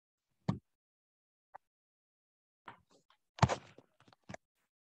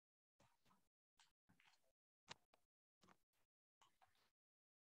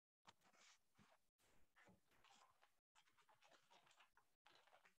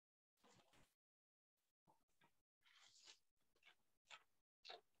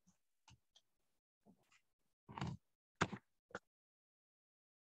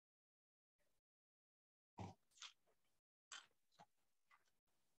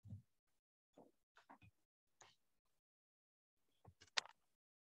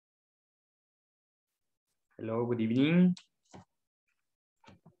Hello, good evening.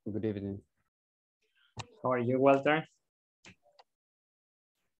 Good evening. How are you, Walter?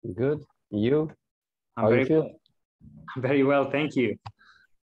 Good. You? I'm How very you feel? well. Very well, thank you.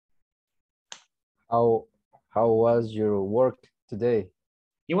 How was your work today?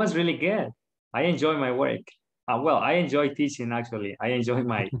 It was really good. I enjoy my work. Well, I enjoy teaching actually. I enjoy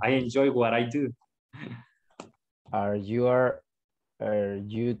what I do. Are you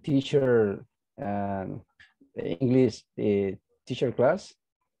teacher English teacher class?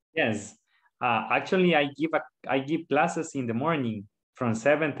 Yes. Actually, I give classes in the morning from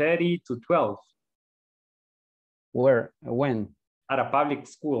 7:30 to 12 Where? When? at a public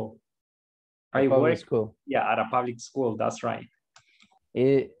school. At I public work, school. yeah, at a public school. That's right.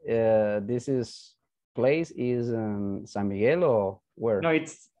 This is place is in San Miguel or where? No,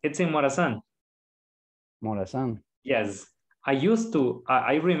 it's in Morazan. Morazan. Yes.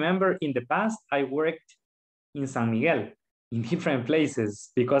 I remember in the past, I worked in San Miguel in different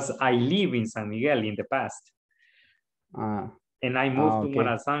places because I live in San Miguel in the past. And I moved to Okay.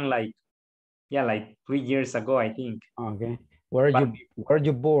 Morazan like 3 years ago, I think. Okay. Where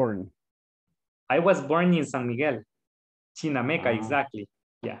you born? I was born in San Miguel, Chinameca, Ah. exactly.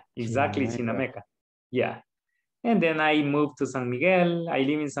 Yeah, exactly, Chinameca. Chinameca. Yeah. And then I moved to San Miguel. I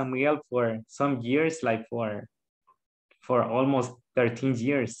live in San Miguel for some years, like for almost 13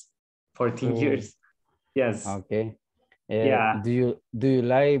 years, 14 years. Yes. Okay. Yeah. Do you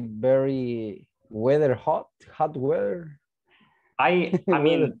like very hot weather? I Weather.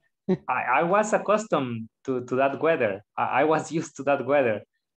 mean, I was accustomed to that weather. I was used to that weather.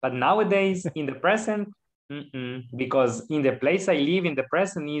 But nowadays, in the present, because in the place I live in the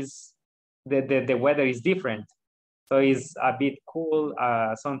present is the weather is different. So it's a bit cool.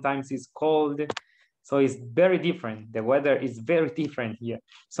 Sometimes it's cold. So it's very different. The weather is very different here.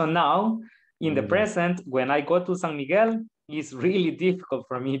 So now, in the present, when I go to San Miguel, it's really difficult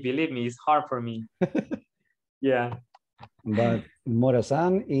for me. Believe me, it's hard for me. Yeah. But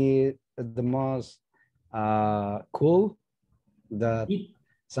Morazan is the most cool that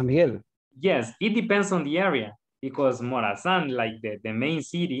San Miguel. Yes, it depends on the area because Morazan, like the main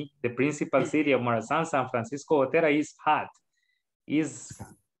city, the principal city of Morazan, San Francisco Otera is hot. Is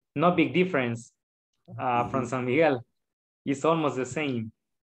no big difference from San Miguel. It's almost the same.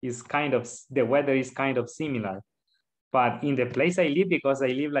 It's kind of, the weather is kind of similar. But in the place I live, because I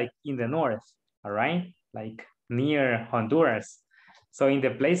live like in the north, all right? Like near Honduras. So in the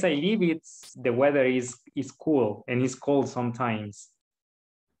place I live, the weather is cool and it's cold sometimes.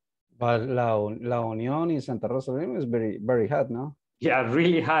 But La Unión in Santa Rosa is very hot, no? Yeah,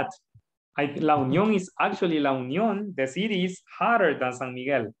 really hot. La Unión is actually, La Unión, the city is hotter than San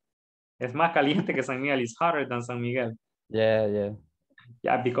Miguel. Es más caliente que San Miguel, is hotter than San Miguel. Yeah.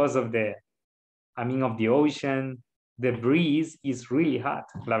 Yeah, because of the ocean, the breeze is really hot.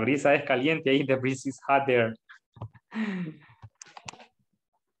 La brisa es caliente ahí, the breeze is hot there.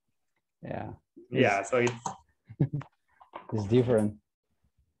 Yeah. Yeah, so it's it's different.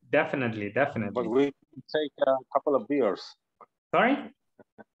 Definitely. But we take a couple of beers. Sorry?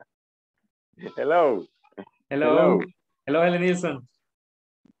 Hello, Helen Nilsson.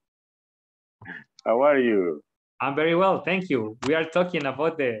 how are you? I'm very well, thank you. We are talking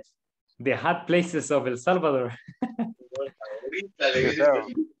about the hot places of El Salvador.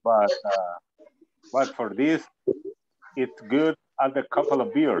 But for this, it's good at a couple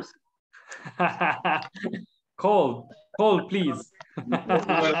of beers. Cold, please.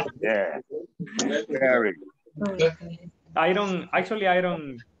 Yeah, very. I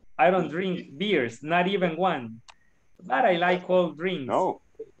don't drink beers, not even one. But I like cold drinks. No.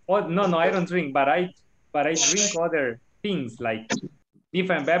 Oh, no, I don't drink, but I drink other things like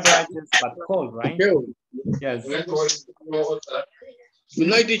different beverages, but cold, right? Yes. Good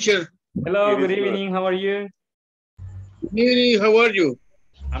night, teacher. Hello, good evening. How are you? Good evening. How are you?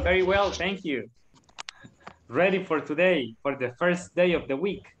 I'm very well, thank you. Ready for today, for the first day of the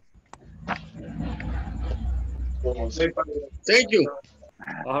week. Thank you.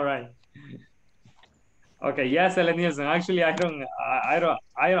 All right. Okay, yes, Ellen Nielsen. Actually, I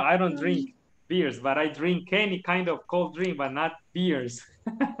don't drink beers, but I drink any kind of cold drink, but not beers.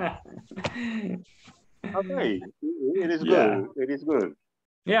 Okay, it is Yeah. good. It is good.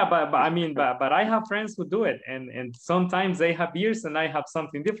 Yeah, but I have friends who do it, and sometimes they have beers and I have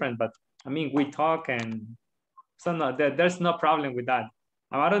something different. But I mean, we talk, and so no, there's no problem with that.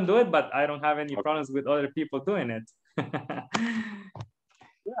 I don't do it, but I don't have any problems with other people doing it.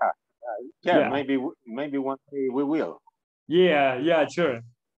 Yeah. Maybe one day we will. Yeah, sure.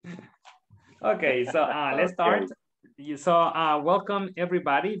 Okay, so let's start. So welcome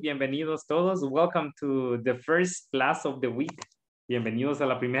everybody, bienvenidos todos. Welcome to the first class of the week. Bienvenidos a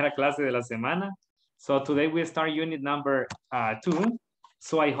la primera clase de la semana. So today we start unit number 2.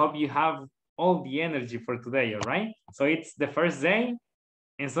 So I hope you have all the energy for today, all right? So it's the first day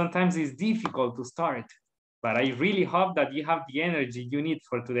and sometimes it's difficult to start, but I really hope that you have the energy you need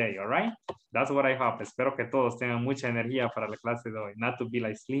for today, all right? That's what I hope. Espero que todos tengan mucha energía para la clase de hoy, not to be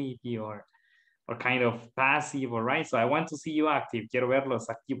like sleepy or kind of passive, all right? So I want to see you active. Quiero verlos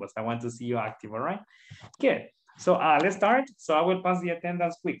activos. I want to see you active, all right? Good. So let's start. So I will pass the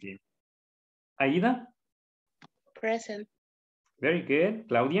attendance quickly. Aida? Present. Very good.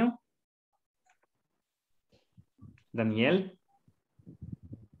 Claudia? Daniel?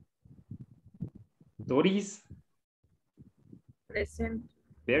 Doris? Present.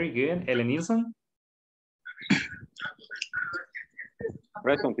 Very good. Ellen Nilsson?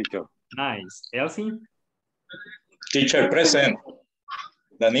 Present, teacher. Nice. Elsie? Teacher present.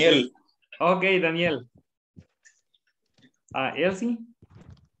 Daniel. Okay, Daniel. Elsie?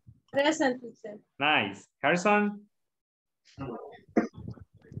 Present, teacher. Nice. Harrison?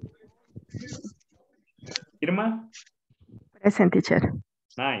 Irma? Present, teacher.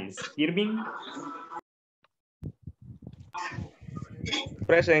 Nice. Irving?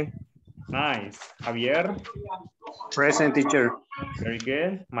 Present. Nice. Javier? Present, teacher. Very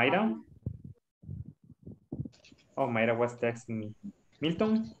good. Mayra? Oh, Mayra was texting me.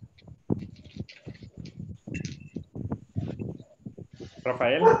 Milton?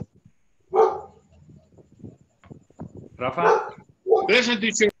 Rafael? Rafa? Present,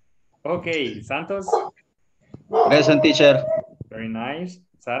 teacher. Okay. Santos? Present, teacher. Very nice.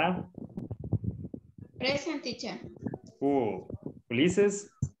 Sara? Present, teacher. Cool. Ulises?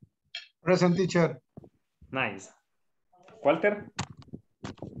 Present, teacher. Nice. Walter?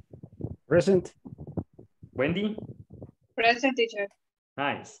 Present. Wendy? Present, teacher.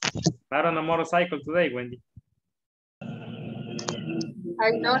 Nice. Not on a motorcycle today, Wendy. I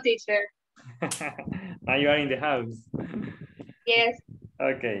know, teacher. Now you are in the house. Yes.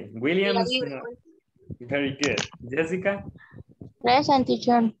 Okay. Williams? No. Very good. Jessica? Present,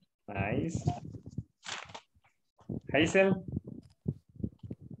 teacher. Nice. Hazel?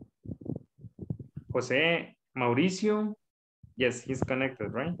 Jose? Mauricio? Yes, he's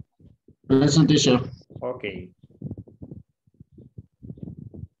connected, right? Present, teacher. Okay.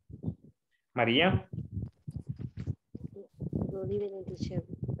 Maria? Good evening, teacher.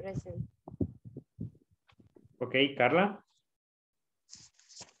 Present. Okay, Carla?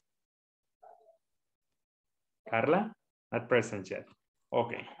 Carla? Not present yet.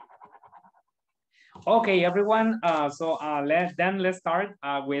 Okay. Okay, everyone. Let's start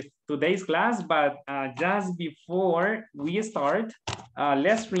with today's class. But just before we start,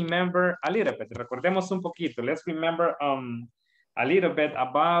 let's remember a little bit. Recordemos un poquito. Let's remember a little bit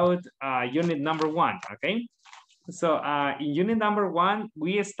about unit number 1. Okay. So in unit number 1,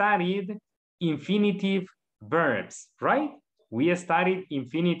 we studied infinitive verbs, right? We studied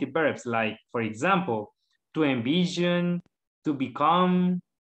infinitive verbs like, for example, to envision, to become,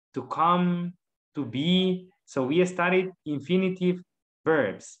 to come, to be. So we studied infinitive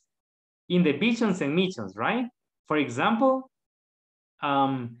verbs in the visions and missions, right? For example,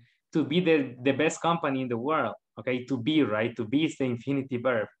 to be the best company in the world, okay? To be, right? To be is the infinitive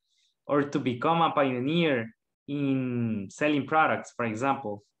verb. Or to become a pioneer in selling products, for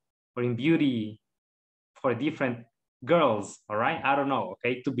example, or in beauty for different girls, all right? I don't know,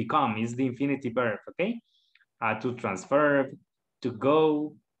 okay? To become is the infinitive verb, okay? To transfer, to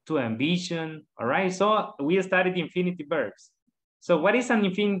go, to ambition, all right? So we studied infinitive verbs. So what is an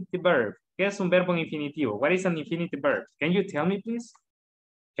infinitive verb? ¿Qué es un verbo en infinitivo? What is an infinitive verb? Can you tell me, please?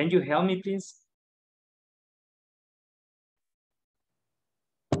 Can you help me, please?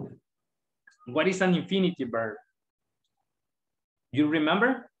 What is an infinitive verb? You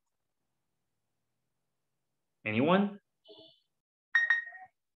remember? Anyone?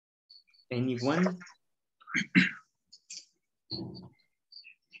 Anyone?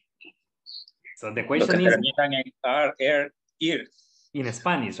 So the question is in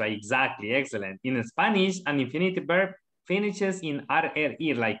Spanish, right? Exactly, excellent. In Spanish, an infinitive verb finishes in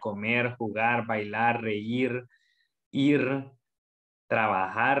RR, like comer, jugar, bailar, reír, ir,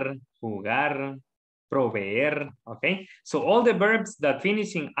 trabajar, jugar, proveer, okay? So all the verbs that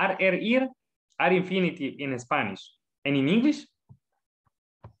finish in RR are infinitive in Spanish. And in English?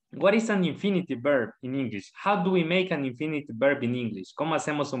 What is an infinitive verb in English? How do we make an infinitive verb in English? ¿Cómo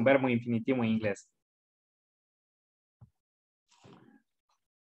hacemos un verbo infinitivo en inglés?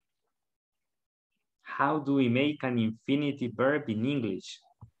 How do we make an infinitive verb in English?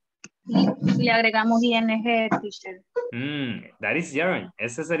 Le agregamos ing, teacher. That is gerund.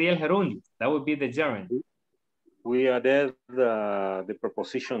 Ese sería el gerundio. That would be the gerund. We added the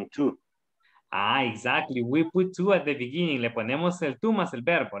preposition to. Ah, exactly. We put to at the beginning. Le ponemos el to más el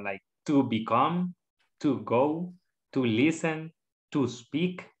verbo, like to become, to go, to listen, to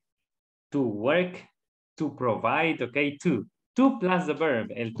speak, to work, to provide, okay, to. To plus the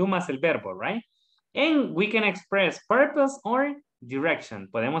verb, el to más el verbo, right? And we can express purpose or direction.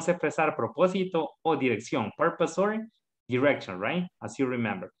 Podemos expresar propósito o dirección. Purpose or direction, right? As you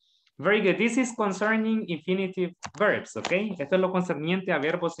remember. Very good. This is concerning infinitive verbs, okay? Esto es lo concerniente a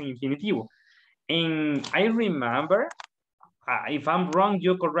verbos en infinitivo. And I remember, if I'm wrong,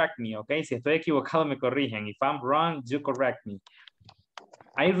 you correct me, okay? Si estoy equivocado, me corrigen. If I'm wrong, you correct me.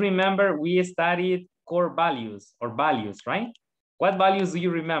 I remember we studied core values or values, right? What values do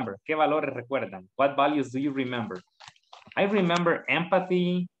you remember? ¿Qué valores recuerdan? What values do you remember? I remember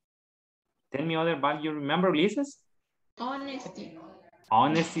empathy. Tell me other value you remember, Ulises? Honesty.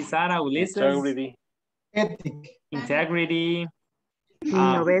 Honesty, Sarah, Ulises. Integrity. Ethic. Integrity.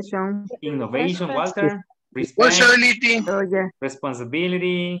 Innovation. Innovation, Walter. Respect. Punctuality.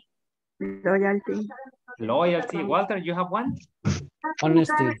 Responsibility. Loyalty. Loyalty. Walter, you have one?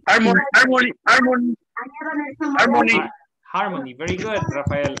 Honesty. Harmony. Harmony. Very good,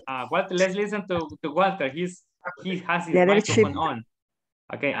 Rafael. Walter, let's listen to Walter. He has his Leadership. microphone on.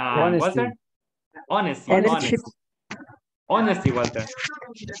 Okay, Honesty. Walter? Honesty. Leadership. Honesty, Walter.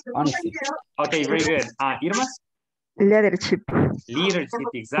 Honesty. Okay, very good. Irma? Leadership. Leadership,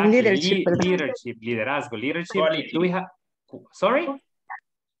 exactly. Leadership, perdón. Leadership, liderazgo, leadership. Quality. Do we have, sorry?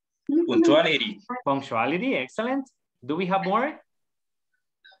 Punctuality. Punctuality, excellent. Do we have more?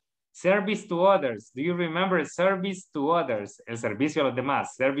 Service to others. Do you remember service to others? El servicio a los demás,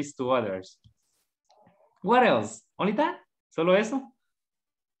 service to others. What else? Only that? ¿Solo eso?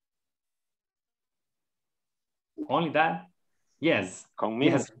 Only that? Yes.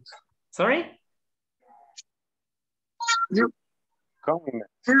 Commitment. Yes. Sorry? Commitment.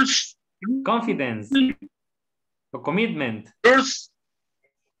 First. Confidence. O commitment. First.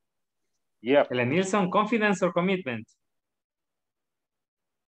 Yeah. Ellen Nilsson, confidence or commitment?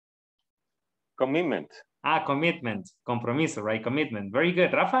 Commitment. Commitment. Compromiso, right? Commitment. Very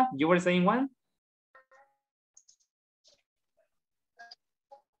good. Rafa, you were saying one?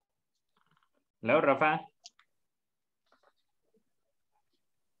 Hello, Rafa.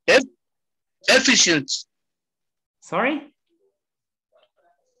 Efficient. Sorry?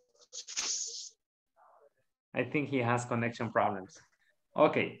 I think he has connection problems.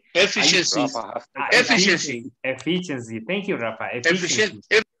 Okay. Efficiency. Efficiency. Efficiency. Thank you, Rafa. Efficiency.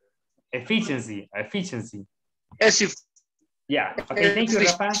 Efficiency. Efficiency. Yeah. Okay. Thank you,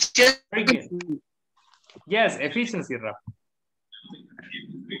 Rafa. Very good. Yes, efficiency, Rafa.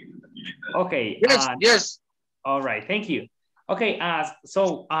 Okay. Yes. Yes. All right. Thank you. Okay.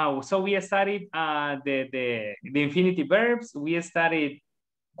 So we studied the infinitive verbs. We studied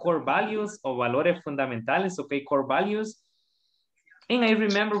core values or valores fundamentales. Okay, core values. And I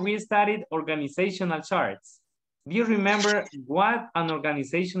remember we studied organizational charts. Do you remember what an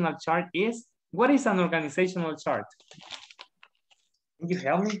organizational chart is? What is an organizational chart? Can you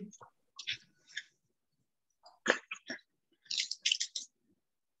help me?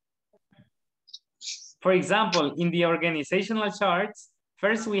 For example, in the organizational charts,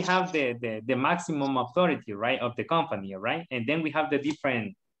 first we have the maximum authority, right, of the company, right? And then we have the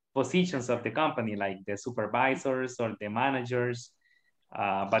different positions of the company, like the supervisors or the managers.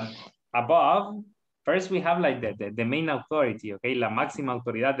 But above, first we have like the main authority, okay? La máxima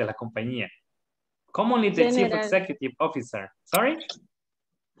autoridad de la compañía. Commonly the chief executive officer. Sorry?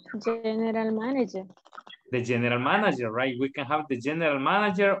 General manager. The general manager, right? We can have the general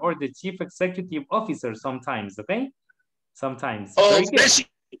manager or the chief executive officer sometimes, okay? Sometimes. Oh,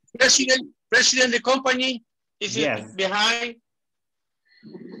 president of the company is yes. Behind.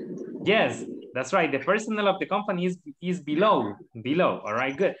 Yes, that's right. The personnel of the company is below, all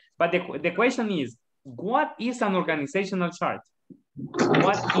right, good. But the question is, what is an organizational chart?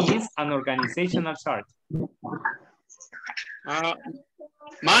 What is an organizational chart?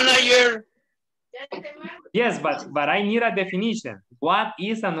 Manager. Yes, but I need a definition. What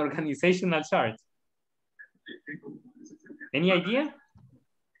is an organizational chart? Any idea?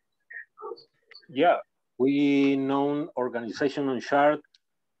 Yeah, we know organizational chart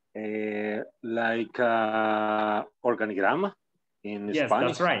like organigrama in yes, Spanish.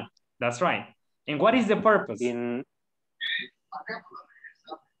 That's right. That's right. And what is the purpose? The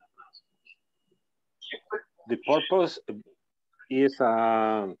purpose is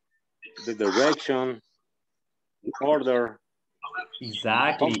the direction, the order.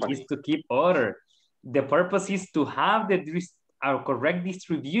 Exactly, is to keep order. The purpose is to have the correct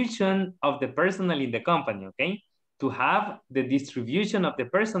distribution of the personnel in the company, okay? To have the distribution of the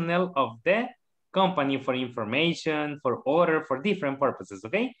personnel of the company for information, for order, for different purposes,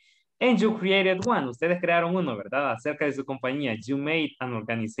 okay? And you created one. Ustedes crearon uno, ¿verdad? Acerca de su compañía. You made an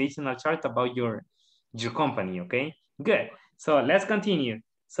organizational chart about your company, okay? Good. So let's continue.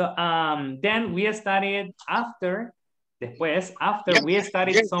 So then we started after we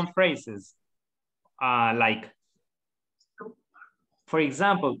studied some phrases. Like, for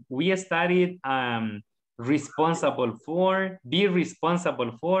example, we studied responsible for, be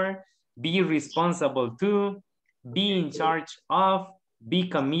responsible for, be responsible to, be in charge of, be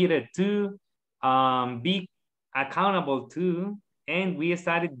committed to, be accountable to, and we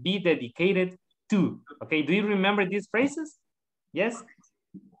started be dedicated to. Okay, do you remember these phrases? Yes?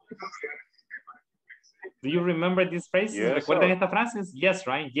 Do you remember these phrases? Yes, ¿Recuerdan sir. estas frases? Yes,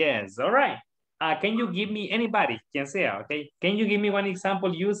 right? Yes, all right. Can you give me anybody, quien sea, okay? Can you give me one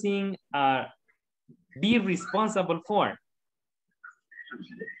example using be responsible for?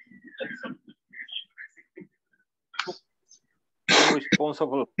 I'm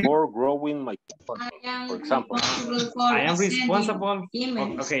responsible for growing my company, for example. I am responsible.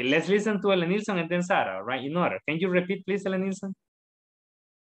 Okay, let's listen to Ellen Nielsen and then Sarah, right? In order. Can you repeat, please, Ellen Nielsen?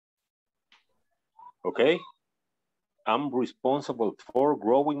 Okay. I'm responsible for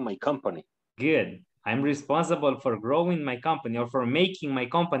growing my company. Good. I'm responsible for growing my company or for making my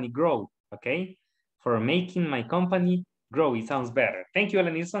company grow. Okay. For making my company grow. It sounds better. Thank you,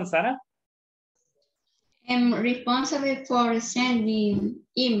 Ellen Nielsen. Sarah? I'm responsible for sending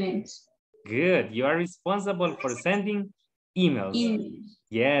emails. Good. You are responsible for sending emails.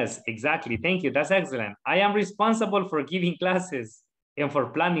 Yes, exactly. Thank you. That's excellent. I am responsible for giving classes and for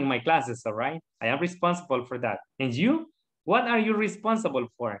planning my classes, all right? I am responsible for that. And you? What are you responsible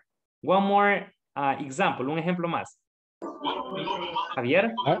for? One more example, un ejemplo más.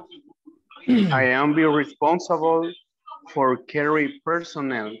 Javier? I am be responsible for carry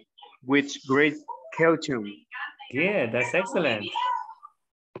personnel with great caution. Good, that's excellent.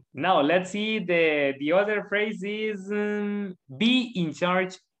 Now let's see, the other phrase is be in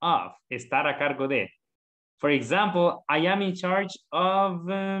charge of, estar a cargo de. For example, I am in charge of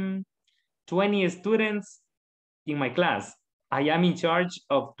 20 students in my class. I am in charge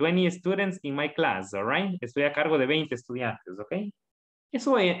of 20 students in my class, all right? Estoy a cargo de 20 estudiantes, okay?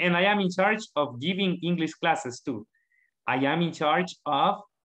 So, and I am in charge of giving English classes too. I am in charge of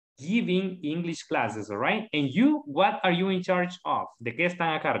giving English classes, all right? And you, what are you in charge of? ¿De qué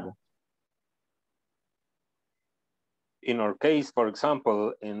están a cargo? In our case, for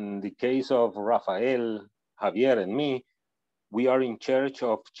example, in the case of Rafael, Javier, and me, we are in charge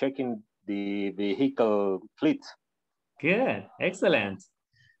of checking the vehicle fleet. Good, excellent.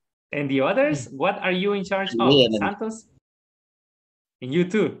 And the others, what are you in charge of? Santos? And you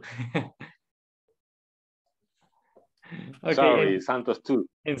too. Okay. Sorry, Santos too.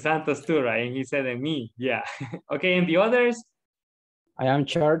 And Santos too, right? And he said, and me, yeah. Okay, and the others? I am in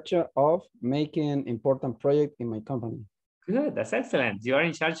charge of making important project in my company. Good, that's excellent. You are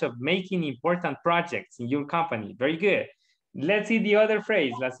in charge of making important projects in your company. Very good. Let's see the other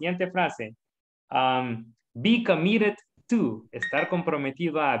phrase, la siguiente frase. Be committed to, estar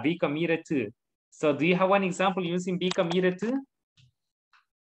comprometido a, be committed to. So do you have one example using be committed to?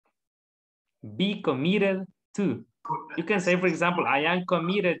 Be committed to. You can say, for example, I am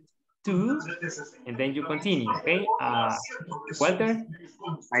committed to, and then you continue, okay? Walter?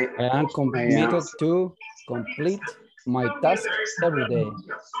 I am committed to complete my task every day.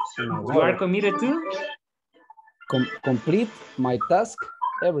 You are committed to? Complete my task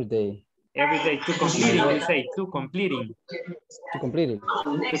every day. Every day, to completing, you say, to completing. To complete it.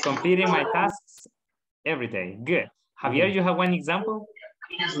 To completing my tasks every day. Good. Javier, you have one example?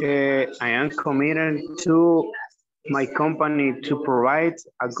 I am committed to my company to provide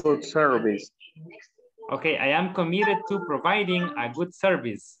a good service. Okay, I am committed to providing a good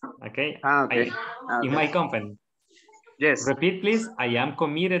service. Okay, Okay. In my company. Yes. Repeat, please. I am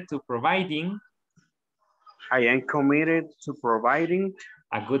committed to providing. I am committed to providing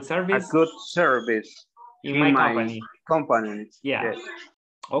a good service. A good service in my company. Company. Yeah. Yes.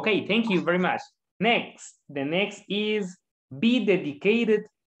 Okay, thank you very much. Next, the next is be dedicated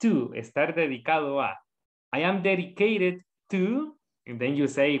to, estar dedicado a. I am dedicated to, and then you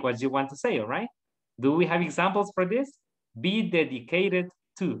say what you want to say, all right? Do we have examples for this? Be dedicated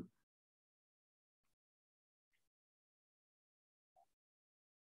to.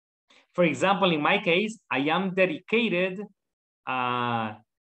 For example, in my case, I am dedicated to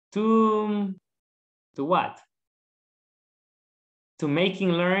what? To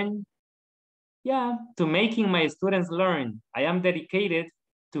making learn Yeah, to making my students learn. I am dedicated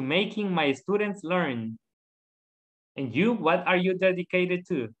to making my students learn. And you, what are you dedicated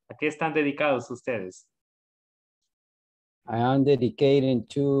to? ¿A qué están dedicados ustedes? I am dedicated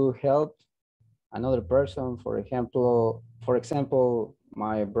to help another person, for example,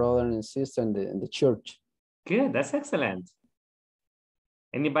 my brother and sister in the church. Good, that's excellent.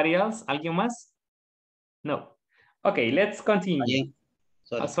 Anybody else? ¿Alguien más? No. Okay, let's continue.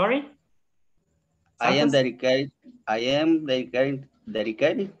 Sorry? I am Santos?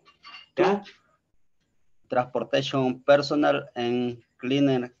 dedicated to transportation personal and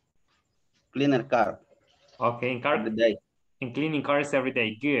cleaner car. Okay, in car every day. And cleaning cars every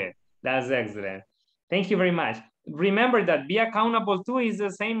day. Good. That's excellent. Thank you very much. Remember that be accountable to is the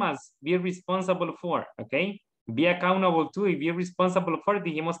same as be responsible for, okay? Be accountable to y be responsible for,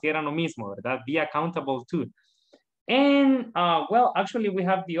 dijimos que era lo mismo, ¿verdad? Be accountable to. And, well, actually we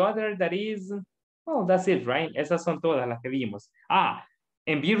have the other that is, well, that's it, right? Esas son todas las que vimos.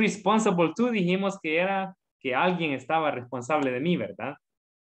 And be responsible to, dijimos que era que alguien estaba responsable de mí, ¿verdad?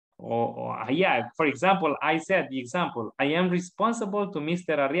 Yeah, for example, I said the example, I am responsible to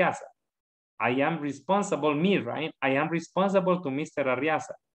Mr. Arriaza. I am responsible, me, right? I am responsible to Mr.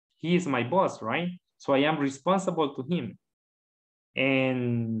 Arriaza. He is my boss, right? So I am responsible to him.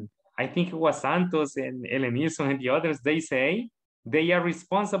 And I think it was Santos and Elenilson and the others, they say they are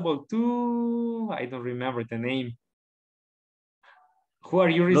responsible to, I don't remember the name. Who are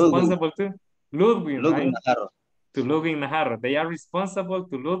you responsible to? Ludwig, right? Najarro. To Ludwig Najarro. They are responsible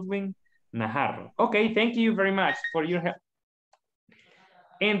to Ludwig Najarro. Okay, thank you very much for your help.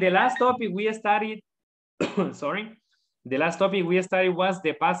 And the last topic we studied, sorry, the last topic we studied was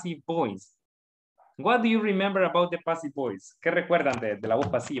the passive voice. What do you remember about the passive voice? ¿Qué recuerdan de la voz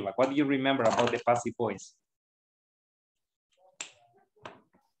pasiva? What do you remember about the passive voice?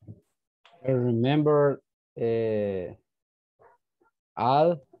 I remember add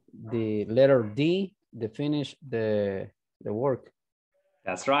the letter D to finish the work.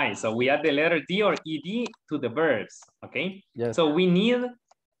 That's right. So we add the letter D or ED to the verbs, okay? Yes. So we need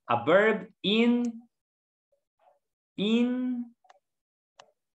a verb ¿en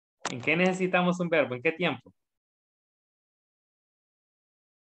qué necesitamos un verbo? ¿En qué tiempo?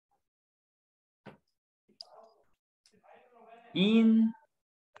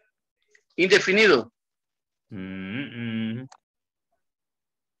 Indefinido.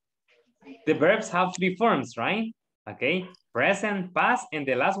 The verbs have three forms, right? Okay, present, past, and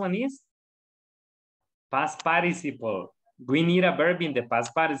the last one is past participle. We need a verb in the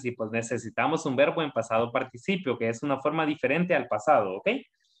past participle. Necesitamos un verbo en pasado participio, que es una forma diferente al pasado, okay?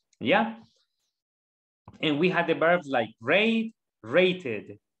 Yeah. And we had the verbs like rate,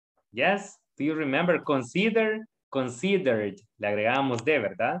 rated. Yes, do you remember? Consider, considered. Le agregamos de,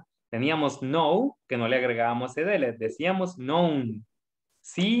 ¿verdad? Teníamos know, que no le agregábamos ed, le decíamos known.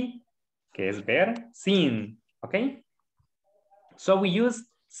 See, que es ver, seen, okay? So we use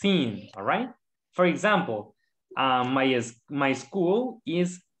seen, all right? For example, my school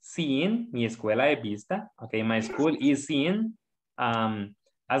is seen, mi escuela de vista, okay? My school is seen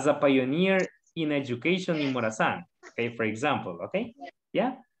as a pioneer in education in Morazán, okay? For example, okay?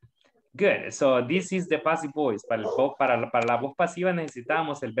 Yeah? Good. So this is the passive voice. Para la voz pasiva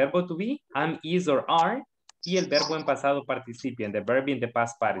necesitamos el verbo to be, am, is, or are, y el verbo en pasado participio, and the verb in the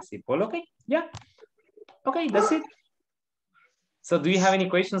past participle. Okay, yeah. Okay, that's it. So do you have any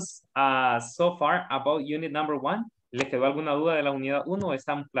questions so far about unit number 1? ¿Les quedó alguna duda de la unidad 1 o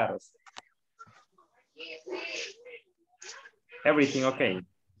estamos claros? Everything okay.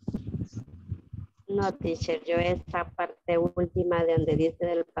 No, teacher, yo esa parte última de donde dice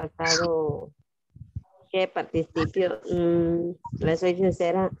del pasado que participio, le soy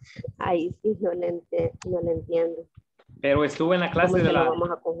sincera, ahí sí no le entiendo. Pero estuvo en la clase ¿Cómo de la... lo vamos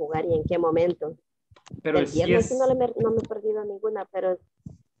a conjugar y en qué momento? Pero el sí viernes es... no me he perdido ninguna, pero...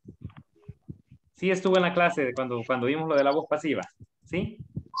 Sí estuvo en la clase de cuando vimos lo de la voz pasiva, ¿sí?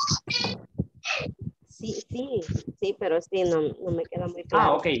 Sí, pero sí, no me queda muy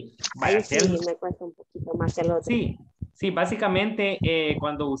claro. Ok. Vaya, ahí sí me cuesta un poquito más que el otro. Sí, básicamente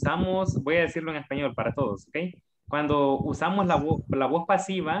cuando usamos, voy a decirlo en español para todos, ¿ok? Cuando usamos la voz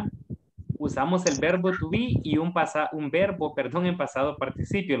pasiva, usamos el verbo to be y un verbo, en pasado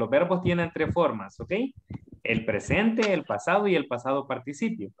participio. Los verbos tienen 3 formas, ¿ok? El presente, el pasado y el pasado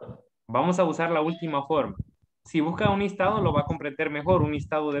participio. Vamos a usar la última forma. Si busca un listado, lo va a comprender mejor, un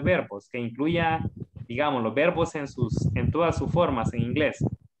listado de verbos que incluya, digamos, los verbos en todas sus formas en inglés.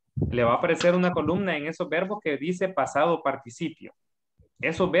 Le va a aparecer una columna en esos verbos que dice pasado participio.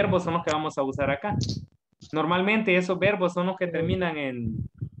 Esos verbos son los que vamos a usar acá. Normalmente esos verbos son los que terminan en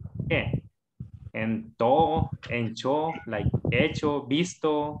 ¿qué? en to, en cho, like hecho,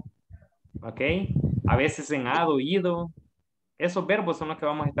 visto, ¿ok? A veces en hado, ido. Esos verbos son los que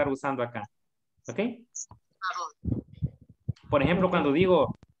vamos a estar usando acá, ¿ok? Por ejemplo, cuando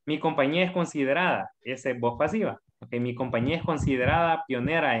digo, mi compañía es considerada, esa es voz pasiva. Okay, mi compañía es considerada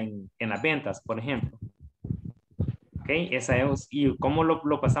pionera en las ventas, por ejemplo. Ok, esa es, ¿y cómo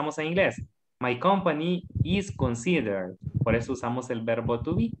lo pasamos a inglés? My company is considered. Por eso usamos el verbo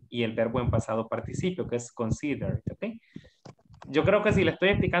to be y el verbo en pasado participio, que es considered. Ok. Yo creo que si le estoy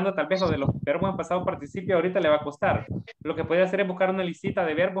explicando tal vez lo de los verbos en pasado participio, ahorita le va a costar. Lo que puede hacer es buscar una listita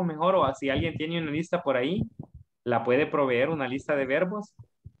de verbos mejor, o si alguien tiene una lista por ahí, la puede proveer una lista de verbos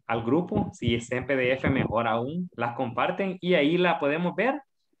al grupo. Si es en PDF, mejor aún, las comparten y ahí la podemos ver.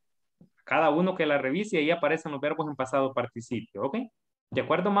 Cada uno que la revise, ahí aparecen los verbos en pasado participio, ¿ok? ¿De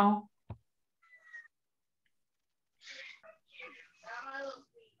acuerdo, Majo?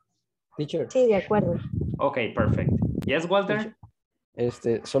 Teacher. Sí, de acuerdo. Ok, perfect. Yes, Walter?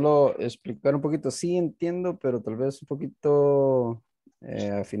 Solo explicar un poquito, sí entiendo, pero tal vez un poquito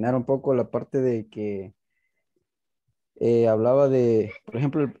afinar un poco la parte de que hablaba de, por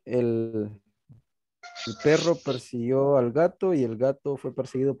ejemplo, el perro persiguió al gato y el gato fue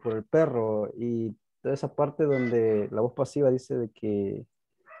perseguido por el perro, y toda esa parte donde la voz pasiva dice de que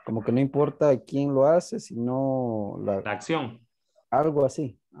como que no importa quién lo hace, sino La acción. algo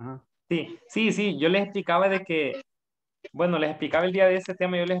así. Ajá. Sí, yo les explicaba de que, bueno, les explicaba el día de ese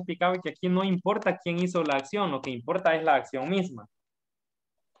tema, yo les explicaba que aquí no importa quién hizo la acción, lo que importa es la acción misma.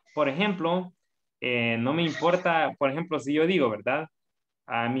 Por ejemplo, no me importa, por ejemplo, si yo digo, ¿verdad?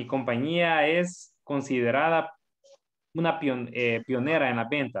 Mi compañía es considerada una pionera en las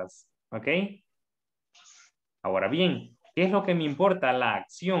ventas, ¿ok? Ahora bien, ¿qué es lo que me importa? La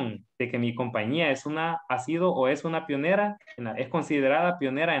acción de que mi compañía ha sido o es una pionera, es considerada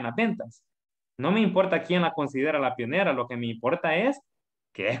pionera en las ventas. No me importa quién la considera la pionera, lo que me importa es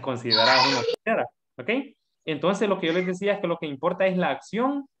que es considerada una pionera, ¿ok? Entonces lo que yo les decía es que lo que importa es la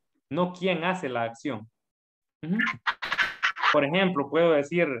acción, no quién hace la acción. Por ejemplo, puedo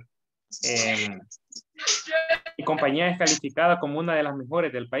decir, mi compañía es calificada como una de las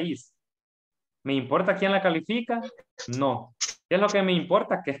mejores del país. ¿Me importa quién la califica? No. ¿Qué es lo que me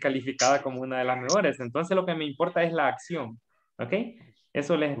importa? Que es calificada como una de las mejores. Entonces lo que me importa es la acción. ¿Ok?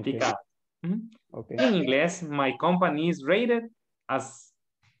 Eso les explica. Okay. En inglés, my company is rated as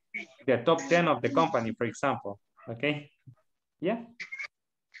the top 10 of the company, for example. ¿Ok? Yeah.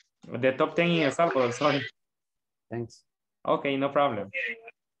 The top 10 in El Salvador, sorry. Thanks. Okay, no problem.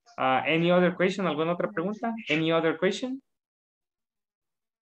 Any other question? ¿Alguna otra pregunta? Any other question?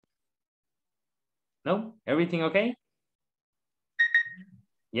 No? Everything okay?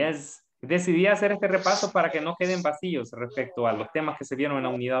 Yes. Decidí hacer este repaso para que no queden vacíos respecto a los temas que se vieron en la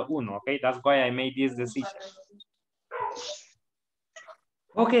unidad 1, okay? That's why I made this decision.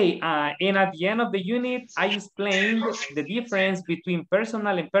 Okay, and at the end of the unit, I explained the difference between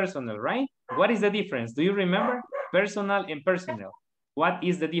personal and personal, right? What is the difference? Do you remember? Personal and personal. What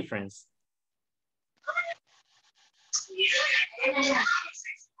is the difference?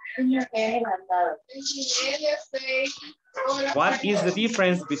 What is the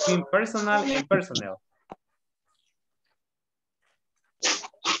difference between personal and personal?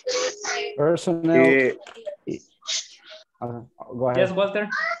 Personal. Go ahead. Yes, Walter,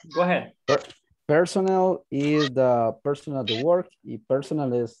 go ahead. Personal is the personal the work, y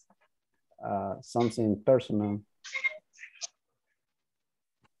personal is something personal.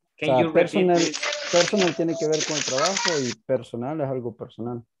 Can you repeat this? Personal tiene que ver con el trabajo y personal es algo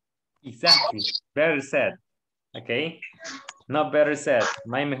personal. Exactly. Better said. Okay. Not better said.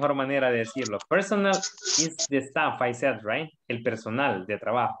 No hay mejor manera de decirlo. Personal is the staff, I said, right? El personal de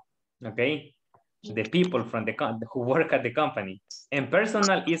trabajo. Okay. The people from who work at the company. And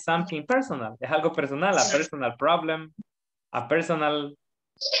personal is something personal. Es algo personal, a personal problem, a personal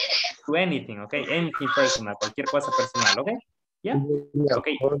to anything, okay? Anything personal, cualquier cosa personal, okay? Yeah?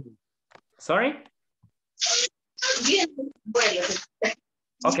 Okay. Sorry?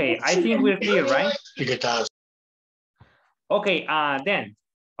 Okay, I think we're clear, right? Okay, then.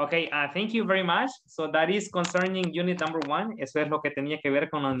 Okay, thank you very much. So that is concerning unit number 1. Eso es lo que tenía que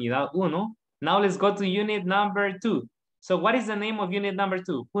ver con la unidad 1. Now let's go to unit number 2. So what is the name of unit number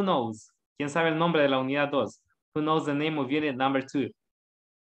 2? Who knows? ¿Quién sabe el nombre de la unidad 2? Who knows the name of unit number 2?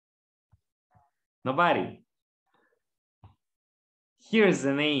 Nobody? Here's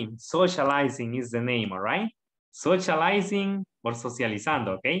the name. Socializing is the name, all right? Socializing or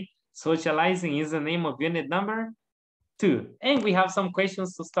socializando, okay? Socializing is the name of unit number 2. And we have some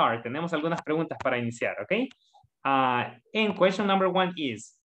questions to start. Tenemos algunas preguntas para iniciar, okay? And question number 1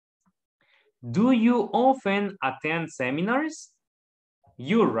 is, Do you often attend seminars?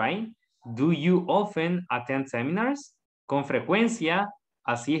 You, right? Do you often attend seminars? Con frecuencia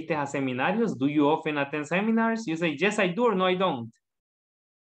asistes a seminarios? Do you often attend seminars? You say, yes, I do, or no, I don't.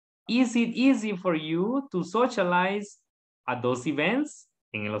 Is it easy for you to socialize at those events?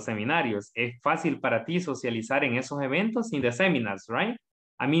 En los seminarios. ¿Es fácil para ti socializar en esos eventos? In the seminars, right?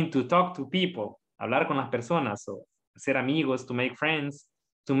 I mean, to talk to people, hablar con las personas, o ser amigos, to make friends,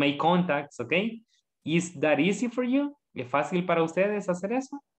 to make contacts, okay? Is that easy for you? ¿Es fácil para ustedes hacer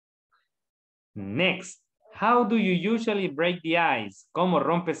eso? Next, how do you usually break the ice? ¿Cómo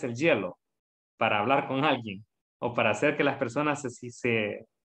rompes el hielo para hablar con alguien? O para hacer que las personas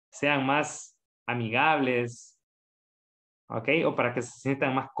sean más amigables, ¿ok? O para que se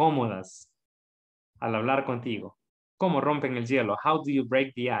sientan más cómodas al hablar contigo. ¿Cómo rompen el hielo? How do you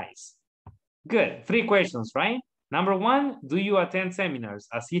break the ice? Good. 3 questions, right? Number 1, do you attend seminars?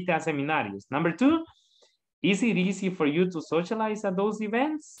 Asiste a seminarios. Number 2, is it easy for you to socialize at those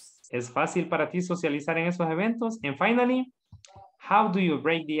events? ¿Es fácil para ti socializar en esos eventos? And finally, how do you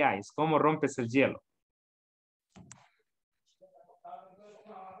break the ice? ¿Cómo rompes el hielo?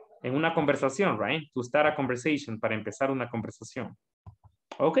 En una conversación, right? To start a conversation, para empezar una conversación.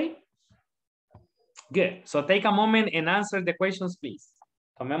 Okay? Good. So take a moment and answer the questions, please.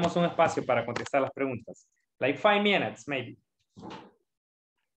 Tomemos un espacio para contestar las preguntas. Like 5 minutes, maybe.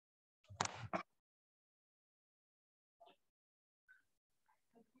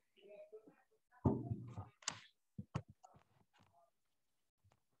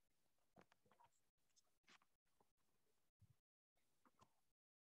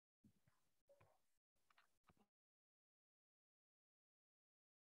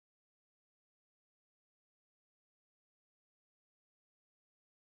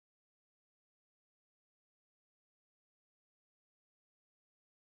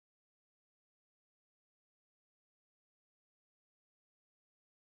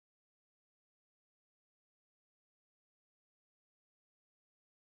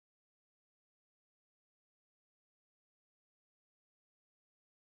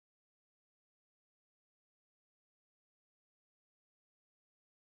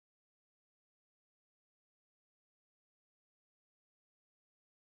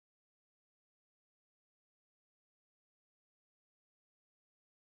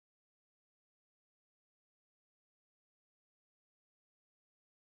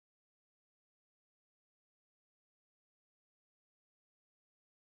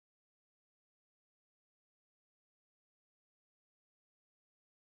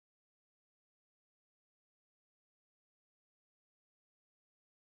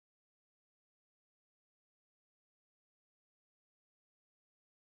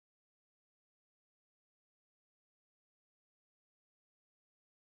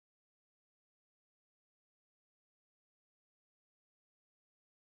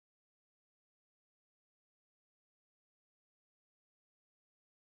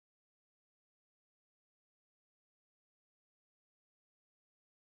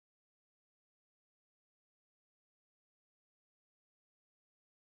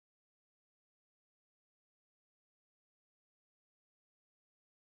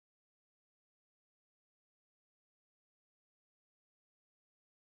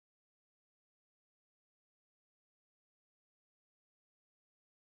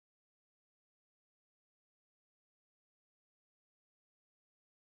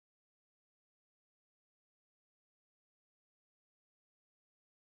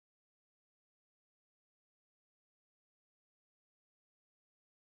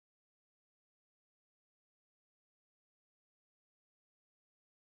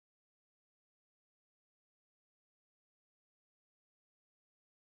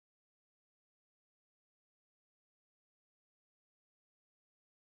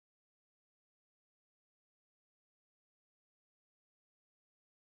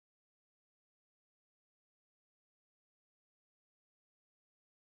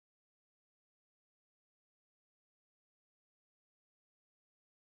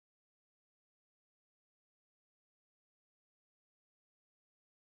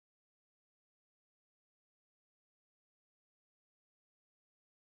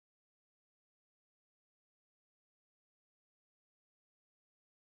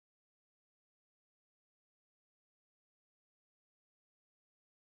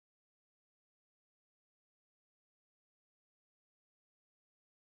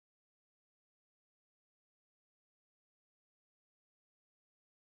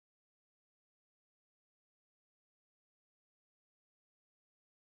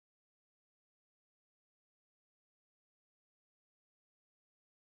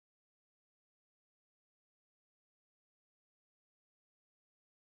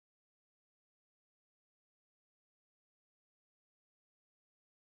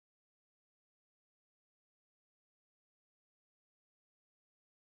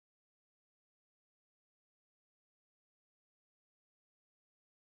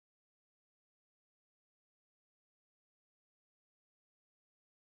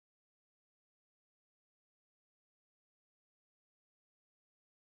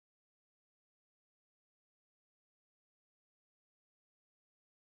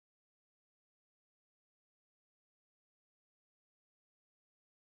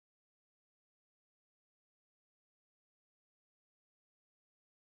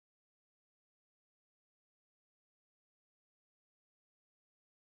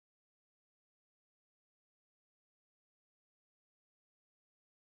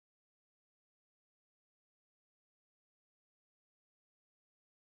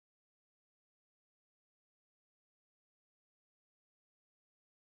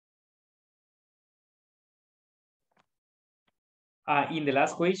 In the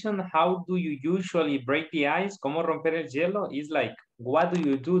last question, how do you usually break the ice? ¿Cómo romper el hielo? Is like, what do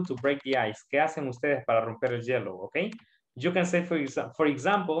you do to break the ice? ¿Qué hacen ustedes para romper el hielo? Okay. You can say, for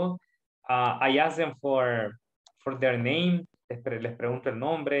example, I ask them for their name. Les pregunto el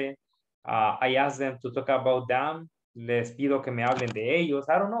nombre. I ask them to talk about them. Les pido que me hablen de ellos.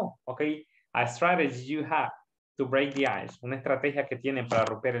 I don't know. Okay. A strategy you have to break the ice. Una estrategia que tienen para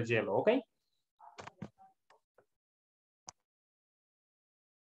romper el hielo. Okay.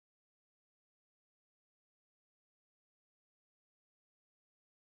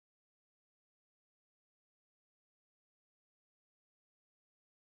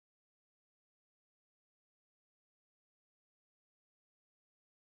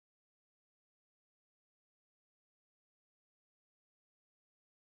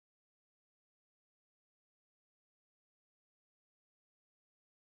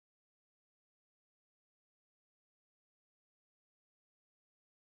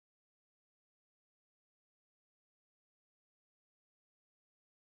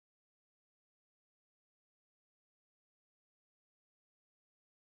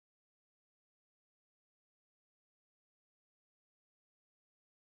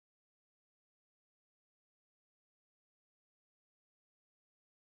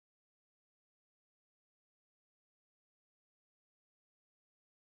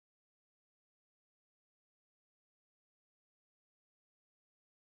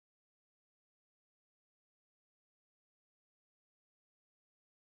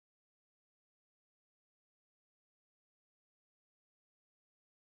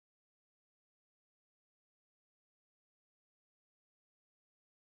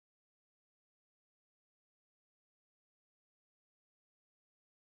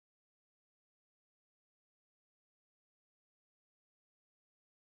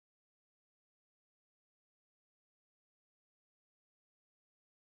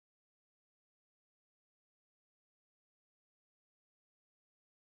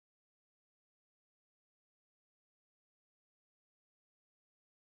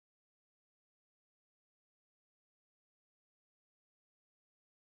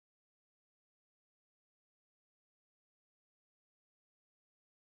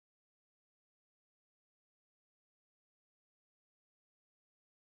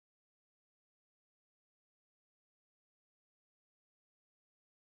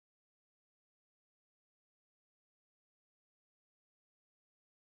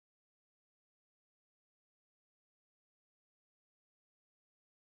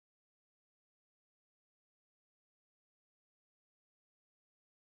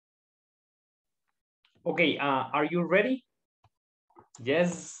 Okay, are you ready?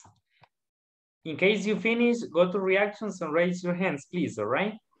 Yes. In case you finish, go to reactions and raise your hands, please, all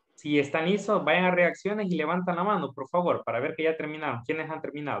right? Si están listos, vayan a reacciones y levantan la mano, por favor, para ver que ya terminaron. ¿Quiénes han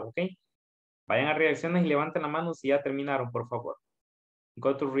terminado, ok? Vayan a reacciones y levanten la mano si ya terminaron, por favor.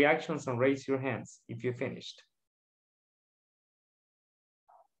 Go to reactions and raise your hands if you finished.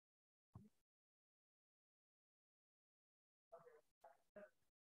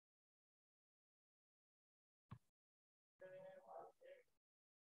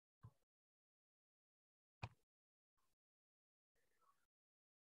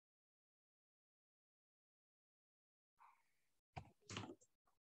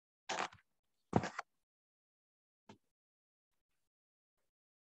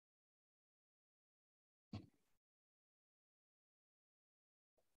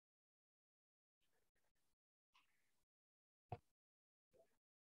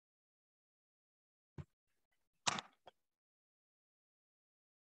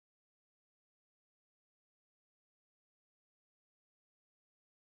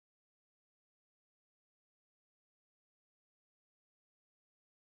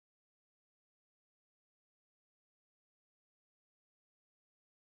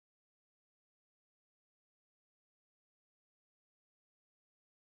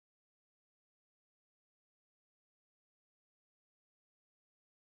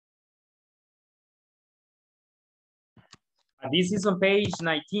 This is on page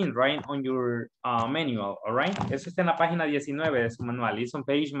 19, right? On your manual, all right? Eso está en la página 19 de su manual. It's on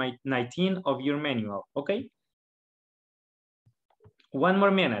page 19 of your manual, okay? One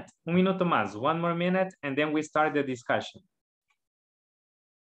more minute, un minuto más, one more minute, and then we start the discussion.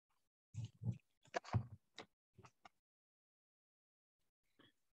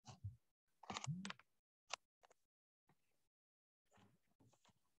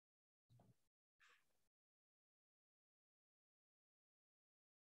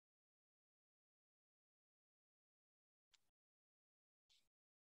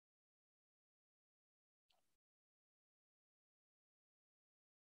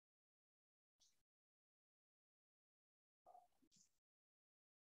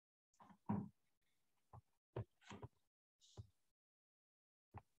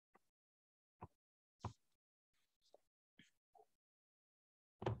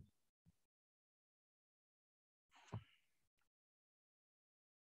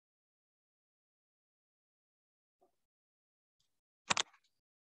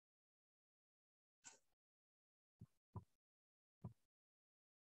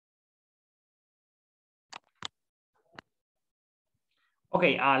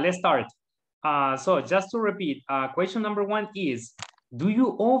 Okay, let's start. So just to repeat, question number 1 is, do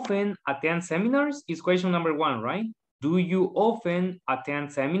you often attend seminars? Is question number 1, right? Do you often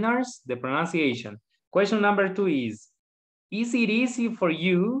attend seminars? The pronunciation. Question number 2 is it easy for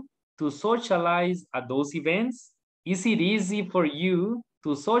you to socialize at those events? Is it easy for you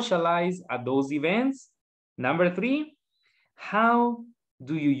to socialize at those events? Number 3, how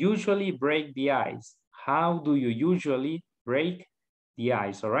do you usually break the ice? How do you usually break the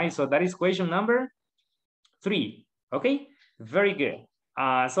ice? All right, so that is question number 3. Okay, very good.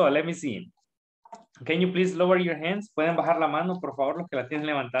 So let me see. Can you please lower your hands? Pueden bajar la mano, por favor, los que la tienen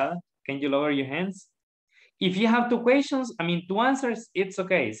levantada. Can you lower your hands? If you have 2 questions, I mean 2 answers, it's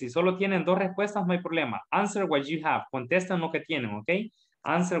okay. Si solo tienen 2 respuestas, no hay problema. Answer what you have. Contestan lo que tienen, okay?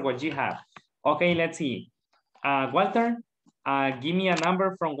 Answer what you have. Okay, let's see. Walter, give me a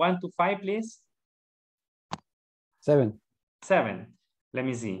number from 1 to 5, please. 7. 7. Let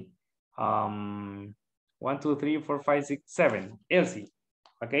me see. 1, 2, 3, 4, 5, 6, 7. Elsie.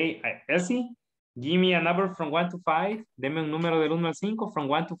 Okay, Elsie, give me a number from 1 to 5. Deme un número del 1 al 5 from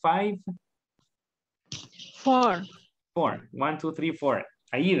 1 to 5. 4. 4. 1, 2, 3, 4.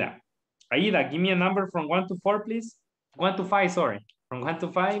 Aida. Aida, give me a number from 1 to 4, please. 1 to 5, sorry. From 1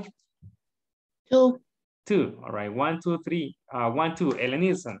 to 5. 2. 2. All right. 1, 2, 3. 1, 2. Ellen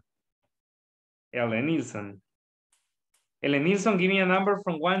Nilsson. Ellen Nilsson. Ellen Nilsson, give me a number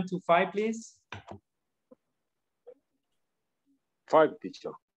from 1 to 5, please. 5,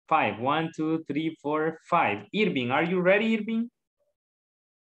 teacher. 5. 1, 2, 3, 4, 5. Irving, are you ready, Irving?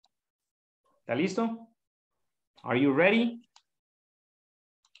 ¿Está listo? Are you ready?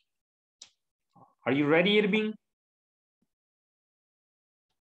 Are you ready, Irving?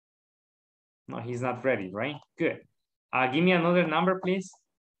 No, he's not ready, right? Good. Give me another number, please.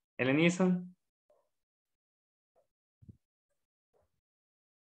 Ellen Nilsson.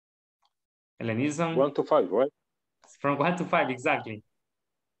 Ellen Nilsson. 1 to 5, right? From 1 to 5, exactly.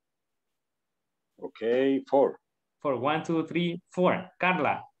 Okay, 4. 4. 1, 2, 3, 4.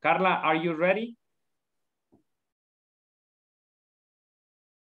 Carla. Carla, are you ready?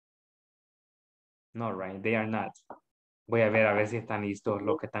 No, right, they are not. Voy a ver si están listos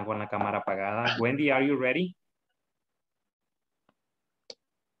los que están con la cámara apagada. Wendy, are you ready?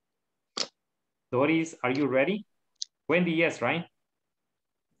 Doris, are you ready? Wendy, yes, right?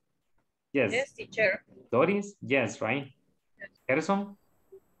 Yes. Yes, teacher. Doris, yes, right? Gerson?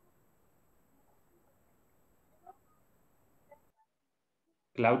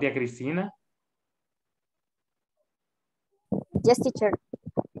 Claudia Cristina? Yes, teacher.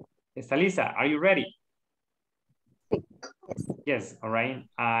 Estalisa, are you ready? Yes. Yes, all right.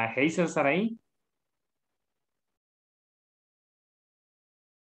 Hazel Sarai?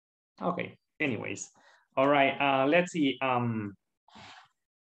 Okay, anyways. All right, let's see.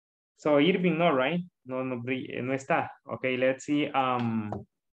 So Irving, no, right? No está. Okay, let's see.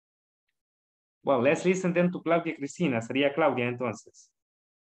 Well, let's listen then to Claudia Cristina. Sería Claudia entonces.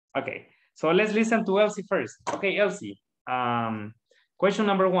 Okay, so let's listen to Elsie first. Okay, Elsie. Question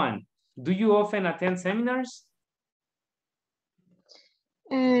number 1. Do you often attend seminars?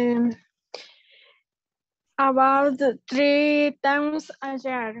 About 3 times a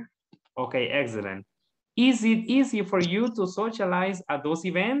year. Okay, excellent. Is it easy for you to socialize at those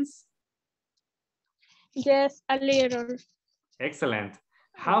events? Yes, a little. Excellent.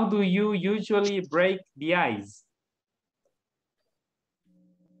 How do you usually break the ice?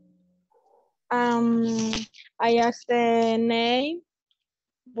 I asked the name,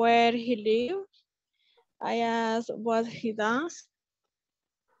 where he lives. I asked what he does.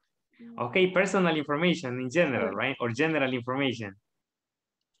 Okay, personal information in general, right? Or general information.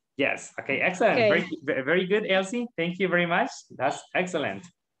 Yes, okay, excellent. Okay. Very good, Elsie. Thank you very much. That's excellent.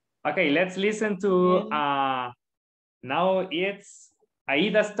 Okay, let's listen to, now it's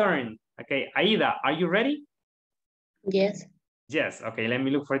Aida's turn. Okay, Aida, are you ready? Yes. Yes, okay, let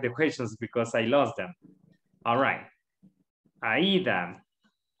me look for the questions because I lost them. All right, Aida.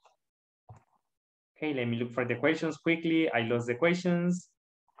 Okay, let me look for the questions quickly. I lost the questions.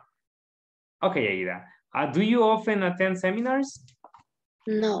 Okay, Aida. Do you often attend seminars?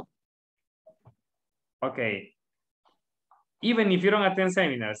 No. Okay. Even if you don't attend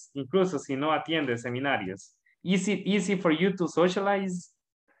seminars, incluso si no atiendes seminarios, is it easy for you to socialize?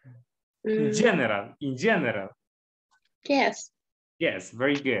 In general. Yes. Yes,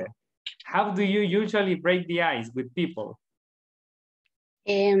 very good. How do you usually break the ice with people?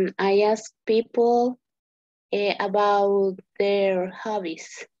 I ask people about their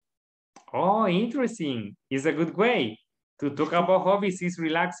hobbies. Oh, interesting. It's a good way To talk about hobbies is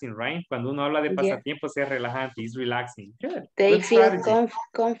relaxing, right? Cuando uno habla de Yeah. pasatiempos es relajante, is relaxing. Good. They Good feel strategy.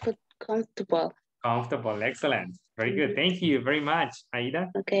 comfortable. Comfortable, excellent. Very good. Thank you very much, Aida.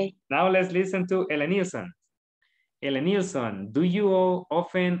 Okay. Now let's listen to Ellen Nielsen. Ellen Nielsen, do you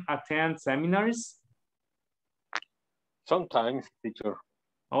often attend seminars? Sometimes, teacher.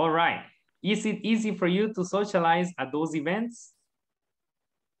 All right. Is it easy for you to socialize at those events?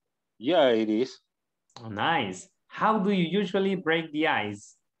 Yeah, it is. Oh, nice. How do you usually break the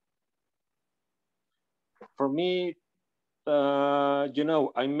ice? For me, you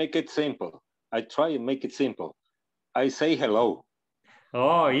know, I make it simple. I try and make it simple. I say hello.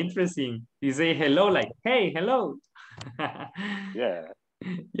 Oh, interesting. You say hello like, hey, hello. Yeah.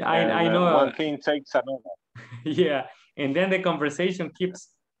 Yeah, I know. One thing takes another. Yeah, and then the conversation keeps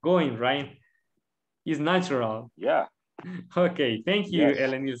going, right? It's natural. Yeah. Okay, thank you, Yes.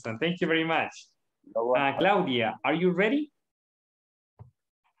 Ellen Nielsen. Thank you very much. No one- Claudia, are you ready?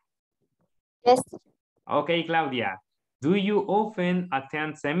 Yes. Okay, Claudia. Do you often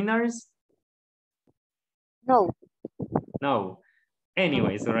attend seminars? No. No.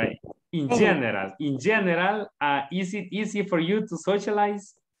 Anyways, all right. In general, is it easy for you to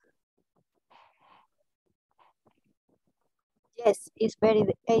socialize? Yes, it's very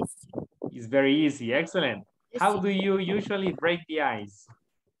easy. It's very easy. Excellent. How do you usually break the ice?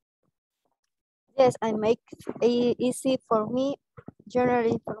 Yes, I make it easy for me general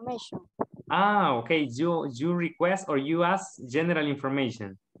information. Ah, okay. You request or you ask general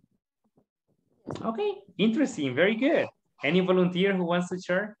information. Okay, interesting. Very good. Any volunteer who wants to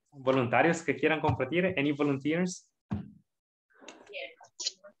share? Voluntarios que quieran compartir? Any volunteers?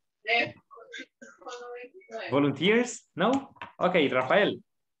 Volunteers? No? Okay, Rafael.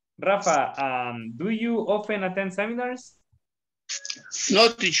 Rafa, do you often attend seminars? No,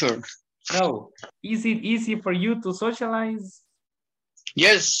 teacher. No. Is it easy for you to socialize?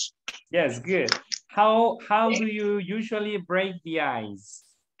 Yes. Yes, good. How do you usually break the ice?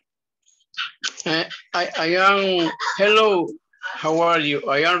 I am, hello, how are you?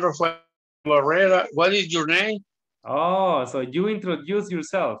 I am Rafael Barrera. What is your name? Oh, so you introduce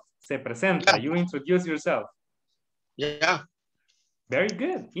yourself. Se presenta, you introduce yourself. Yeah. Very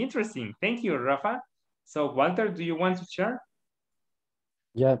good, interesting. Thank you, Rafa. So Walter, do you want to share?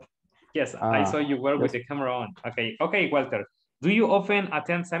 Yeah. Yes, I saw you were with the camera on. Okay, Walter. Do you often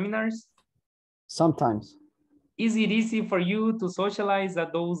attend seminars? Sometimes. Is it easy for you to socialize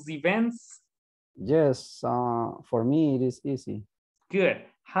at those events? Yes, for me it is easy. Good.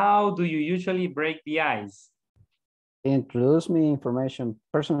 How do you usually break the ice? Introduce me information,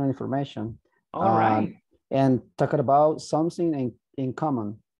 personal information. All right. And talk about something in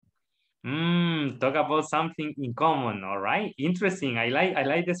common. Talk about something in common. All right. Interesting. I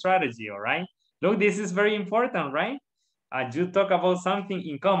like the strategy. All right. Look, this is very important, right? You talk about something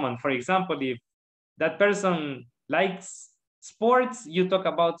in common. For example, if that person likes sports, you talk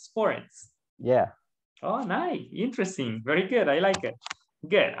about sports. Yeah. Oh, nice. Interesting. Very good. I like it.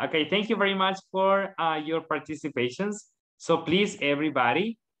 Good. Okay. Thank you very much for your participations. So please,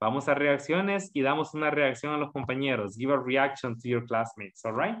 everybody, vamos a reacciones y damos una reacción a los compañeros. Give a reaction to your classmates.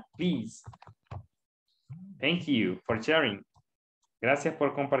 All right? Please. Thank you for sharing. Gracias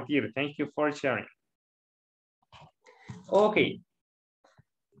por compartir. Thank you for sharing. Okay.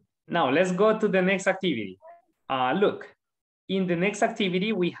 Now let's go to the next activity. Look, in the next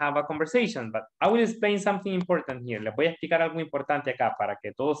activity we have a conversation, but I will explain something important here. Les voy a explicar algo importante acá para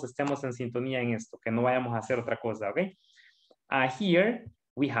que todos estemos en sintonía en esto, que no vayamos a hacer otra cosa, okay? Here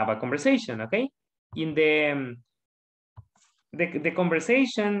we have a conversation, okay? In the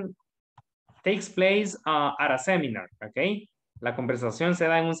conversation takes place at a seminar, okay? La conversación se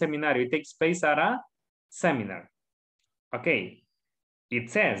da en un seminario. It takes place at a seminar. Okay. It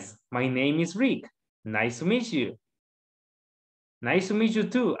says, my name is Rick. Nice to meet you. Nice to meet you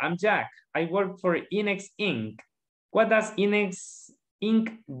too. I'm Jack. I work for INEX Inc. What does INEX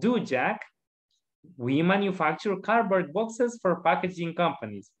Inc. do, Jack? We manufacture cardboard boxes for packaging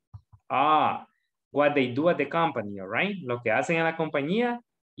companies. What they do at the company, all right? Lo que hacen en la compañía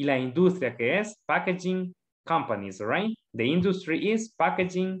y la industria que es packaging companies, all right? The industry is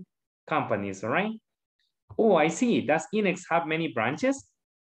packaging companies, all right? Oh, I see. Does INEX have many branches?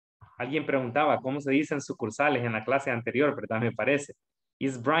 Alguien preguntaba cómo se dicen sucursales en la clase anterior, ¿verdad? Me parece.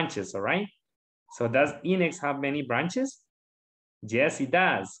 It's branches, all right? So does INEX have many branches? Yes, it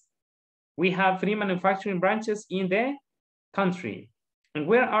does. We have 3 manufacturing branches in the country. And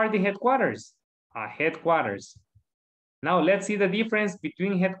where are the headquarters? Headquarters. Now let's see the difference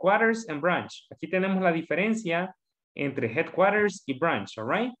between headquarters and branch. Aquí tenemos la diferencia entre headquarters y branch, all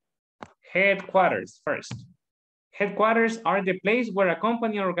right? Headquarters first. Headquarters are the place where a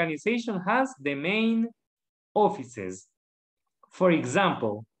company or organization has the main offices. For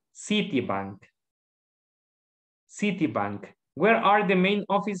example, Citibank. Citibank. Where are the main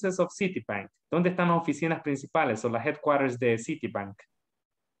offices of Citibank? ¿Dónde están las oficinas principales o las headquarters de Citibank?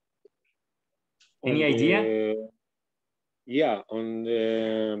 Any idea? Yeah, on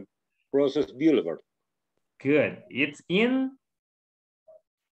the Process Boulevard. Good. It's in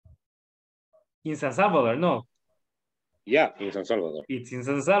San Salvador, no? Yeah, in San Salvador. It's in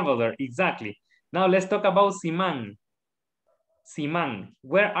San Salvador, exactly. Now let's talk about Simán. Simán,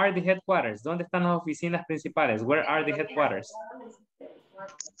 where are the headquarters? ¿Dónde están las oficinas principales? Where are the headquarters?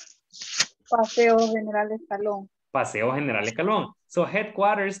 Paseo General Escalón. Paseo General Escalón. So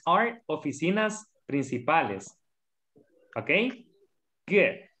headquarters are oficinas principales. Okay,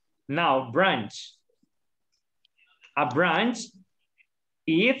 good. Now branch. A branch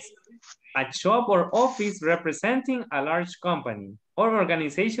is a shop or office representing a large company or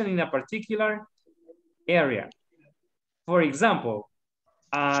organization in a particular area. For example,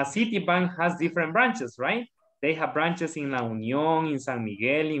 Citibank has different branches, right? They have branches in La Unión, in San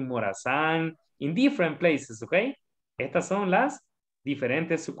Miguel, in Morazán, in different places, okay? Estas son las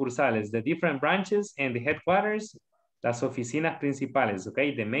diferentes sucursales, the different branches and the headquarters, las oficinas principales,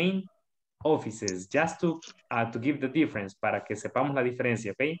 okay? The main offices, just to give the difference, para que sepamos la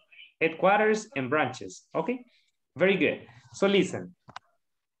diferencia, okay? Headquarters and branches, okay? Very good. So listen.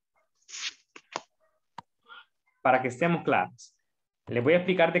 Para que estemos claros. Les voy a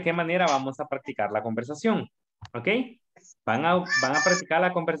explicar de qué manera vamos a practicar la conversación, ¿ok? Van a practicar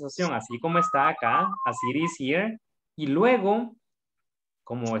la conversación así como está acá, así it is here, y luego,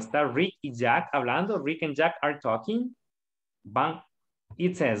 como está Rick y Jack hablando, Rick and Jack are talking,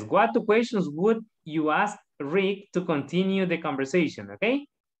 it says, what two questions would you ask Rick to continue the conversation, ¿ok?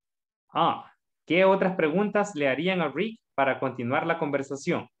 ¿Qué otras preguntas le harían a Rick para continuar la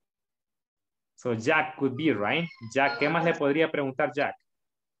conversación? So Jack could be, right? Jack, ¿qué más le podría preguntar Jack?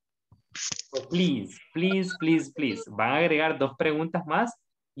 So please, please, please, please. Van a agregar 2 preguntas más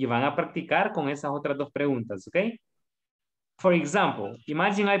y van a practicar con esas otras 2 preguntas, ¿ok? For example,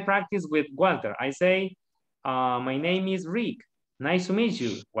 imagine I practice with Walter. I say, my name is Rick. Nice to meet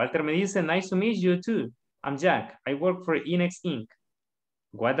you. Walter me dice, nice to meet you too. I'm Jack. I work for INEX Inc.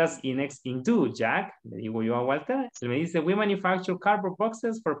 What does INEX Inc. do, Jack? Le digo yo a Walter. Él me dice, we manufacture cardboard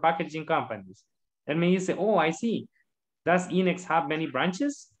boxes for packaging companies. Él me dice, oh, I see. Does INEX have many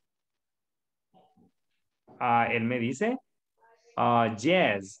branches? Él me dice,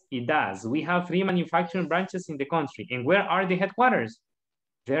 yes, it does. We have 3 manufacturing branches in the country. And where are the headquarters?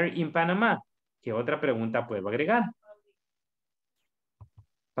 They're in Panama. ¿Qué otra pregunta puedo agregar?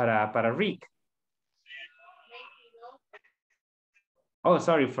 Para Rick. Oh,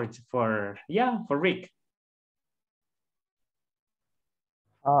 sorry, for Rick.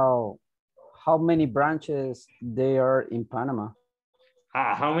 How many branches there are in Panama?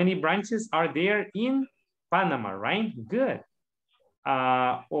 How many branches are there in Panama, right? Good.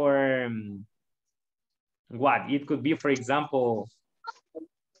 Or what? It could be, for example,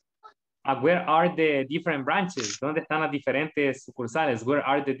 where are the different branches? ¿Dónde están las diferentes sucursales? Where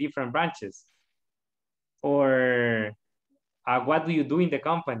are the different branches? Or what do you do in the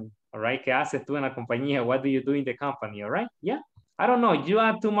company? All right, ¿qué haces tú en la compañía? What do you do in the company? All right, yeah. I don't know, you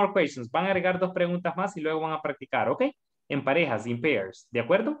have 2 more questions. Van a agregar 2 preguntas más y luego van a practicar, ¿ok? En parejas, in pairs, ¿de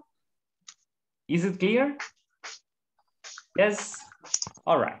acuerdo? Is it clear? Yes?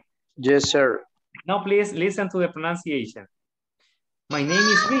 All right. Yes, sir. Now please listen to the pronunciation. My name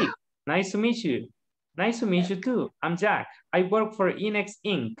is Rick. Nice to meet you. Nice to meet you too. I'm Jack. I work for INEX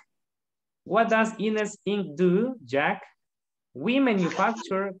Inc. What does INEX Inc. do, Jack? We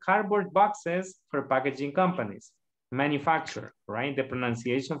manufacture cardboard boxes for packaging companies. Manufacture, right? The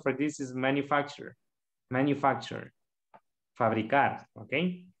pronunciation for this is manufacture. Manufacture. Fabricar,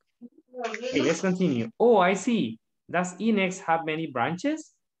 okay? Okay, let's continue. Oh, I see. Does INEX have many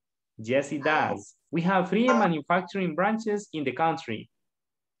branches? Yes, it does. We have 3 manufacturing branches in the country.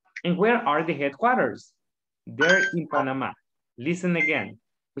 And where are the headquarters? They're in Panama. Listen again.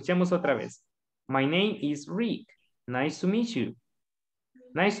 Escuchemos otra vez. My name is Rick. Nice to meet you.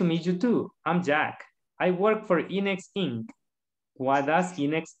 Nice to meet you too. I'm Jack. I work for INEX Inc. What does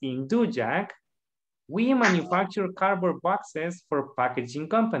INEX Inc. do, Jack? We manufacture cardboard boxes for packaging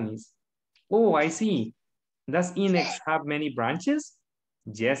companies. Oh, I see. Does INEX have many branches?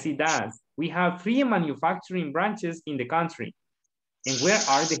 Yes, it does. We have 3 manufacturing branches in the country. And where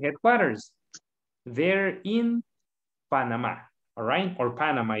are the headquarters? They're in Panama, all right? Or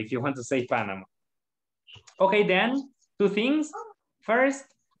Panama, if you want to say Panama. Okay, then, 2 things. First,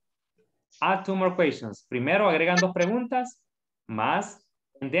 Add 2 more questions. Primero agregan 2 preguntas más,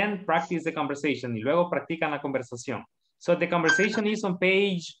 and then practice the conversation. Y luego practican la conversación. So the conversation is on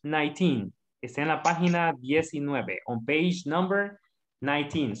page 19. Está en la página 19. On page number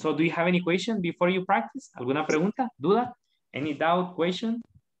 19. So do you have any question before you practice? ¿Alguna pregunta? ¿Duda? Any doubt, question?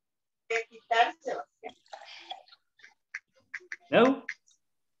 No?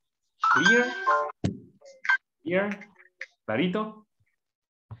 Clear? Clear? Clarito?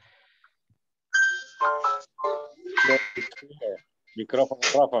 Micrófono,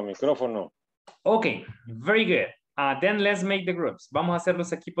 Rafa, micrófono. Okay, very good. Then let's make the groups. Vamos a hacer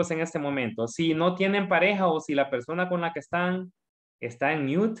los equipos en este momento. Si no tienen pareja o si la persona con la que están está en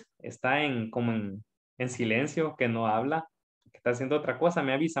mute, está como en silencio, que no habla, que está haciendo otra cosa,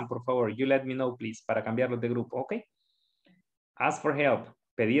 me avisan, por favor. You let me know, please, para cambiarlos de grupo, ¿ok? Ask for help.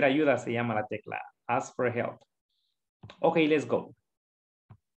 Pedir ayuda se llama la tecla. Ask for help. Okay, let's go.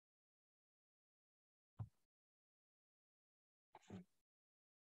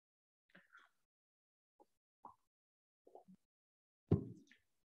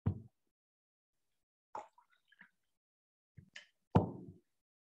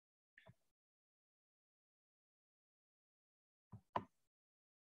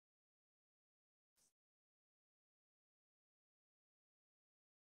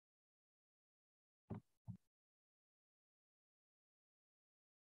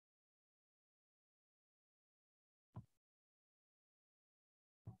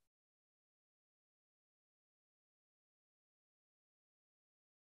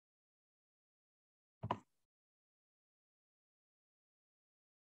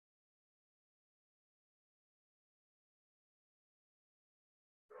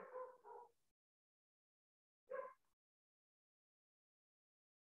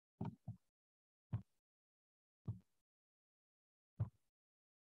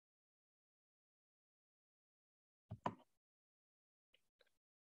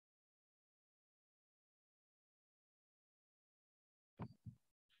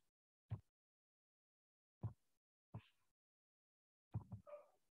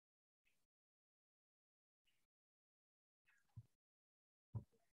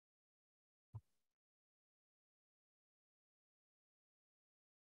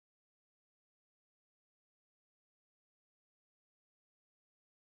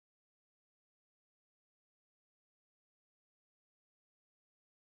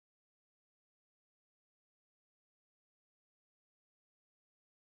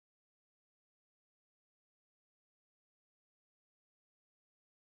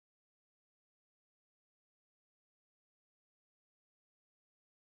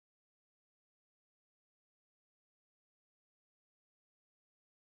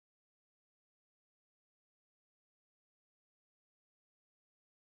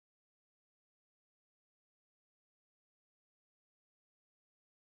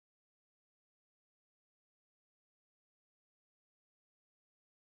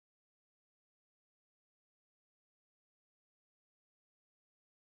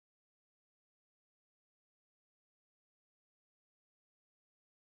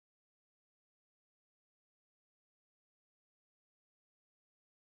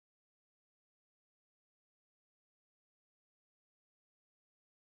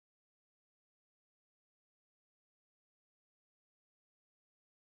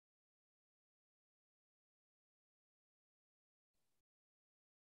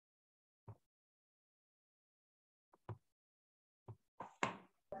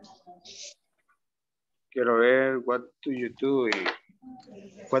 Quiero ver, what do you do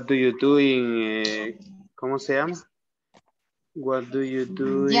in, ¿cómo se llama? What do you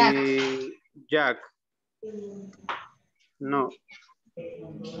do in Jack? No.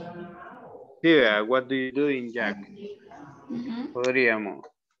 Sí, vea, what do you do in Jack? Podríamos.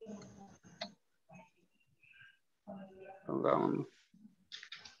 Pongámonos.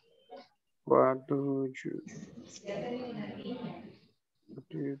 What do you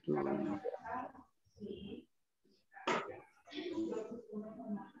do?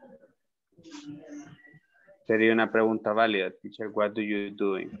 Sería una pregunta válida, teacher. What do you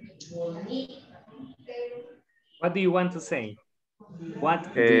doing? What do you want to say?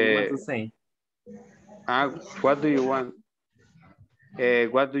 What do you want to say? What do you want?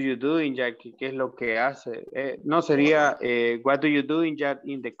 What do you do in Jack? ¿Qué es lo que hace? No, sería what do you do in Jack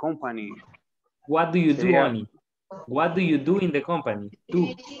in the company? What do you do, Oni? What do you do in the company?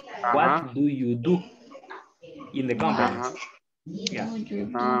 Do. What do you do in the company? Yeah.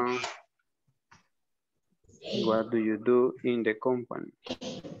 What do you do in the company?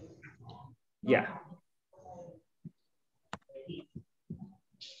 Yeah.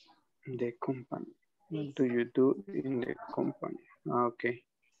 The company. What do you do in the company? Okay.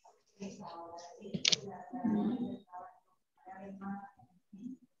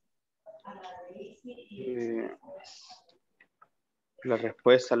 La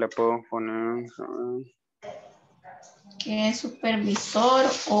respuesta le puedo poner. ¿Que es supervisor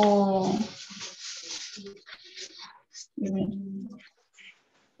o...?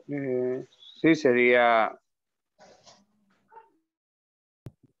 Sí, sería...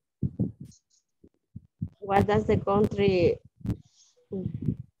 What does the country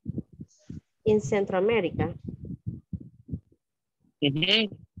in Central America? Ujú.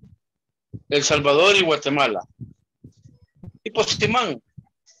 El Salvador y Guatemala. Tipo Simán.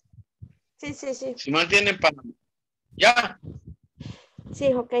 Sí, sí, sí. Simán tiene Panamá. ¿Ya?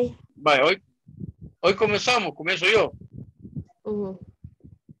 Sí, ok. Vale, hoy comenzamos. Comienzo yo. Ujú.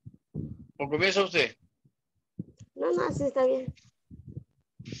 ¿O comienza usted? No, no, sí está bien.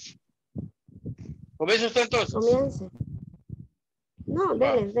 ¿Comienza usted entonces? Comience. No,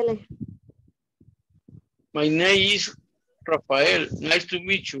 dele, dele. My name is Rafael. Nice to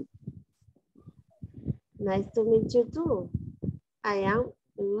meet you. Nice to meet you too. I am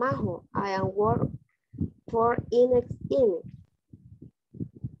Majo. I am work for INSCRIBENos.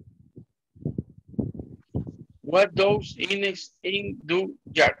 What does INSCRIBENos do,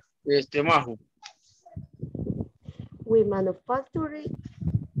 Jack? Majo. We manufacture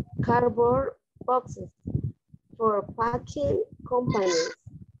cardboard boxes for packing companies.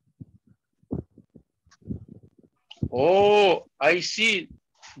 Oh, I see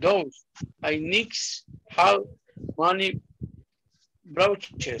those. I next have many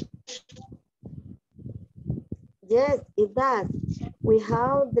branches. Yes, it does. We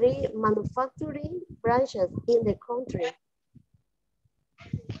have 3 manufacturing branches in the country.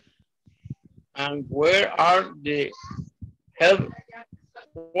 And where are the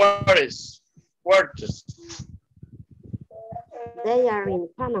headquarters? They are in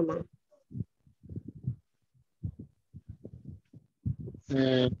Panama.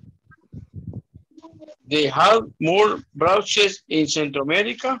 They have more branches in Central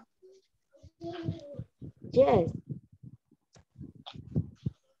America. Yes.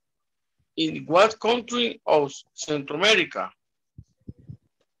 In what country of Central America?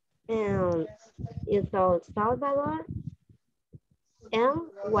 In El Salvador and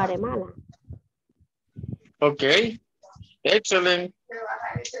Guatemala. Okay, excellent.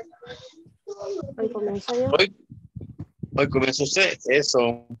 Hoy comienzo yo. Hoy comienza usted,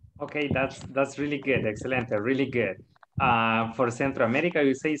 eso. Okay, that's really good, excellent, really good. For Central America,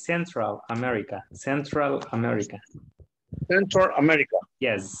 you say Central America. Central America. Central America.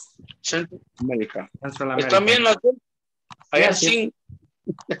 Yes. Central America. Central America. ¿Están bien las dos? I Yes, think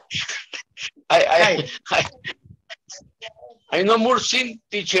I no more sin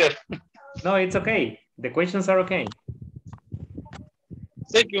teacher. No, it's okay. The questions are okay.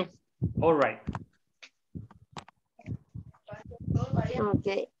 Thank you. All right.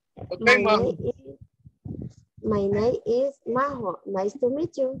 Okay. Okay, Majo. My name is Majo. Nice to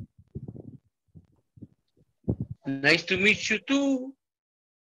meet you. Nice to meet you too.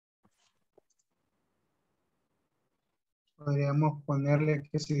 Podríamos ponerle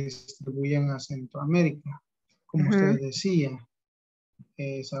que se distribuyen a Centroamérica, como usted decía.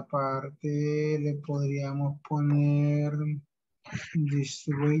 Esa parte le podríamos poner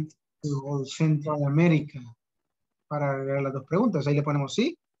distribute to all Central America para agregar las dos preguntas. Ahí le ponemos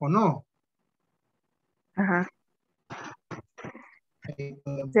sí o no. Ajá.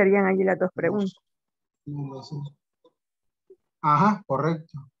 Serían allí las dos preguntas. Ajá,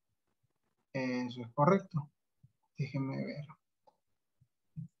 correcto. Eso es correcto. Déjenme ver.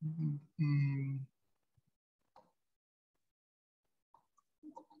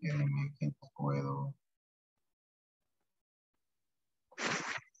 Espérenme que no puedo.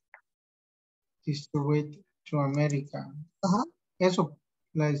 Distribute to America. Ajá. Eso,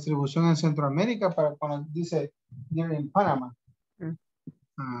 la distribución en Centroamérica para cuando dice en Panamá.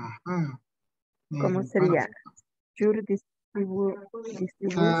 Ajá. ¿Cómo sería? Your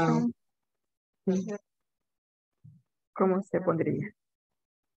distribution. ¿Cómo se pondría?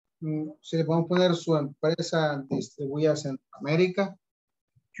 Si le podemos poner su empresa distribuye a Centroamérica.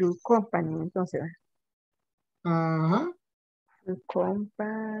 Your company, entonces. Ajá. Your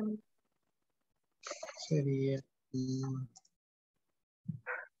company. Sería.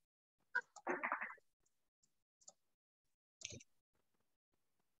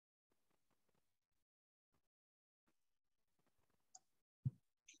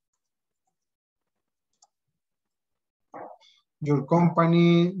 Your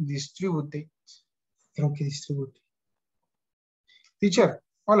company distribute. Creo que distribute. Teacher,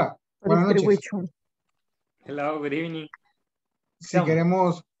 hola. Buenas noches. Distribution. Hello, good evening. Si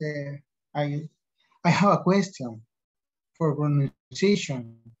queremos, I have a question for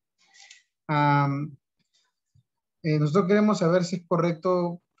pronunciation. Nosotros queremos saber si es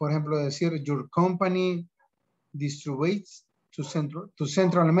correcto, por ejemplo, decir your company distributes to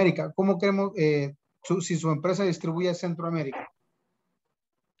Central America. ¿Cómo queremos, si su empresa distribuye a Centroamérica?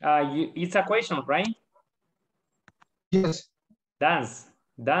 It's a question, right? Yes.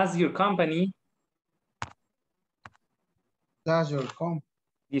 Does your company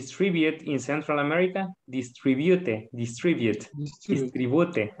distribute in Central America? Distribute.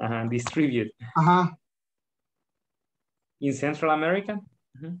 Ajá. In Central America?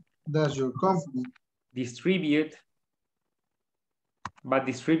 Does your company distribute, but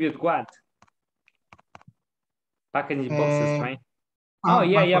distribute what? Packaging boxes, right? Oh,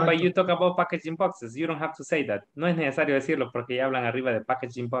 yeah, but you talk about packaging boxes. You don't have to say that. No es necesario decirlo porque ya hablan arriba de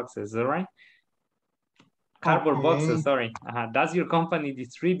packaging boxes, all right? Cardboard boxes, sorry. Does your company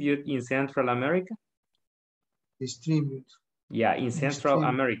distribute in Central America? Distribute. Yeah, in Central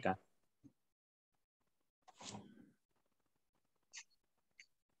America.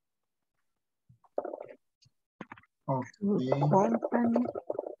 Okay.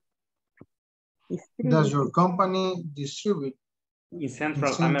 Does your company distribute in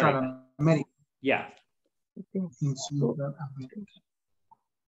Central America? Yeah. In Central America.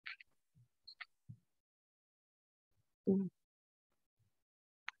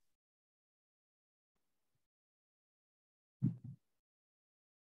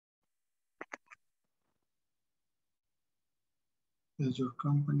 Does your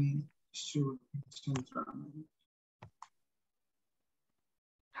company distribute in Central America?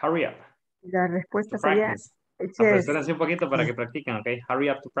 Hurry up. La respuesta sería yes. Espérense un poquito para que practiquen, okay? Hurry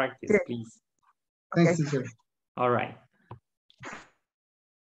up to practice, please. Thanks, teacher. All right.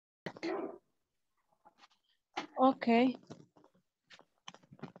 Okay.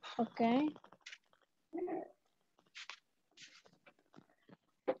 Okay.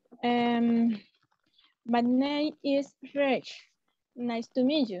 My name is Rich. Nice to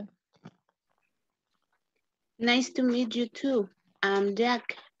meet you. Nice to meet you too. I'm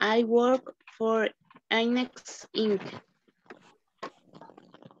Jack. I work for INEX Inc.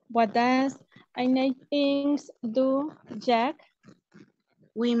 What does INEX Inc. do, Jack?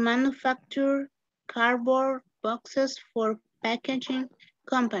 We manufacture cardboard boxes for packaging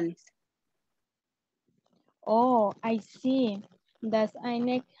companies. Oh, I see. Does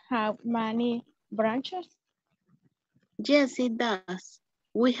INEX have many branches? Yes, it does.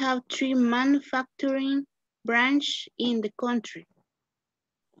 We have 3 manufacturing branches in the country.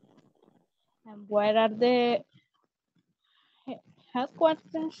 And where are the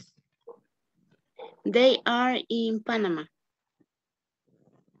headquarters? They are in Panama.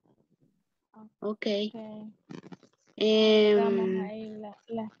 Okay. Vamos ahí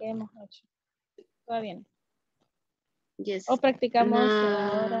las que hemos hecho. Todo bien. Yes. O practicamos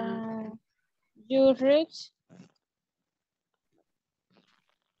ahora. You rich.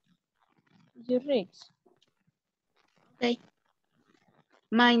 You rich. Okay.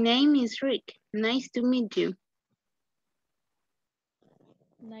 My name is Rick. Nice to meet you.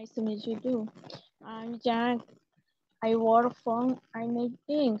 Nice to meet you too. I'm Jack. I work for INEX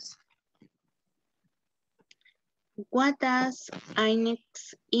Inc. What does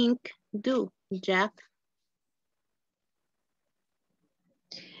INEX Inc. do, Jack?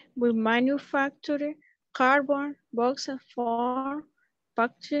 We manufacture cardboard boxes for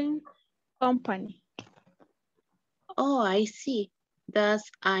packaging company. Oh, I see. Does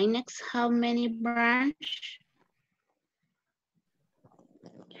INEX have many branches?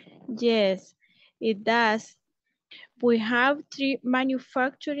 Yes, it does. We have 3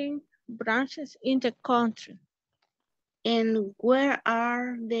 manufacturing branches in the country. And where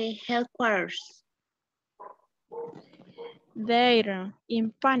are the headquarters? They're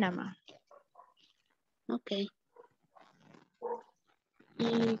in Panama. Okay.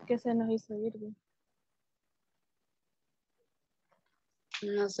 ¿Y qué se nos hizo, Irving?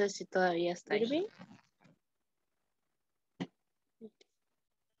 No sé si todavía está ahí. Irving.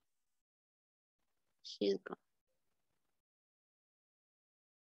 She's gone.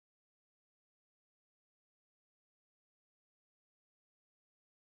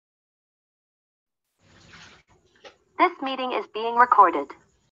 This meeting is being recorded.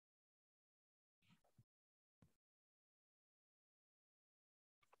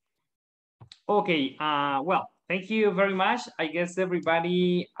 Okay, well, thank you very much. I guess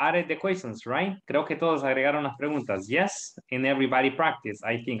everybody added the questions, right? Creo que todos agregaron las preguntas. Yes, and everybody practiced.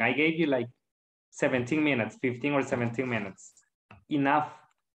 I think I gave you like 17 minutes, 15 or 17 minutes. Enough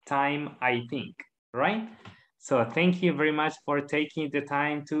time, I think, right? So thank you very much for taking the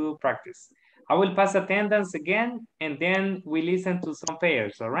time to practice. I will pass attendance again, and then we listen to some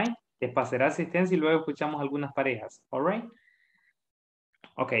pairs, all right? Te pasaré asistencia y luego escuchamos algunas parejas, all right?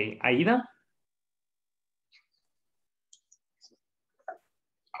 Okay, Aida?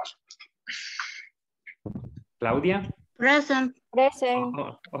 Claudia? Present. Present.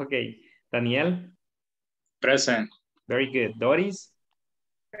 Oh, okay. Daniel? Present. Very good. Doris?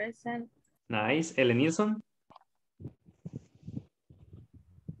 Present. Nice. Elenilson?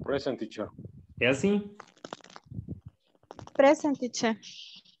 Present, teacher. Elsie? Present, teacher.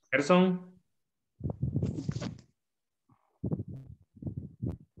 Gerson?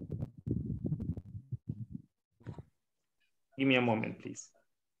 Give me a moment, please.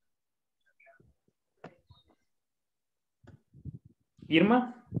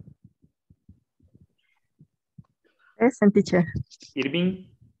 Irma? Present, teacher. Irving?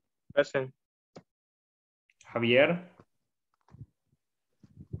 Present. Javier?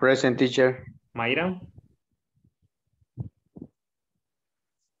 Present, teacher. Mayra?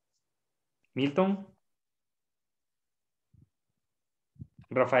 Milton?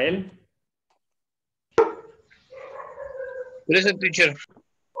 Rafael? Present, teacher.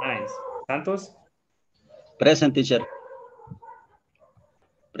 Nice. Santos? Present, teacher.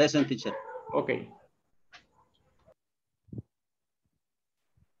 Present, teacher. Okay.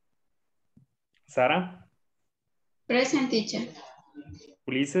 Sara? Present, teacher.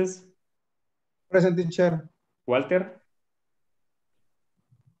 Ulises? Present, teacher. Walter?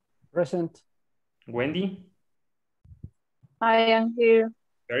 Present. Wendy? I am here.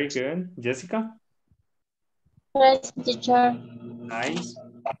 Very good. Jessica? Present, teacher. Nice.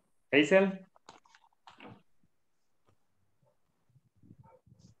 Hazel?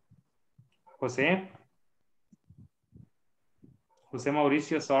 Jose? Jose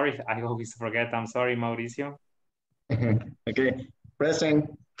Mauricio, sorry, I always forget. I'm sorry, Mauricio. Okay. Present.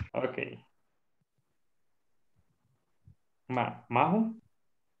 Okay. Majo?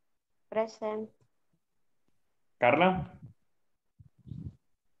 Present. Carla?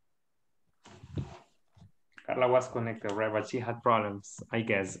 Carla was connected, right? But she had problems, I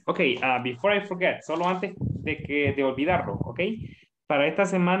guess. Okay, before I forget, solo antes de olvidarlo, ok. Para esta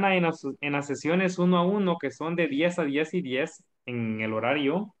semana en las sesiones 1 a 1, que son de 10 a 10 y 10 en el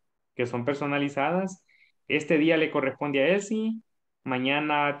horario, que son personalizadas, este día le corresponde a Elsie,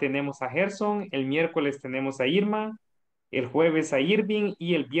 mañana tenemos a Gerson, el miércoles tenemos a Irma, el jueves a Irving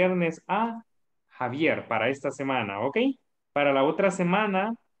y el viernes a Javier para esta semana, ¿ok? Para la otra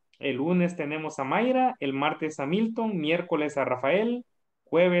semana, el lunes tenemos a Mayra, el martes a Milton, miércoles a Rafael,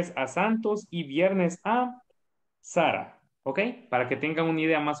 jueves a Santos y viernes a Sara, ¿ok? Para que tengan una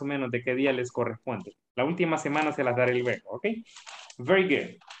idea más o menos de qué día les corresponde. La última semana se las daré luego, ¿ok? Very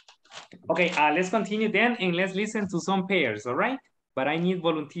good. Okay, let's continue then and let's listen to some pairs, all right? But I need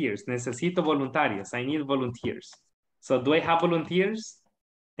volunteers. Necesito voluntarios. I need volunteers. So do I have volunteers?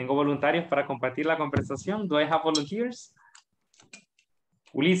 ¿Tengo voluntarios para compartir la conversación? Do I have volunteers?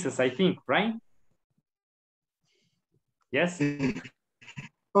 Ulises, I think, right? Yes?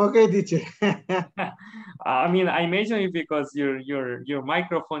 Okay, teacher. I mean, I mentioned it because your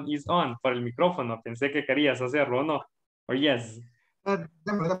microphone is on. Por el micrófono. Pensé que querías hacerlo, ¿o no? Or yes?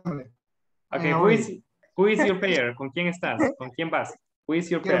 Démosle. Okay, who is your pair? ¿Con quién estás? ¿Con quién vas? Who is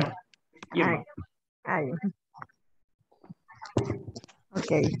your pair? Irma.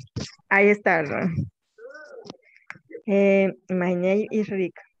 Okay, I start. My name is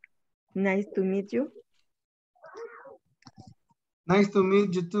Rick. Nice to meet you. Nice to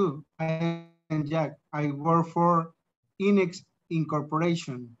meet you too. I am Jack. I work for INEX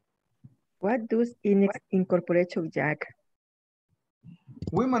Incorporation. What does INEX Incorporation, Jack?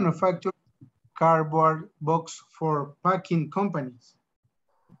 We manufacture cardboard box for packing companies.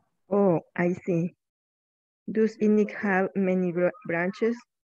 Oh, I see. Does INEX have many branches?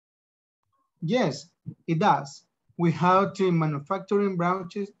 Yes, it does. We have 3 manufacturing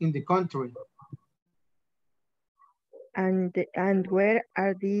branches in the country. And where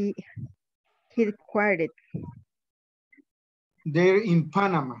are the headquartered? They're in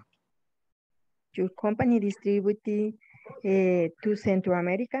Panama. Your company distributed to Central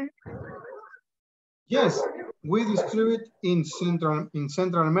America? Yes, we distribute in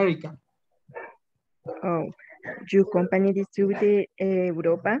Central America. Oh, your company distributed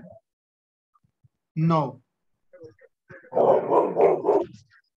Europa? No.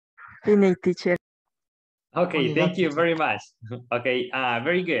 Teacher. Okay, thank you very much. Okay,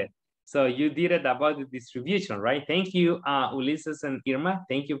 very good. So you did it about the distribution, right? Thank you, Ulises and Irma.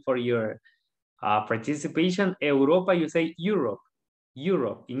 Thank you for your participation. Europa, you say Europe.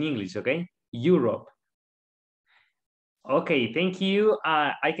 Europe in English, okay? Europe. Okay, thank you.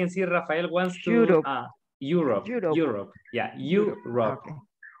 I can see Rafael wants to Europe. Europe. Yeah, Europe. Okay.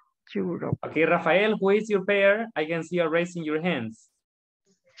 Europe. Okay, Rafael, who is your pair? I can see you raising your hands.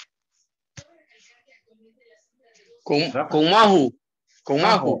 Con Majo. Con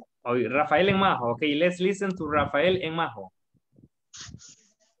Majo. Oh, Rafael en Majo. Okay, let's listen to Rafael en Majo.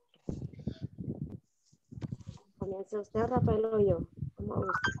 ¿Comienza usted, Rafael, o yo? ¿Cómo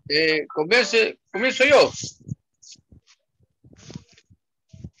Comienzo yo.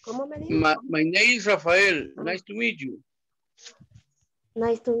 ¿Cómo me dijo? My name is Rafael. Nice to meet you.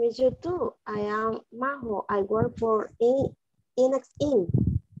 Nice to meet you too. I am Majo. I work for INSCRIBEte.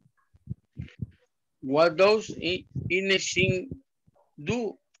 What does INSCRIBEte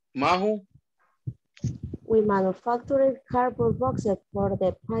do, Majo? We manufacture cardboard boxes for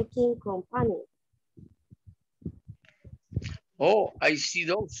the packing company. Oh, I see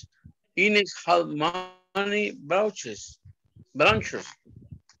those. Ines have many branches.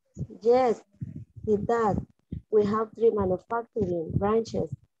 Yes, it does. We have 3 manufacturing branches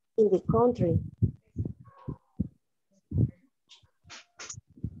in the country.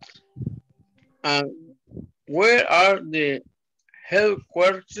 And where are the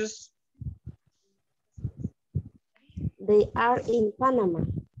headquarters? They are in Panama.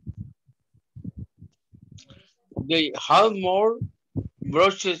 They have more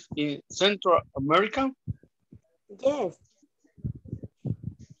branches in Central America? Yes.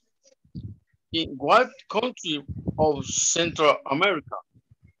 In what country of Central America?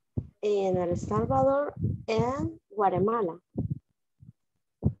 In El Salvador and Guatemala.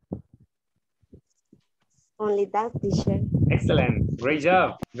 Only that, teacher. Excellent, great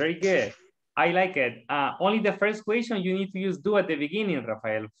job, very good. I like it. Only the first question you need to use do at the beginning,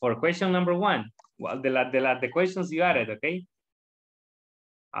 Rafael, for question number 1. Well, the questions you added, okay?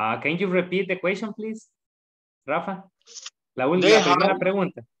 Can you repeat the question, please, Rafa? La primera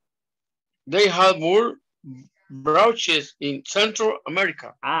pregunta. They have more branches in Central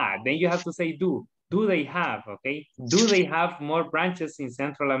America. Then you have to say do. Do they have, okay? Do they have more branches in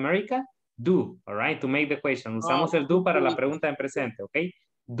Central America? Do, all right, to make the question. Usamos el do para la pregunta en presente, okay?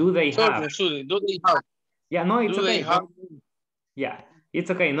 Do they have? Do they have? Yeah, no, it's do okay. They have? Yeah, it's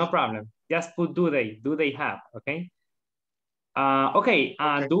okay, no problem. Just put do they have, okay? Okay,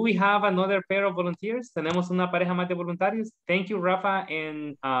 do we have another pair of volunteers? Tenemos una pareja más de voluntarios. Thank you, Rafa,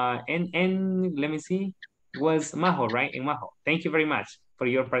 and let me see, was Majo, right? And Majo, thank you very much for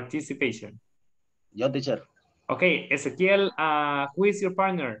your participation. Yo, teacher. Okay, Ezequiel, who is your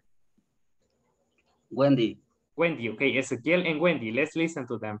partner? Wendy. Wendy, okay, Ezequiel and Wendy, let's listen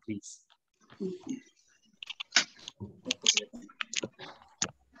to them, please.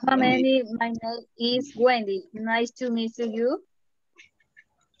 How many? My name is Wendy. Nice to meet you.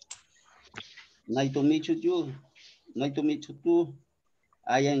 Nice to meet you. Nice to meet you too.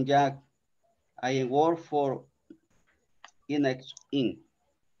 I am Jack. I work for INSCRIBEte.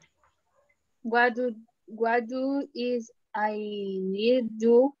 What do is I need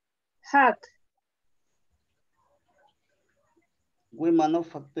to hack? We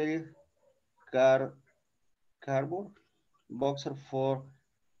manufacture cardboard boxes for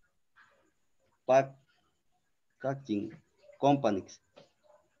packaging companies.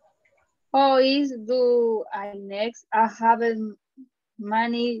 How is do I next? I have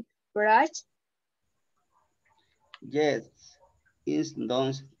money brush. Yes,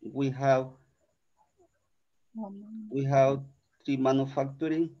 instance we have 3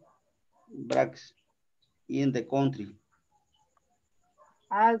 manufacturing branches in the country.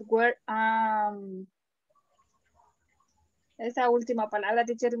 Esa última palabra,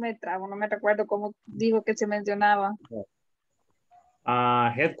 teacher, me trabo, no me recuerdo cómo dijo que se mencionaba.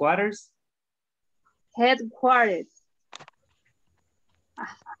 Headquarters. Headquarters.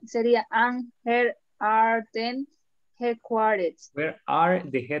 Sería here are 10 headquarters. Where are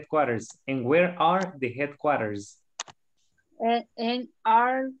the headquarters? And where are the headquarters? And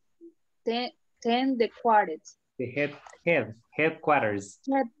are 10 the quarters. The headquarters.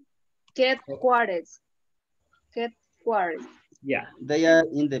 Headquarters. Yeah. They are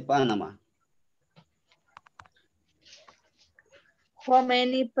in the Panama. How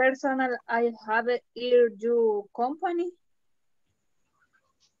many personnel I have in your company?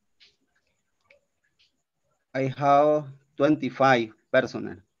 I have 25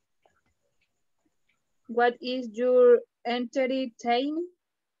 personnel. What is your entry time?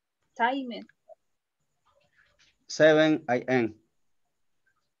 7 a.m.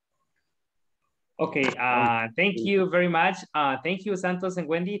 Okay, thank you very much. Thank you, Santos and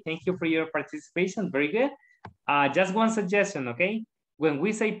Wendy. Thank you for your participation. Very good. Just one suggestion, okay? when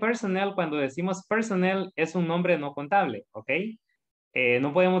we say personnel, cuando decimos personnel, es un nombre no contable, ¿ok?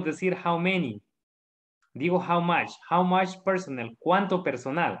 No podemos decir how many. Digo how much personnel, cuánto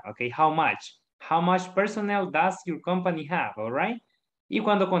personal, ¿ok? How much personnel does your company have, all right? Y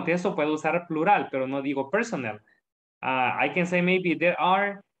cuando contesto puedo usar plural, pero no digo personnel. I can say maybe there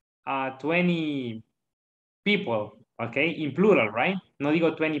are 20 people, okay, in plural, right? No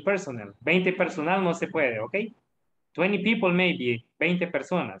digo 20 personnel. 20 personal no se puede, okay? 20 people maybe, 20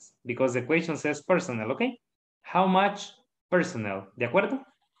 personas, because the question says personnel, okay? How much personnel, ¿de acuerdo?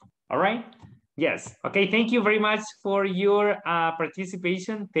 All right? Yes, okay, thank you very much for your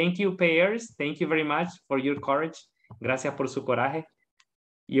participation. Thank you, payers. Thank you very much for your courage. Gracias por su coraje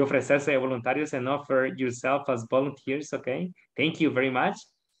y ofrecerse de voluntarios and offer yourself as volunteers, okay? Thank you very much.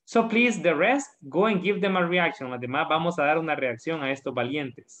 So please, the rest, go and give them a reaction. Además, vamos a dar una reacción a estos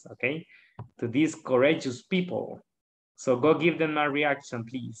valientes, okay? To these courageous people. So go give them a reaction,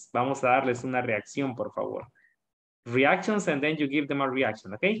 please. Vamos a darles una reacción, por favor. Reactions, and then you give them a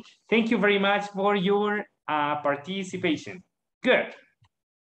reaction, okay? Thank you very much for your participation. Good.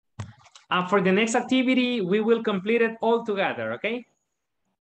 For the next activity, we will complete it all together, okay?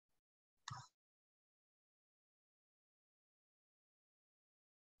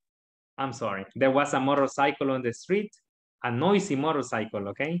 I'm sorry. There was a motorcycle on the street, a noisy motorcycle,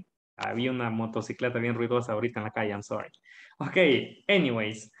 okay? Había una motocicleta bien ruidosa ahorita en la calle, I'm sorry. Okay,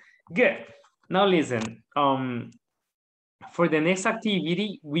 anyways, good. Now listen, for the next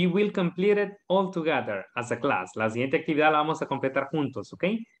activity, we will complete it all together as a class. La siguiente actividad la vamos a completar juntos,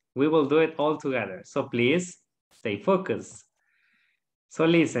 okay? We will do it all together. So please, stay focused. So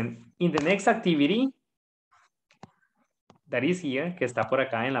listen, in the next activity, that is here, que está por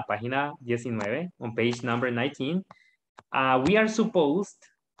acá en la página 19, on page number 19, we are supposed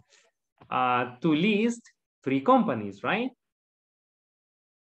to list 3 companies, right?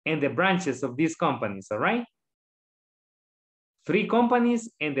 And the branches of these companies, all right? 3 companies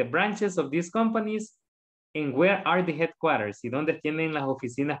and the branches of these companies, and where are the headquarters, y dónde tienen las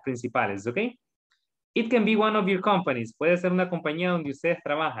oficinas principales, okay? It can be one of your companies, puede ser una compañía donde ustedes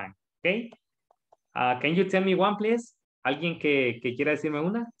trabajan, okay? Can you tell me one, please? ¿Alguien que quiera decirme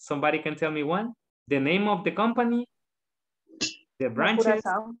una? Somebody can tell me one. The name of the company, the branches.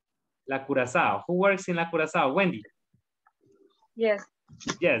 La Curazao. Who works in La Curazao? Wendy? Yes.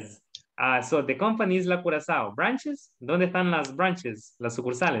 Yes. So the company is La Curazao. Branches? ¿Dónde están las branches? Las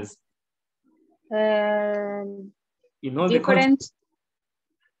sucursales. In all different.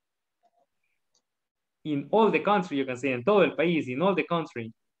 In all the country, you can say, en todo el país, in all the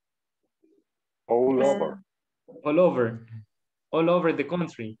country. All over. All over. All over the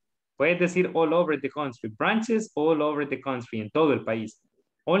country. Puedes decir all over the country. Branches all over the country, en todo el país.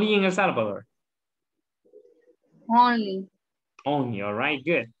 Only in El Salvador. Only. Only, all right,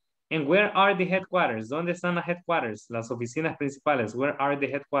 good. And where are the headquarters? ¿Dónde están las headquarters? Las oficinas principales. Where are the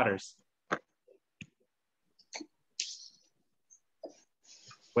headquarters?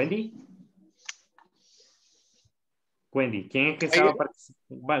 Wendy? Wendy, ¿quién es que estaba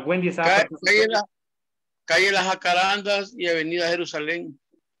participando? Wendy estaba participando. Calle Las Jacarandas y Avenida Jerusalén.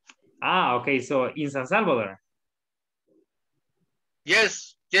 Ah, okay, so in San Salvador.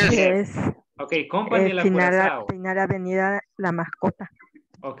 Yes. Okay, company La Curazao. Final Avenida La Mascota.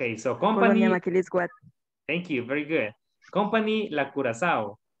 Okay, so company. Colonia Thank you, very good. Company La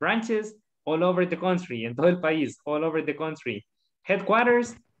Curazao. Branches all over the country, en todo el país, all over the country.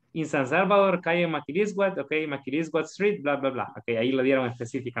 Headquarters in San Salvador, calle Maquilisguat, okay, Maquilisguat Street, blah, blah, blah. Okay, ahí lo dieron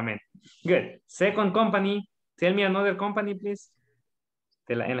específicamente. Good. Second company, tell me another company, please.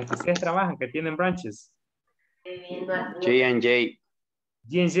 En la que ustedes trabajan, que tienen branches. J&J.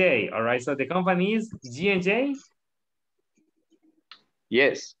 G&J, all right, so the company is G&J?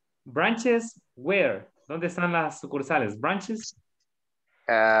 Yes. Branches, where? ¿Dónde están las sucursales? Branches?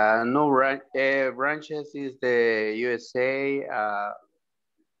 No, branches is the USA,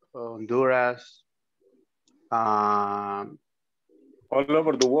 Honduras, all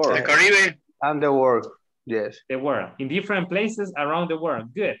over the world. The Caribbean. And the world, yes. The world, in different places around the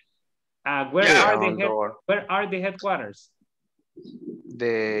world, good. Where are the headquarters?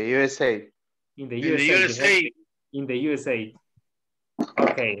 The USA. In the USA. In the USA.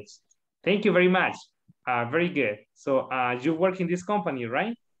 Okay, thank you very much. Very good. So you work in this company,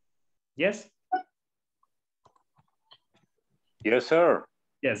 right? Yes? Yes, sir.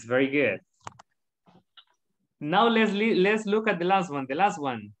 Yes, very good. Now let's look at the last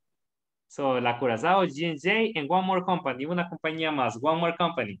one. So La Curazao, G&J, and one more company, una compañía más, one more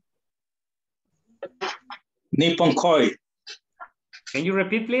company. Nippon Koi. Can you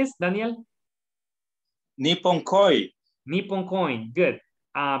repeat, please, Daniel? Nippon Koi. Nippon coin, good.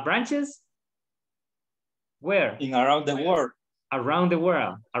 Branches? Where? In around the world. Around the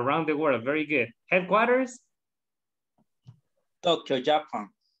world, very good. Headquarters? Tokyo, Japan.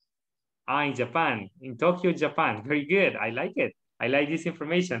 In Japan, in Tokyo, Japan, very good, I like it. I like this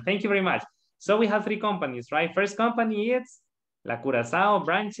information, thank you very much. So we have three companies, right? First company is La Curazao,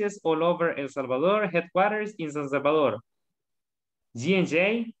 branches all over El Salvador, headquarters in San Salvador.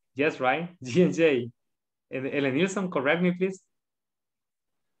 G&J, yes, right? G&J. Ellen Nielsen, correct me, please.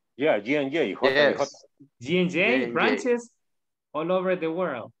 Yeah, G&J. Yes. G&J, branches all over the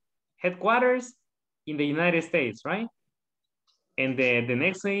world. Headquarters in the United States, right? And the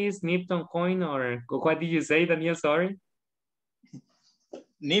next one is Nippon coin, or what did you say, Daniel? Sorry.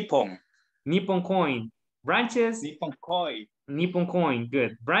 Nippon. Nippon coin. Branches. Nippon coin. Nippon coin,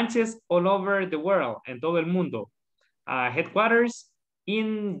 good. Branches all over the world, en todo el mundo. Headquarters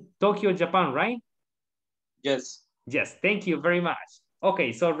in Tokyo, Japan, right? Yes. Yes, thank you very much.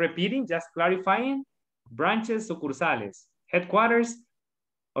 Okay, so repeating, just clarifying. Branches, sucursales. Headquarters,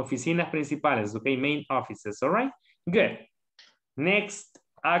 oficinas principales, okay, main offices, all right? Good. Next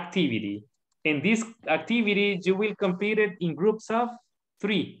activity. In this activity, you will complete it in groups of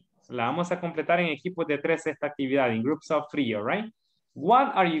 3. La vamos a completar en equipos de 3 esta actividad, in groups of 3, all right?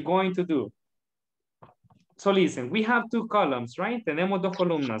 What are you going to do? So listen, we have 2 columns, right? Tenemos 2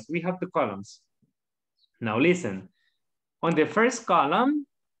 columnas. We have 2 columns. Now listen. On the first column,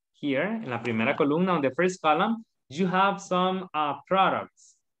 here, en la primera columna, on the first column, you have some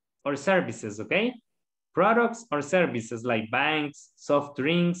products or services, okay? Products or services like banks, soft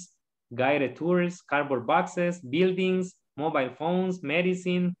drinks, guided tours, cardboard boxes, buildings, mobile phones,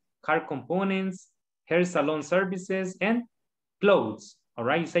 medicine, car components, hair salon services, and clothes. All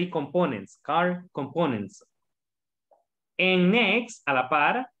right, you say components, car components. And next, a la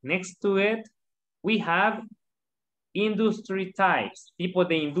par, next to it, we have industry types, tipo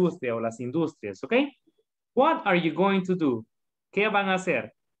de industria o las industrias, okay? What are you going to do? ¿Qué van a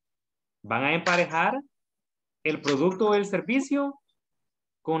hacer? Van a emparejar el producto o el servicio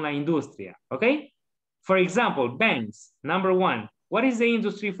con la industria, okay? For example, banks, number 1. What is the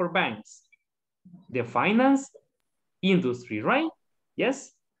industry for banks? The finance industry, right?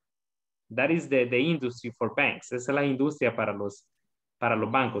 Yes? That is the industry for banks. Esa es la industria para los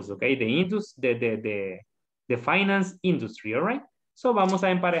bancos, okay? The finance industry, all right? So vamos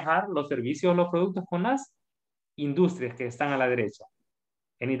a emparejar los servicios, los productos con las industrias que están a la derecha.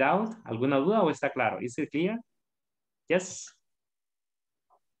 Any doubt? ¿Alguna duda o está claro? Is it clear? Yes?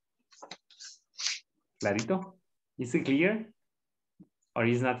 Clarito? Is it clear? Or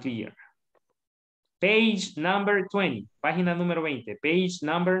is not clear? Page number 20. Página número 20. Page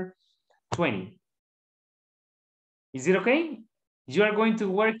number 20. Is it okay? You are going to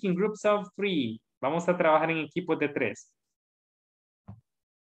work in groups of 3. Vamos a trabajar en equipos de 3.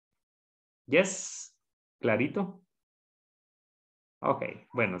 Yes? ¿Clarito? Ok,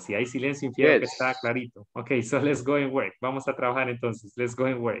 bueno, si hay silencio infiero que está clarito. Ok, so let's go and work. Vamos a trabajar entonces. Let's go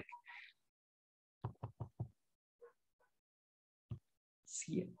and work.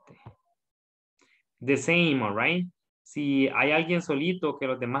 7. The same, all right? Si hay alguien solito que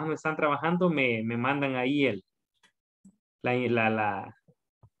los demás no están trabajando, me mandan ahí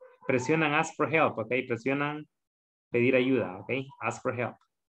presionan ask for help, ok? Presionan pedir ayuda, ok? Ask for help.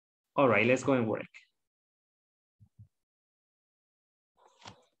 All right, let's go and work.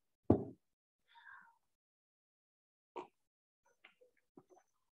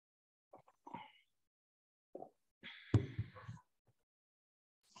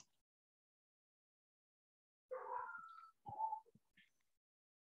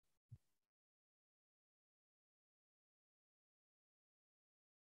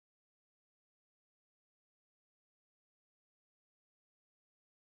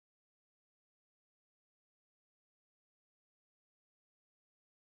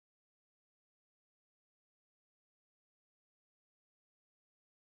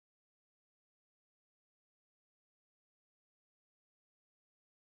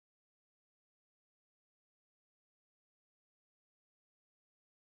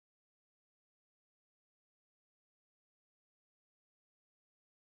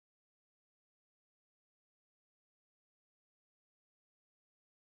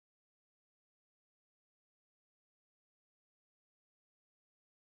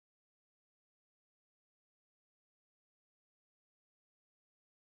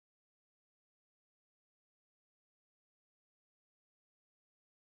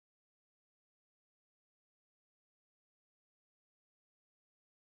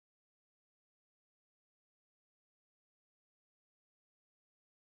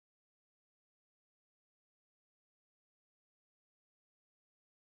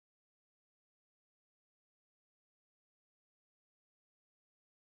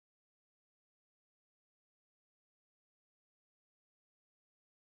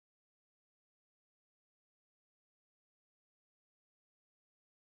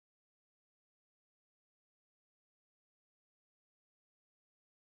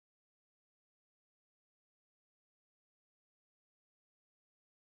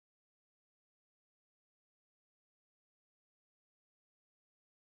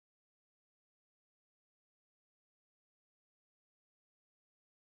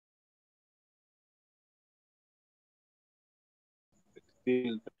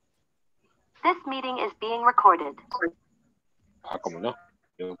 field. This meeting is being recorded. Ah, ¿cómo no?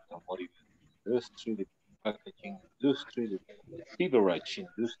 Industry, the packaging industry, the beverage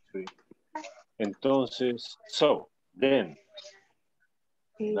industry. Entonces, so, then,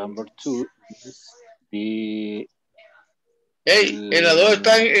 number 2 is the... Hey, en la 2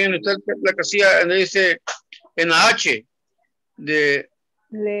 está en la casilla donde dice en la H de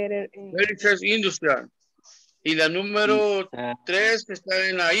Letter A. Heritage Industrial. Y la número 3 está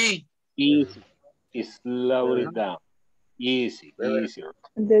en la I. Easy. Slow it down. Easy, easier.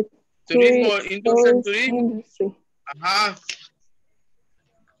 The Turismo, industria, tourist turismo. industry. Ajá.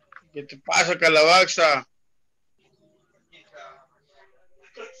 ¿Qué te pasa, calabaza?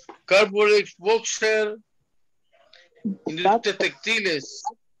 Cardboard boxer. Industria textiles.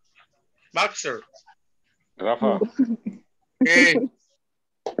 Boxer. Rafa, ¿Qué?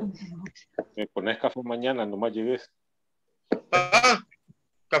 me pones café mañana, nomás llegues. Ah,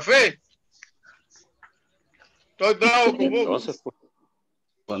 café. Estoy bravo con vos. Entonces, pues,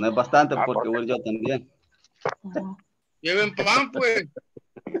 Poner bastante porque voy yo también. Lleven pan, pues.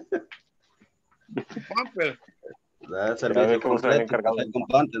 Pan, pues. El servicio cómo se había completo. encargado. Café con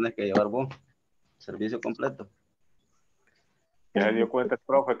pan tenés que llevar vos. Servicio completo. ya se dio cuenta el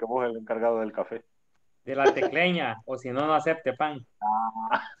profe que vos eres el encargado del café. De la tecleña, o si no, no acepte pan.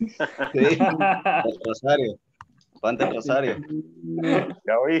 Sí, del Rosario. Pan de Rosario.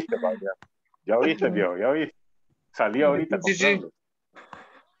 Ya oíste, vaya. Ya oíste, viejo, ya oíste. Salí ahorita a comprarlo.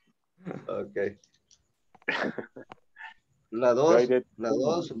 Ok. La 2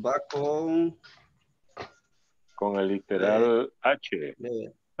 va con el literal H.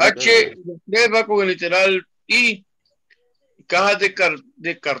 H va con el literal I. Cajas de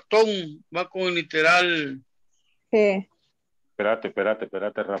cartón va con el literal G.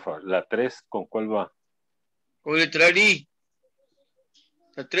 Espérate, Rafa. La 3, ¿con cuál va? Con el literal I.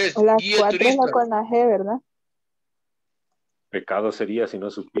 La 3, La guía 4 es turista. la con la G, ¿verdad? Pecado sería si no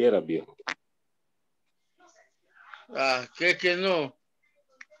supieras, viejo. Ah, ¿qué que no?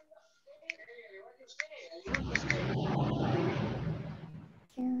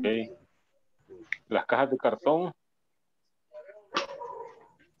 Okay. Las cajas de cartón.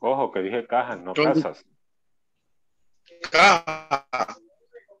 Ojo, que dije cajas, no casas. Caja.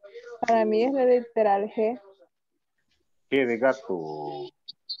 Para mí es la literal G. ¿Qué de gato?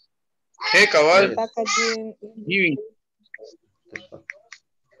 Cabal. Packaging.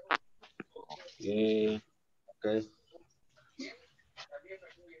 Ok.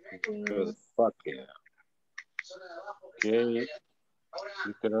 Good fucker. Okay.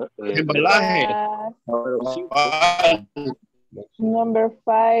 Embalaje. Number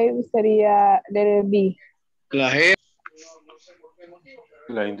 5 sería letter B. La G.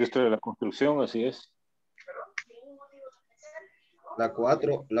 La industria de la construcción, así es. La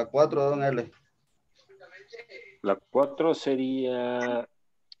 4, don L. La 4 sería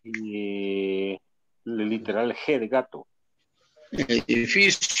literal G de gato.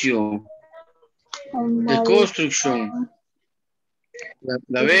 Edificio. De construcción.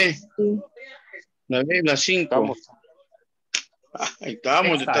 La B. La B, la 5. Ahí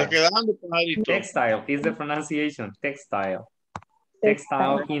estamos, te estás quedando, pajarito. Textile is the pronunciation. Textile.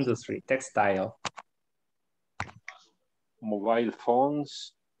 Textile industry. Textile. Mobile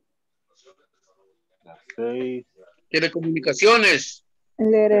phones. La 6. Telecomunicaciones.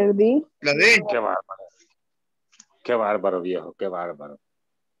 Letter D. La D. Qué bárbaro. Qué bárbaro, viejo. Qué bárbaro.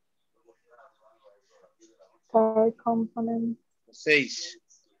 Car component. 6.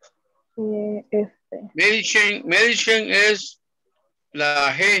 F. Medicine es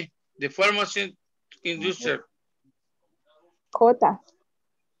la G de Pharmacy Industry. J.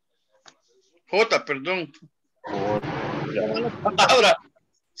 J, perdón. Ahora,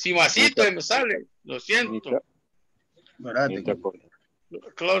 si masito me sale, lo siento.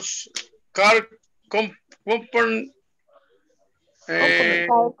 Close car component. Car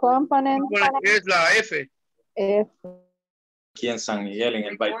component. Es la F. F. Aquí en San Miguel, en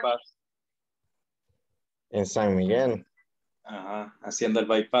el bypass. En San Miguel. Ajá, haciendo el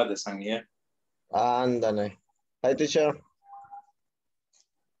bypass de San Miguel. Ándale. Hi, teacher.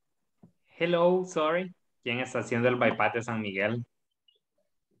 Hello, sorry. ¿Quién está haciendo el bypass de San Miguel?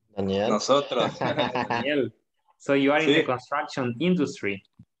 Daniel. Nosotros. Daniel. So you are in the construction industry.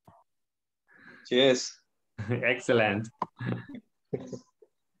 Yes. Excellent.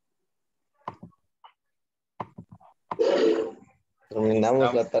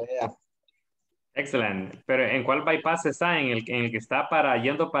 Terminamos la tarea. Excelente. Pero ¿en cuál bypass está? ¿En el que está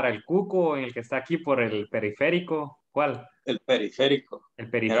yendo para el Cuco o en el que está aquí por el periférico? ¿Cuál? El periférico. El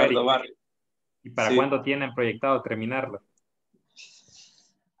periférico. Barrio. ¿Y para cuándo tienen proyectado terminarlo?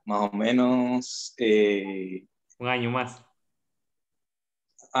 más o menos un año más.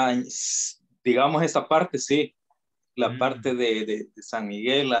 Digamos esta parte, sí. La parte de San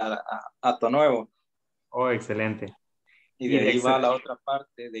Miguel a Hato Nuevo. Oh, excelente. Y de ahí va la otra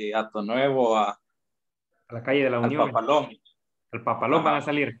parte de Hato Nuevo a la calle de la Unión. Al Papalón. Al Papalón van a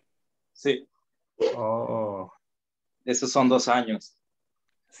salir. Sí. Oh. Esos son 2 años.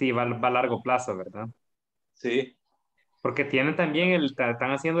 Sí, va a largo plazo, ¿verdad? Sí. Porque tienen también,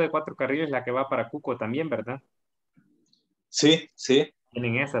 están haciendo de 4 carriles la que va para Cuco también, ¿verdad? Sí, sí.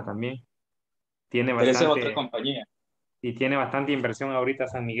 Tienen esa también. Tiene Pero bastante. esa es otra compañía. Y tiene bastante inversión ahorita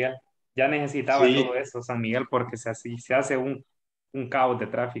San Miguel. Ya necesitaba todo eso San Miguel porque se hace un caos de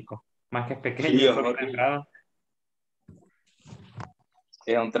tráfico. Más que es pequeño, Sí, solo la entrada.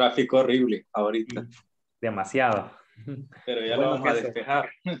 Es un tráfico horrible ahorita. Demasiado. Pero ya lo vamos a despejar.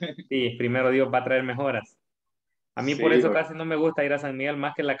 Sí, primero Dios va a traer mejoras. A mí por eso casi no me gusta ir a San Miguel,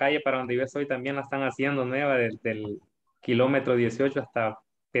 más que la calle para donde yo estoy también la están haciendo nueva, del kilómetro 18 hasta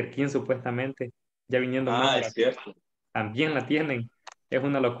Perquín supuestamente, ya viniendo mejoras. Es cierto. También la tienen. Es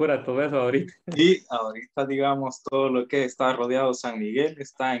una locura todo eso ahorita. Y ahorita, digamos, todo lo que está rodeado San Miguel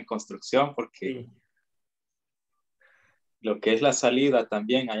está en construcción porque lo que es la salida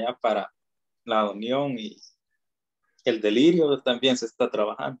también allá para la Unión y el Delirio también se está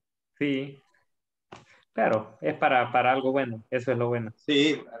trabajando. Sí, pero es para algo bueno, eso es lo bueno.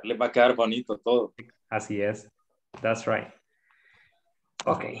 Sí, les va a quedar bonito todo. Así es. That's right.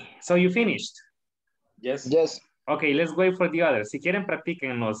 Okay, so you finished? Yes. Yes. Okay, let's wait for the others. Si quieren,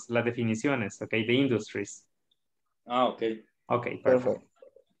 practiquen las definiciones, okay, the industries. Okay. Okay, perfect.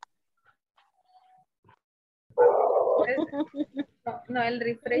 No, el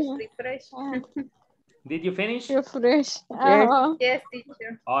refresh. Did you finish? Refresh. Yes,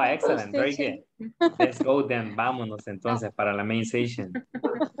 teacher. Oh, excellent. Very good. Let's go then. Vámonos entonces para la main session.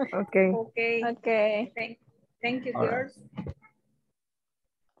 Okay. Thank you, All right. girls.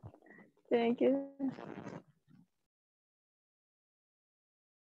 Thank you.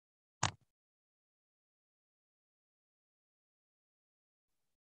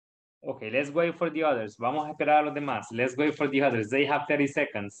 Okay, let's wait for the others. Vamos a esperar a los demás. Let's wait for the others. They have 30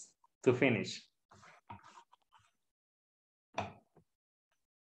 seconds to finish.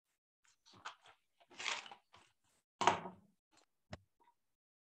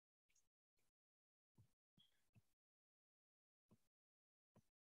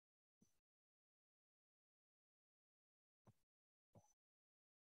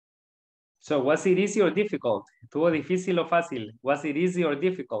 So, was it easy or difficult? ¿Tuvo difícil o fácil? Was it easy or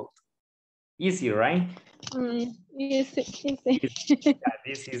difficult? Easy, right? Easy. Yeah,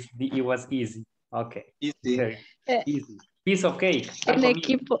 it was easy. Okay. Easy. Easy. Piece of cake. En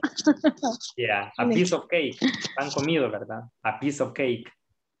equipo. Yeah, a piece of cake. Pan comido, ¿verdad? A piece of cake.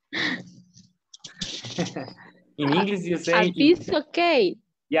 In English, you say... A piece of cake.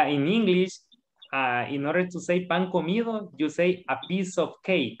 Yeah, in English, in order to say pan comido, you say a piece of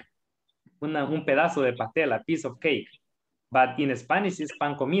cake. Un pedazo de pastel, a piece of cake. But in Spanish, it's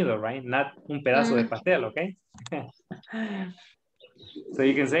pan comido, right? Not un pedazo de pastel, okay? So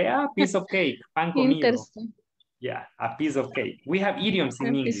you can say, piece of cake, pan comido. Yeah, a piece of cake. We have idioms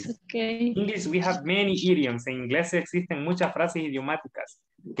in English. In English, we have many idioms. En inglés existen muchas frases idiomáticas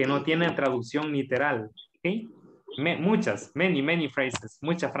que no tienen traducción literal, okay? Many phrases,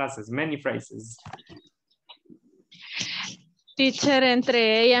 muchas frases, many phrases. Teacher,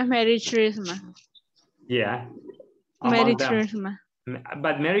 entre ellas, Merry Christmas. Yeah. Merry Christmas.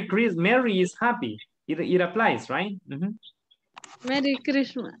 But Merry is happy. It applies, right? Mm-hmm. Merry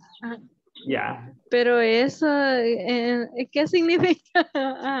Christmas. Yeah. Pero eso, ¿qué significa?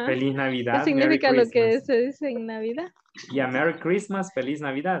 Feliz Navidad. ¿Qué significa lo que se dice en Navidad? Yeah, Merry Christmas, Feliz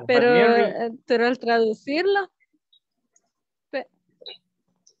Navidad. Pero al traducirlo,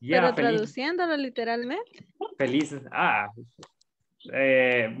 yeah, pero traduciéndolo literalmente. Feliz,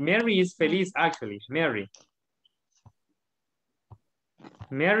 Merry is feliz, actually, Merry.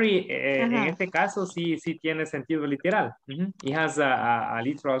 Merry, en este caso, sí tiene sentido literal. It has a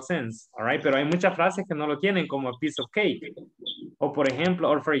literal sense, all right? Pero hay muchas frases que no lo tienen, como a piece of cake. O por ejemplo,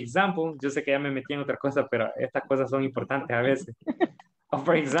 or for example, yo sé que ya me metí en otra cosa, pero estas cosas son importantes a veces. Or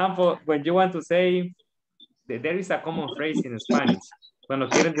for example, when you want to say, there is a common phrase in Spanish. Cuando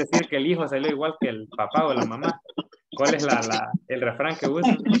quieren decir que el hijo salió igual que el papá o la mamá. ¿Cuál es el refrán que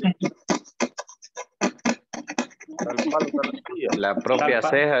usan? La propia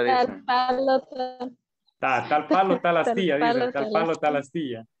ceja, dice. Tal palo, tal palo, tal astilla, dice. Tal palo, tal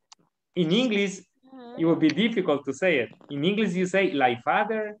astilla. In English, it would be difficult to say it. In English, you say like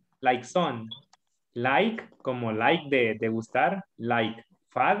father, like son. Like, como like de gustar, like.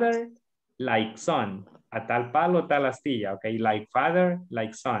 father, like son. A tal palo, tal astilla, ok. Like father,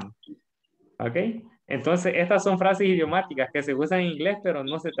 like son. Ok. Entonces, estas son frases idiomáticas que se usan en inglés, pero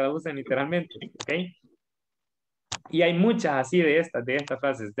no se traducen literalmente, ok. Y hay muchas así de estas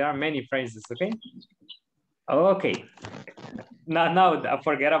frases. There are many phrases, okay? Okay. Now,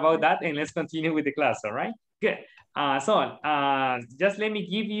 forget about that and let's continue with the class, all right? Good. Just let me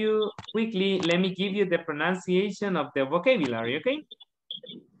give you the pronunciation of the vocabulary, okay?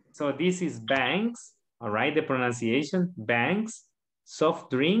 So this is banks, all right? The pronunciation, banks,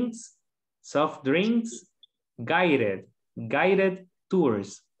 soft drinks, guided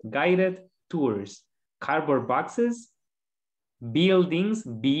tours, cardboard boxes, buildings,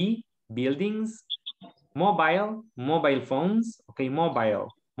 buildings, mobile phones, okay,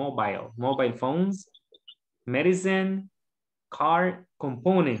 mobile phones, medicine, car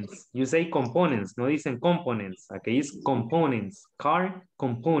components. You say components, no dicen components, okay, it's components, car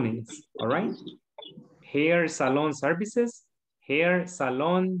components, all right? Hair salon services, and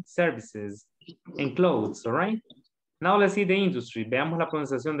clothes, all right? Now let's see the industry. Veamos la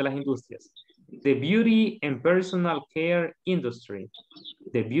pronunciación de las industrias. The beauty and personal care industry.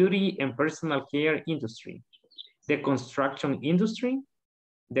 The beauty and personal care industry. The construction industry.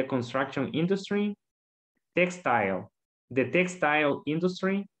 The construction industry. Textile. The textile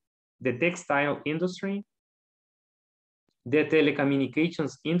industry. The textile industry. The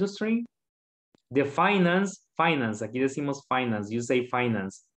telecommunications industry. The finance. Aquí decimos finance. You say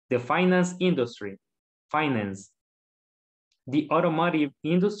finance. The finance industry. Finance. The automotive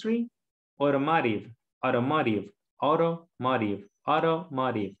industry. Automotive. The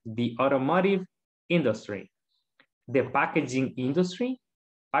automotive industry. The packaging industry.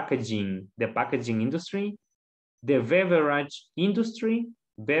 The packaging industry. The beverage industry.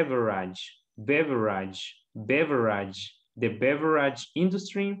 The beverage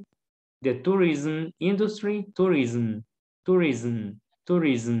industry. The tourism industry. The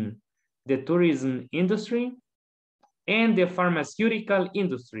tourism industry. And the pharmaceutical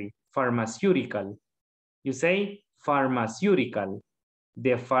industry. You say pharmaceutical.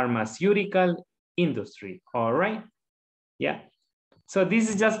 The pharmaceutical industry. All right. Yeah. So this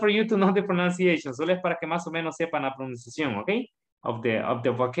is just for you to know the pronunciation. Solo es para que más o menos sepan la pronunciación, okay? Of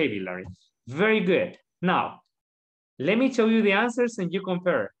the vocabulary. Very good. Now, let me show you the answers and you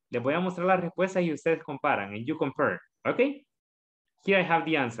compare. Les voy a mostrar las respuestas y ustedes comparan and you compare. Okay? Here I have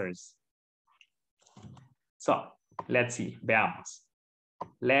the answers. So, let's see. Veamos.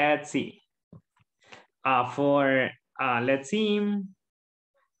 Let's see. For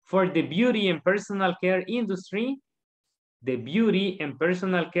the beauty and personal care industry, the beauty and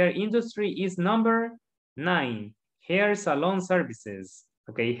personal care industry is number 9, hair salon services.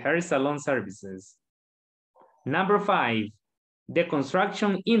 Okay, hair salon services. Number 5, the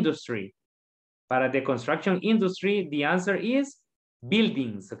construction industry. Para the construction industry, the answer is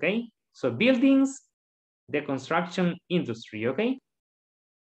buildings, okay? So buildings, the construction industry, okay?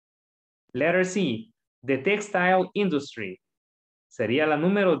 Letter C, the textile industry. Sería la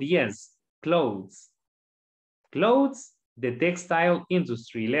número 10, clothes. Clothes, the textile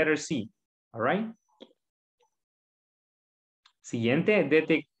industry, letter C, all right? Siguiente,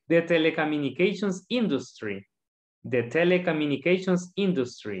 the telecommunications industry. The telecommunications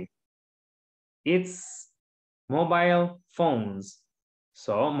industry. It's mobile phones.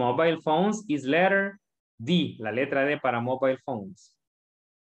 So mobile phones is letter D, la letra D para mobile phones.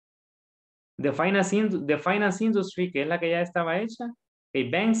 The finance industry, que es la que ya estaba hecha. Okay,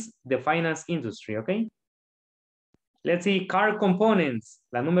 banks, the finance industry, okay? Let's see, car components,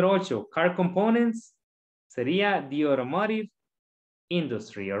 la número 8. Car components sería the automotive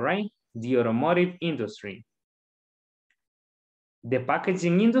industry, all right? The automotive industry. The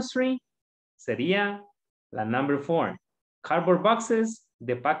packaging industry sería la number 4. Cardboard boxes,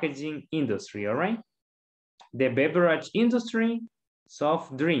 the packaging industry, all right? The beverage industry,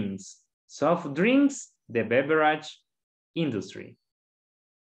 soft drinks. Soft drinks, the beverage industry.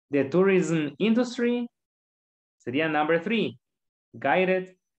 The tourism industry sería number 3,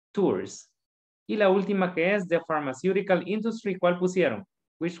 guided tours. Y la última que es the pharmaceutical industry, ¿cuál pusieron?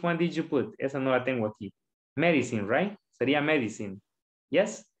 Which one did you put? Esa no la tengo aquí. Medicine, right? Sería medicine.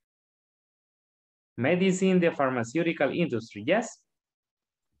 Yes? Medicine, the pharmaceutical industry, yes?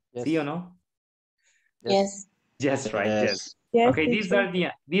 Yes. ¿Sí o no? Yes. Yes, right, yes. Yes, Okay, these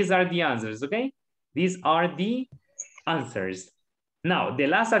teacher. are the answers, okay? These are the answers. Now, the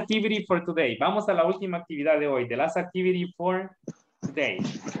last activity for today. Vamos a la última actividad de hoy. The last activity for today.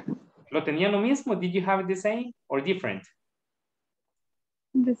 ¿Lo tenían lo mismo? Did you have it the same or different?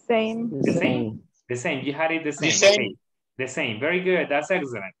 The same. The same? The same. You had it the same. The same. Okay. The same. Very good. That's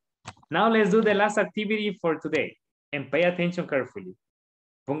excellent. Now let's do the last activity for today. And pay attention carefully.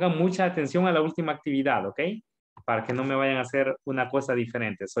 Pongan mucha atención a la última actividad, ¿ok? Para que no me vayan a hacer una cosa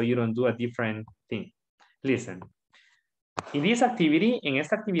diferente. So you don't do a different thing. Listen. In this activity, en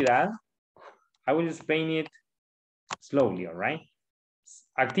esta actividad, I will explain it slowly, all right?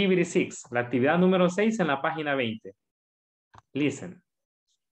 Activity 6, la actividad número 6 en la página 20. Listen.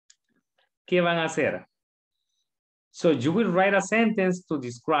 ¿Qué van a hacer? So you will write a sentence to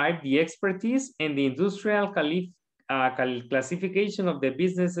describe the expertise and the industrial classification of the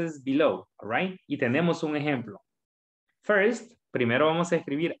businesses below, all right? Y tenemos un ejemplo. First, primero vamos a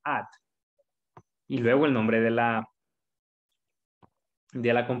escribir at. Y luego el nombre de la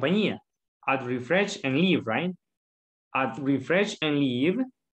compañía. At refresh and leave, right? At refresh and leave,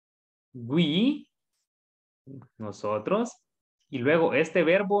 we, nosotros, y luego este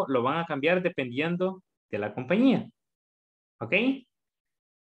verbo lo van a cambiar dependiendo de la compañía. ¿Ok?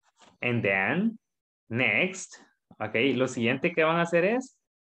 And then, next, ok, lo siguiente que van a hacer es,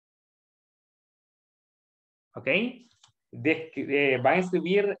 ok, van a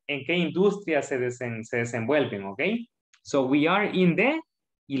escribir en qué industria se desenvuelven, ok? So we are in the,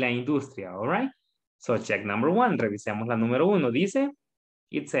 y la industria, all right? So check number 1, revisemos la número 1. Dice,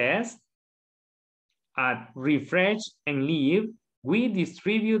 it says, at refresh and leave, we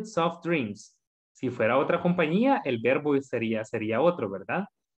distribute soft drinks. Si fuera otra compañía, el verbo sería otro, ¿verdad?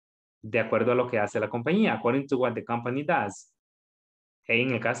 De acuerdo a lo que hace la compañía, according to what the company does.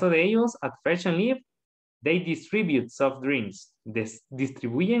 En el caso de ellos, at refresh and leave, they distribute soft drinks.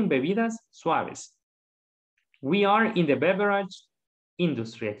 Distribuyen bebidas suaves. We are in the beverage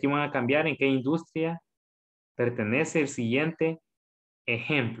industry. Aquí van a cambiar en qué industria pertenece el siguiente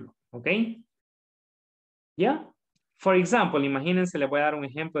ejemplo. ¿Ok? ¿Ya? For example, imagínense, les voy a dar un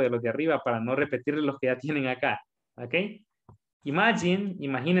ejemplo de los de arriba para no repetir los que ya tienen acá. ¿Ok?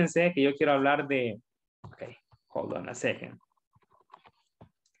 Imagínense que yo quiero hablar de... Ok, hold on a second.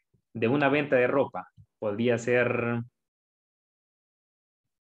 De una venta de ropa. Podría ser...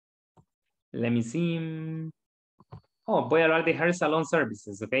 Let me see... Oh, voy a hablar de Hair Salon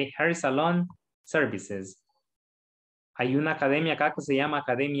Services, ¿ok? Hair Salon Services. Hay una academia acá que se llama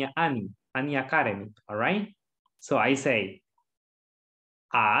Academia Annie Academy, all right? So I say,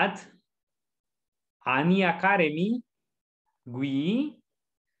 at Annie Academy, we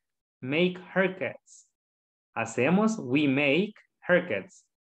make haircuts. We make haircuts.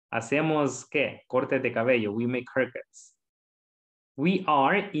 Hacemos, ¿qué? Cortes de cabello. We make haircuts. We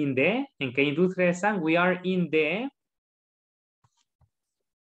are in the, ¿en qué industria están? We are in the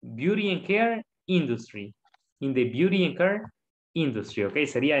beauty and care industry. In the beauty and care industry, ok,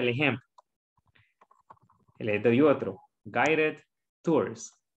 sería el ejemplo. Le doy otro. Guided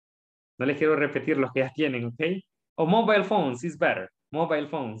tours. No les quiero repetir los que ya tienen, ok. O mobile phones is better. Mobile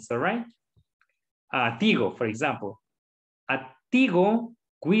phones, all right. Tigo, for example. At Tigo,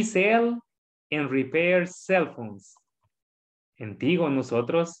 we sell and repair cell phones. En Tigo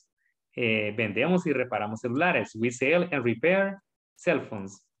nosotros vendemos y reparamos celulares. We sell and repair cell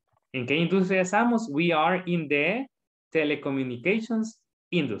phones. ¿En qué industria estamos? We are in the telecommunications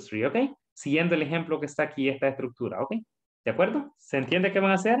industry, ¿ok? Siguiendo el ejemplo que está aquí, esta estructura, ¿ok? ¿De acuerdo? ¿Se entiende qué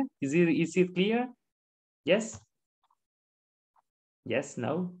van a hacer? Is it clear? Yes? Yes,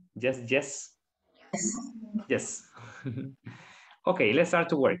 no? Yes, yes? Yes. Ok, let's start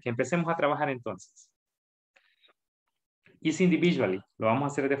to work. Empecemos a trabajar entonces. Is individually. Lo vamos a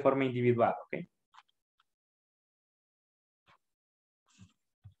hacer de forma individual, ¿ok?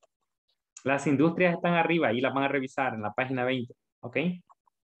 Las industrias están arriba y las van a revisar en la página 20, ¿ok?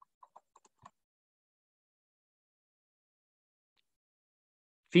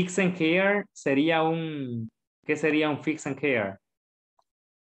 Fix and care sería un... ¿Qué sería un fix and care?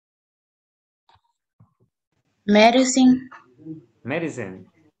 Medicine. Medicine.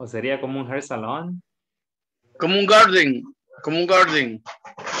 ¿O sería como un hair salon? Como un garden. Como un garden.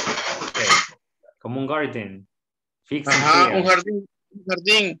 Okay. Como un garden. Fix and Ajá, care. un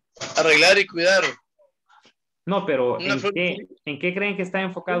jardín. Arreglar y cuidar. No, pero ¿en qué creen que están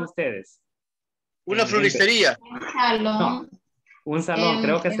enfocados ustedes? Una floristería. Un salón. No, un salón,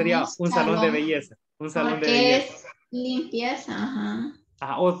 creo que sería un salón de belleza. Un salón de belleza. Es limpieza, ajá.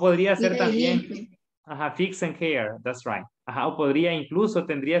 Ajá, o podría ser también. Limpio. Ajá, fix and care, that's right. Ajá, o podría incluso,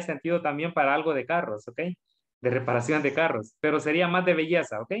 tendría sentido también para algo de carros, ¿ok? De reparación de carros, pero sería más de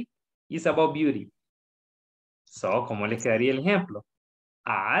belleza, ¿ok? It's about beauty. So, ¿cómo les quedaría el ejemplo?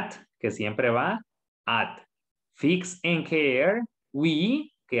 At, que siempre va, at. Fix and care,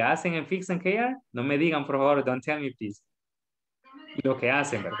 we, ¿qué hacen en fix and care? No me digan, por favor, don't tell me, please. Lo que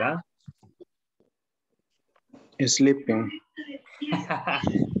hacen, ¿verdad? Sleeping.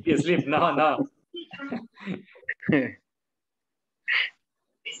 You sleep, no.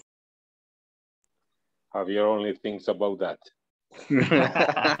 Javier only thinks about that.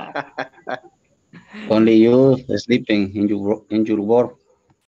 Only you sleeping in your work.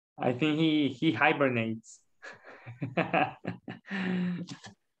 I think he hibernates.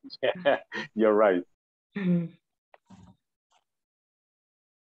 Yeah, you're right.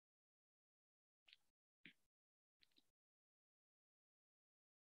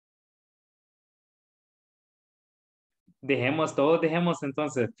 Dejemos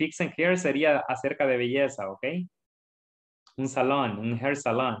entonces, fix and hair sería acerca de belleza, ¿ok? Un salón, un hair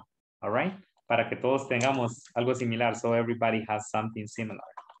salon, all right? Para que todos tengamos algo similar, so everybody has something similar.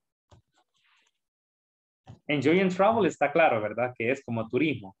 Enjoy and travel está claro, ¿verdad? Que es como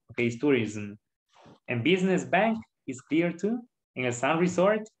turismo, ok, es tourism. En business bank is clear too. En el Sun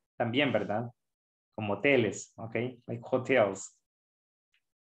Resort también, ¿verdad? Como hoteles, ok, like hotels.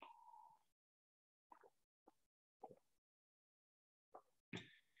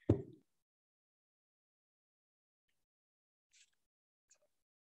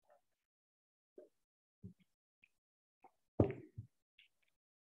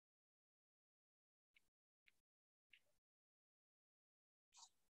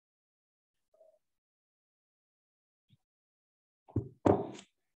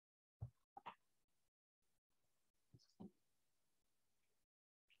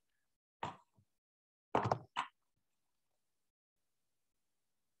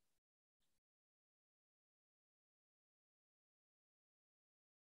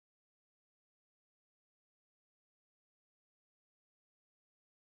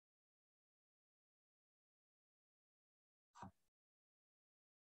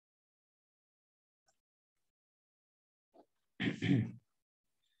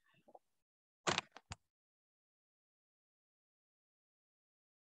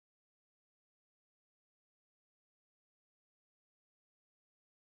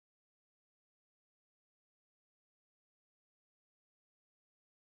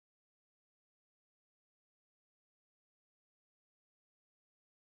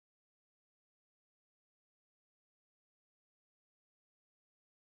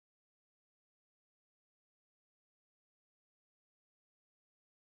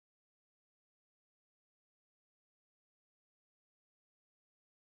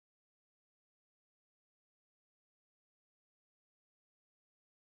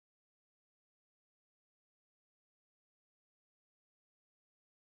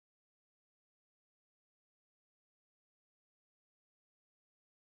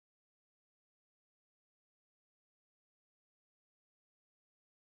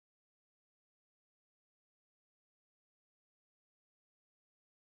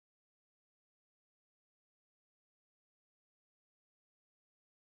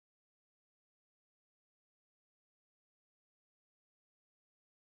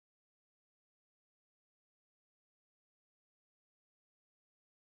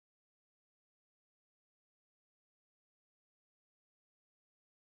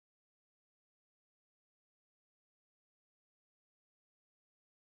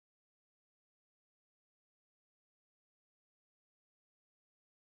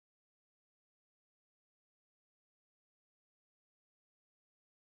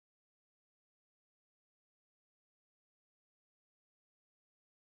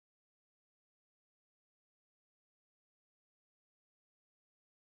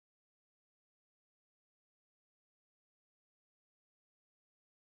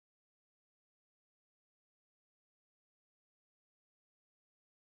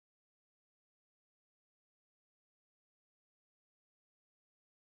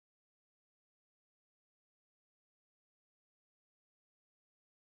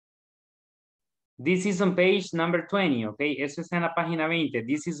 This is on page number 20, ¿ok? Eso está en la página 20.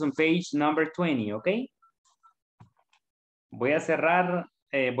 This is on page number 20, ¿ok? Voy a cerrar,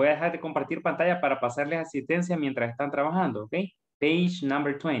 voy a dejar de compartir pantalla para pasarles asistencia mientras están trabajando, ¿ok? Page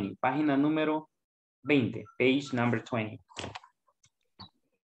number 20, página número 20, page number 20.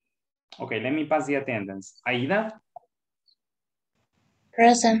 Okay, let me pass the attendance. Aida?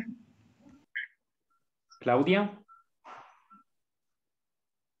 Present. Claudia?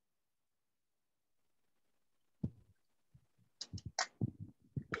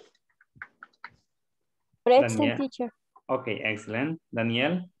 Present, Daniel. teacher. Okay, excellent.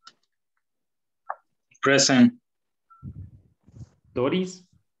 Daniel? Present. Doris?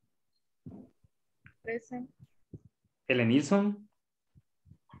 Present. Elenilson?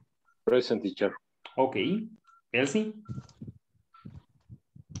 Present, teacher. Okay. Elsie?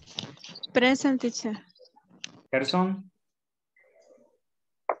 Present, teacher. Gerson?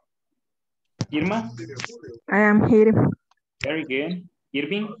 Irma? I am here. Very good.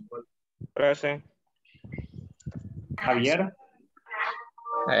 Irving? Present. Javier?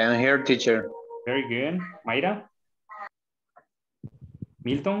 I am here, teacher. Very good. Mayra?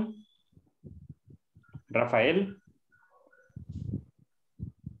 Milton? Rafael?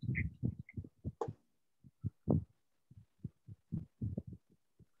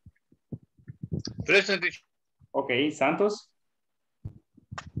 Present, teacher. Okay, Santos?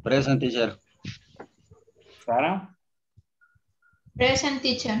 Present, teacher. Sara? Present,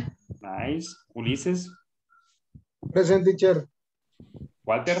 teacher. Nice. Ulises? Present, teacher.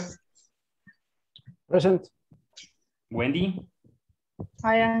 Walter? Present. Wendy?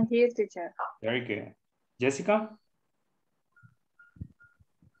 I am here, teacher. Very good. Jessica?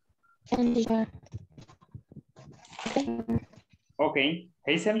 And teacher. Okay.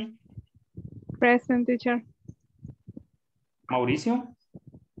 Hazel? Present, teacher. Mauricio?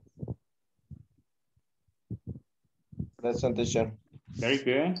 Present, teacher. Very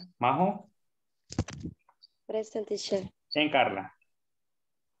good. Majo? Present, teacher. And Carla?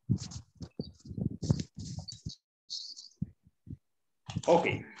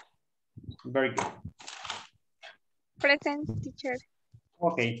 Okay. Very good. Present, teacher.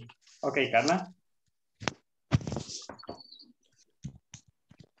 Okay. Okay, Carla.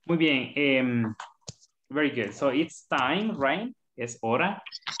 Muy bien. Very good. So it's time, right? Es hora.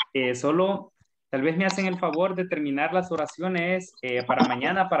 Solo, tal vez me hacen el favor de terminar las oraciones para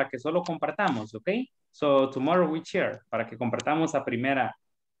mañana para que solo compartamos, ¿ok? So tomorrow we share, para que compartamos a primera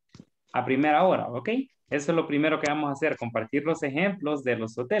hora, ¿ok? Eso es lo primero que vamos a hacer, compartir los ejemplos de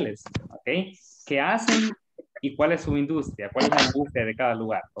los hoteles, ¿ok? ¿Qué hacen y cuál es su industria? ¿Cuál es la industria de cada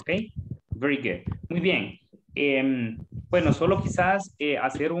lugar? ¿Ok? Very good. Muy bien. Bueno, solo quizás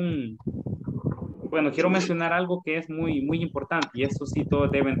hacer bueno, quiero mencionar algo que es muy, muy importante y eso sí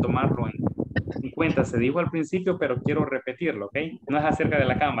todos deben tomarlo en cuenta. Se dijo al principio, pero quiero repetirlo, ¿ok? No es acerca de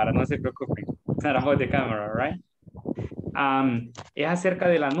la cámara, no se preocupen. It's not about the camera, right? Es acerca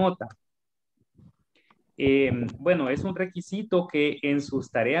de la nota. Bueno, es un requisito que en sus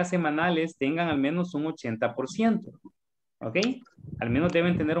tareas semanales tengan al menos un 80%, ¿ok? Al menos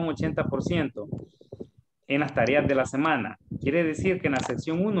deben tener un 80% en las tareas de la semana. Quiere decir que en la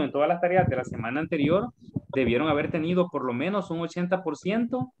sección 1, en todas las tareas de la semana anterior, debieron haber tenido por lo menos un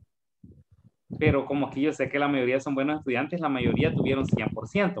 80%, pero como aquí yo sé que la mayoría son buenos estudiantes, la mayoría tuvieron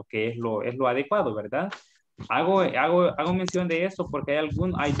 100%, que es lo adecuado, ¿verdad? Hago mención de eso porque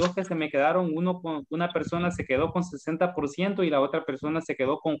hay dos que se me quedaron, una persona se quedó con 60% y la otra persona se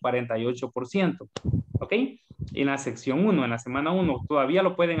quedó con 48%, ¿ok? En la sección 1, en la semana 1, todavía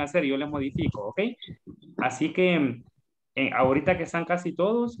lo pueden hacer, yo les modifico, ¿ok? Así que ahorita que están casi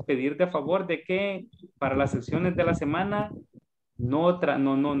todos, pedir de favor de que para las secciones de la semana no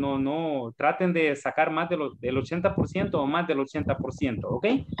traten de sacar más del 80% o más del 80%, ¿ok?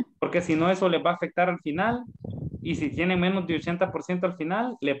 Porque si no eso les va a afectar al final y si tienen menos de 80% al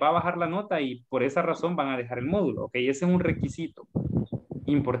final, les va a bajar la nota y por esa razón van a dejar el módulo, ¿ok? Ese es un requisito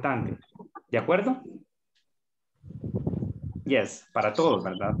importante, ¿de acuerdo? Yes, para todos,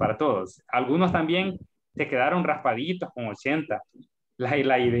 ¿verdad? Para todos. Algunos también se quedaron raspaditos con 80.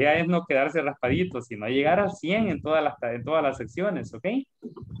 La idea es no quedarse raspaditos, sino llegar al 100 en todas las secciones, ¿ok?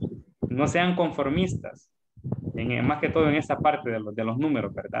 No sean conformistas, más que todo en esa parte de los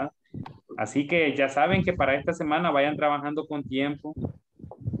números, ¿verdad? Así que ya saben que para esta semana vayan trabajando con tiempo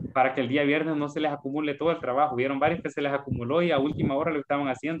para que el día viernes no se les acumule todo el trabajo. Vieron varios que se les acumuló y a última hora lo estaban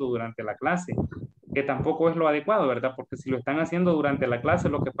haciendo durante la clase, que tampoco es lo adecuado, ¿verdad? Porque si lo están haciendo durante la clase,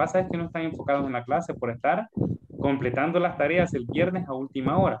 lo que pasa es que no están enfocados en la clase por estar completando las tareas el viernes a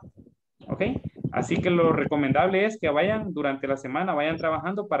última hora, ¿ok? Así que lo recomendable es que vayan durante la semana, vayan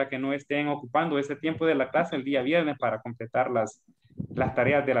trabajando para que no estén ocupando ese tiempo de la clase el día viernes para completar las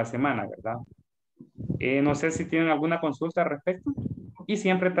tareas de la semana, ¿verdad? No sé si tienen alguna consulta al respecto y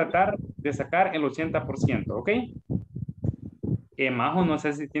siempre tratar de sacar el 80%, ¿ok? Majo, no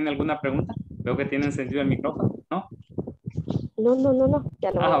sé si tiene alguna pregunta. Veo que tiene encendido el micrófono, ¿no? No. Ya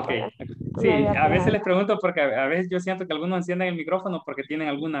lo voy a ok. apagar. Sí, No había a veces apagado. les pregunto porque a veces yo siento que algunos encienden el micrófono porque tienen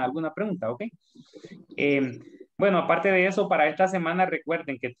alguna pregunta, ¿ok? Bueno, aparte de eso, para esta semana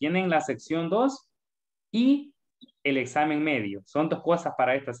recuerden que tienen la sección 2 y el examen medio. Son dos cosas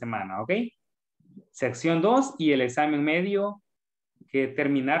para esta semana, ¿ok? Sección 2 y el examen medio, que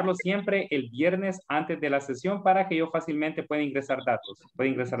terminarlo siempre el viernes antes de la sesión para que yo fácilmente pueda ingresar datos, pueda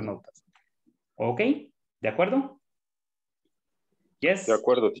ingresar notas. ¿Ok? ¿De acuerdo? Yes. De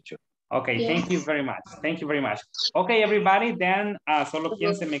acuerdo, teacher. Okay, Yes. thank you very much. Thank you very much. Okay, everybody, then solo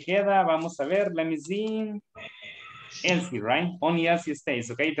quien se me queda, vamos a ver, let me see. Elsie, right? Only Elsie stays,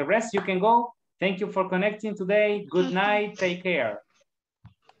 okay? The rest you can go. Thank you for connecting today. Good night. Take care.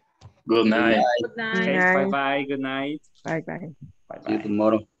 Good night. Good Okay, night. bye-bye. Good night. Bye-bye. Bye-bye. See you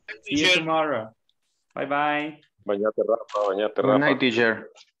tomorrow. See you tomorrow. Bye-bye. Bañate, Rafa, bañate, Good Rafa. night, teacher.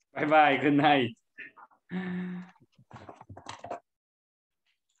 Bye-bye. Good night.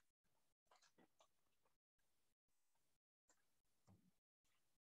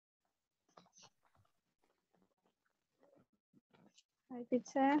 Hi,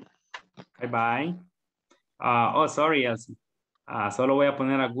 teacher. Bye-bye. Oh, sorry, Elsie. Solo voy a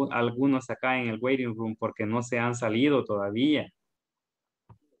poner algunos acá en el waiting room porque no se han salido todavía.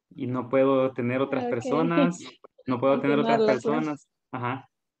 Y no puedo tener otras personas. No puedo tener Continuar otras la personas. Ajá.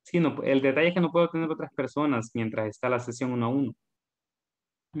 Sí, no, el detalle es que no puedo tener otras personas mientras está la sesión 1 a 1.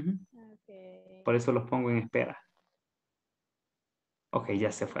 Por eso los pongo en espera. Ok,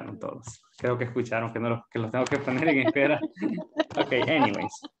 ya se fueron todos. Creo que escucharon que los tengo que poner en espera. Ok,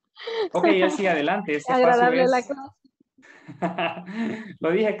 anyways. Ok, así adelante. Este espacio Agradable la es... clase.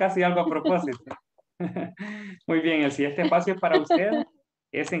 Lo dije casi algo a propósito. Muy bien, el siguiente espacio es para usted.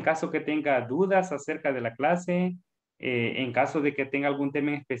 Es en caso que tenga dudas acerca de la clase, en caso de que tenga algún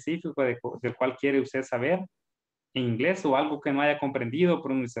tema en específico del cual quiere usted saber en inglés o algo que no haya comprendido,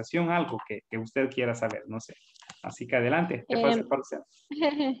 pronunciación, algo que usted quiera saber, no sé. Así que adelante, este espacio es para usted.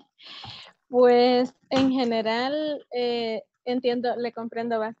 Pues en general entiendo, le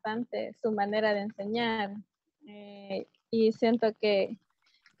comprendo bastante su manera de enseñar y siento que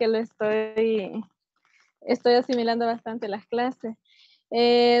lo estoy asimilando bastante las clases.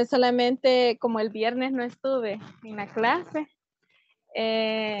 Solamente como el viernes no estuve en la clase,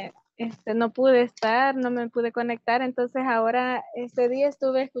 no pude estar, no me pude conectar, entonces ahora este día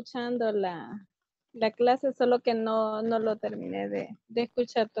estuve escuchando la clase, solo que no lo terminé de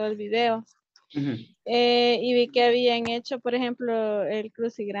escuchar todo el video. Y vi que habían hecho, por ejemplo, el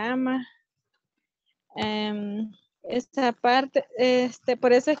crucigrama. Esta parte,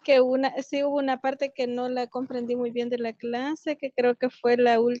 por eso es que sí hubo una parte que no la comprendí muy bien de la clase, que creo que fue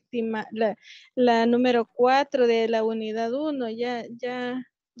la última, la número 4 de la unidad 1, ya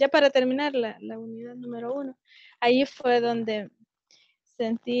para terminar la unidad número 1. Ahí fue donde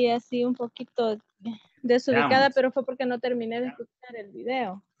sentí así un poquito desubicada, Veamos. pero fue porque no terminé de escuchar el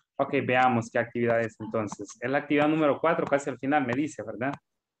video. Ok, veamos qué actividad es entonces. Es la actividad número 4, casi al final me dice, ¿verdad?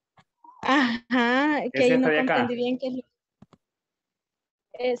 Ajá, que ¿Es ahí esta no de acá? comprendí bien qué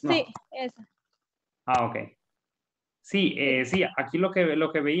es lo... No. Sí, esa. Ok. Sí, sí, aquí lo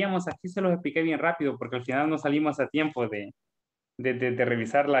que veíamos, aquí se los expliqué bien rápido porque al final no salimos a tiempo de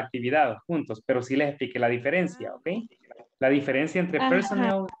revisar la actividad juntos, pero sí les expliqué la diferencia, ¿ok? La diferencia entre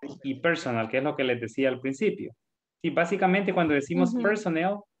personal y personal, que es lo que les decía al principio. Sí, básicamente cuando decimos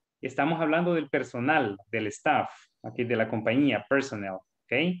personnel, estamos hablando del personal, del staff, aquí de la compañía, personnel,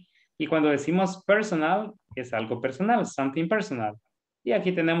 ¿ok? Y cuando decimos personal, es algo personal, something personal. Y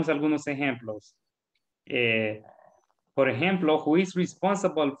aquí tenemos algunos ejemplos. Por ejemplo, who is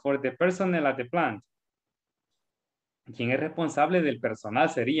responsible for the personnel at the plant? ¿Quién es responsable del personal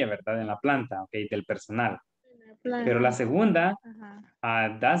sería, verdad? En la planta, ok, del personal. Pero la segunda,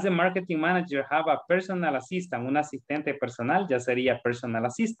 does the marketing manager have a personal assistant? Un asistente personal ya sería personal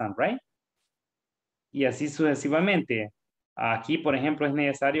assistant, right? Y así sucesivamente. Aquí, por ejemplo, es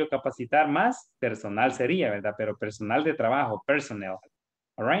necesario capacitar más personal sería, ¿verdad? Pero personal de trabajo, personnel.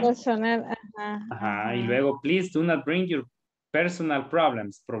 All right? Personal, Ajá. Y luego, please do not bring your personal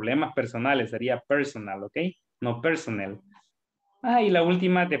problems. Problemas personales sería personal, ¿ok? No personnel. Y la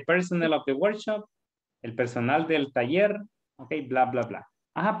última, the personnel of the workshop, el personal del taller, ok, bla, bla, bla.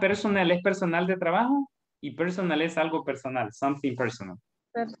 Ajá, personal es personal de trabajo y personal es algo personal, something personal.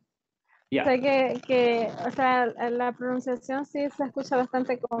 O sea que, o sea, la pronunciación sí se escucha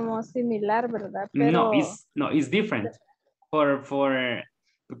bastante como similar, ¿verdad? Pero... No, it's different.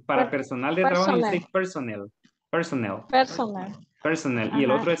 Para personal de trabajo, you say personnel. Personal. Y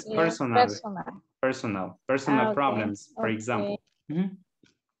el otro es personal. Personal problems, for example.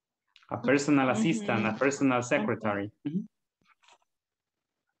 A personal assistant, a personal secretary.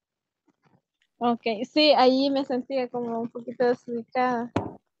 Ok, sí, ahí me sentía como un poquito desubicada,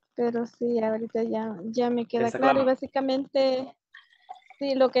 pero sí, ahorita ya me queda claro. Y básicamente,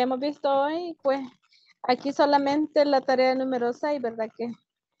 sí, lo que hemos visto hoy, pues aquí solamente la tarea número 6, ¿verdad? Que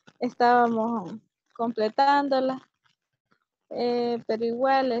estábamos completándola, pero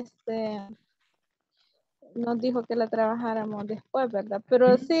igual, nos dijo que la trabajáramos después, ¿verdad?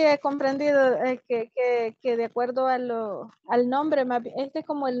 Pero sí he comprendido que de acuerdo al nombre, este es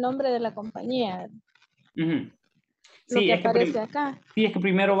como el nombre de la compañía. Lo Sí, que aparece acá. Sí, es que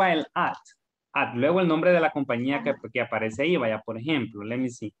primero va el at. Luego el nombre de la compañía que aparece ahí, vaya, por ejemplo, let me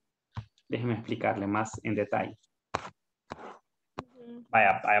see. Déjeme explicarle más en detalle.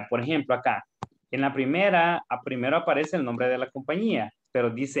 Vaya, por ejemplo, acá. En la primera, primero aparece el nombre de la compañía, pero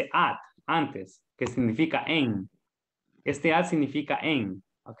dice antes, que significa en. Este significa en,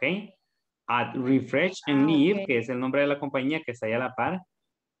 ¿ok? Refresh and leave, ok. que es el nombre de la compañía que está ahí a la par.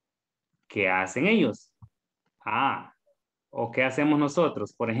 ¿Qué hacen ellos? ¿O qué hacemos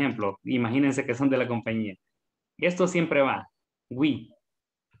nosotros? Por ejemplo, imagínense que son de la compañía. Esto siempre va. We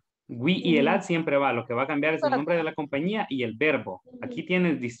y el siempre va. Lo que va a cambiar es el nombre de la compañía y el verbo. Aquí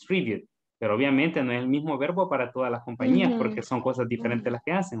tiene distribute, pero obviamente no es el mismo verbo para todas las compañías porque son cosas diferentes las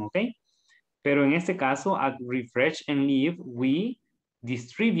que hacen, ¿ok? Pero en este caso, at refresh and leave, we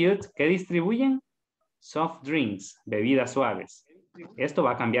distribute. ¿Qué distribuyen? Soft drinks, bebidas suaves. Esto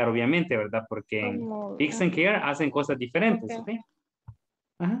va a cambiar obviamente, ¿verdad? Porque en Fix and Care hacen cosas diferentes, ¿ok?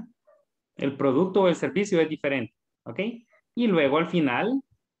 Ajá. El producto o el servicio es diferente, ¿ok? Y luego al final,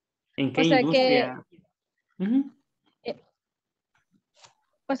 ¿en qué O sea industria?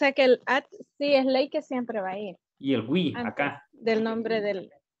 O sea que el at sí es ley que siempre va a ir. Y el we, Antes acá. del nombre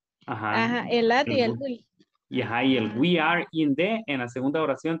del... Ajá. El at y el we. Y el we are in the, en la segunda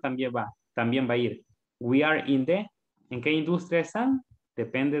oración también va a ir. We are in the, ¿en qué industria están?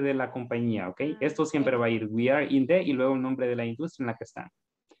 Depende de la compañía, ¿ok? Esto siempre va a ir. We are in the y luego el nombre de la industria en la que están.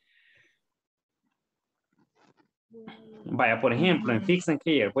 Vaya, por ejemplo, en Fix and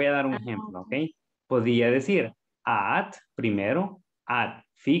Care, voy a dar un ejemplo, ¿ok? Podría decir at, primero, at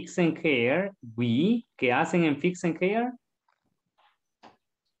Fix and Care, we, ¿qué hacen en Fix and Care?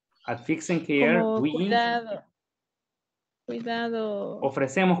 At Fix and Care, Como we cuidado.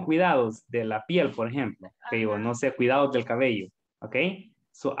 ofrecemos cuidados de la piel, por ejemplo, ¿ok? O no sé, cuidados del cabello, ¿ok?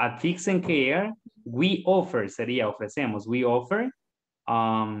 So, at Fix and Care, we offer, sería ofrecemos, we offer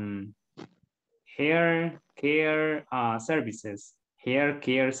hair care services, hair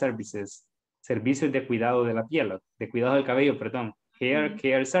care services, servicios de cuidado de la piel, de cuidado del cabello, perdón, hair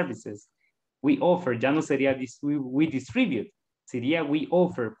care services. We offer, ya no sería we distribute, sería we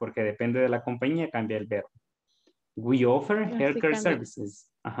offer, porque depende de la compañía, cambia el verbo. We offer hair care services.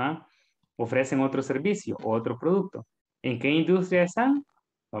 Ajá. Ofrecen otro servicio o otro producto. ¿En qué industria están?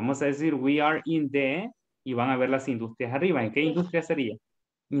 Vamos a decir we are in the, y van a ver las industrias arriba. ¿En qué industria sería?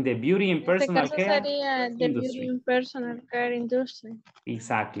 In the beauty and personal En este caso care sería the industry. beauty and personal care industry.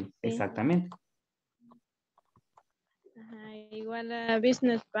 Exactly, Sí. exactamente. Ajá, igual a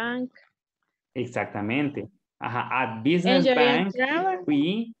business bank. Exactamente. Ajá, at business Enjoy bank, and travel.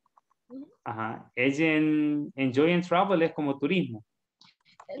 we, ajá, enjoy and travel es como turismo.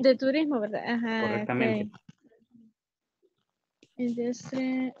 De turismo, ¿verdad? Ajá, Correctamente. okay.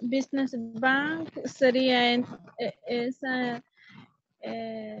 Industria, business bank sería esa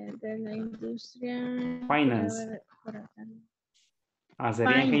de la industria. Finance.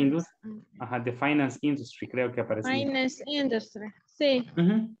 ¿Sería en qué industria? Ajá, the finance industry, creo que aparecía. Finance industry, sí.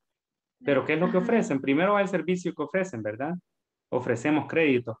 Pero ¿qué es lo que ofrecen? Primero va el servicio que ofrecen, ¿verdad? Ofrecemos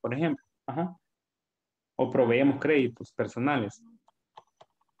créditos, por ejemplo. Ajá. O proveemos créditos personales.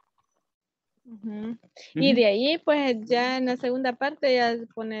 Y de ahí, pues ya en la segunda parte ya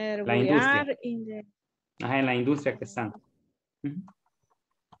poner La we industria. are in the... Ajá, en la industria que están.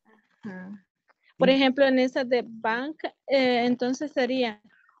 Por ejemplo, en esa de bank, entonces sería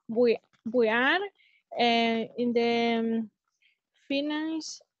we are in the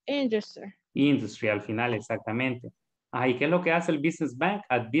finance industry. Industry al final, exactamente. Ajá, ¿y qué es lo que hace el business bank?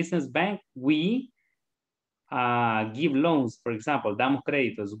 At business bank, we give loans, por ejemplo, damos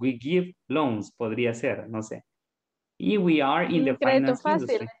créditos. We give loans, podría ser, no sé. Y we are in the crédito finance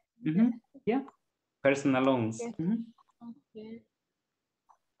fácil. industry. Yeah, personal loans. Okay.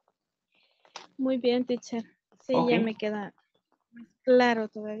 Muy bien, teacher. Sí, Okay. ya me queda claro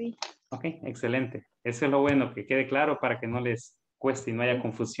todavía. Ok, excelente. Eso es lo bueno, que quede claro para que no les cueste y no haya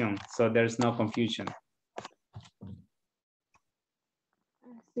confusión. So there's no confusion.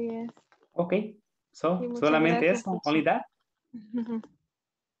 Así es. Ok, so, Sí, solamente gracias, eso, teacher. only that.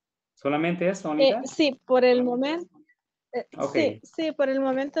 Solamente eso, only that. Sí, por el momento. Okay. Sí, por el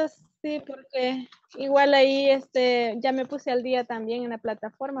momento sí, porque igual ahí ya me puse al día también en la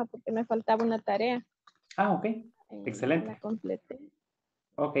plataforma porque me faltaba una tarea. Ok, excelente. La completé.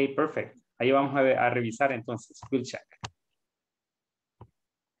 Ok, perfect. Ahí vamos a revisar entonces. We'll check.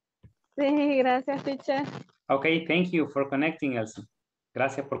 Sí, gracias, teacher. Ok, thank you for connecting, Elsie.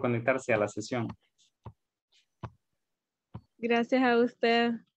 Gracias por conectarse a la sesión. Gracias a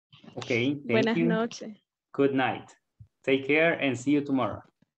usted. Ok, thank you. Buenas noches. Good night. Take care and see you tomorrow.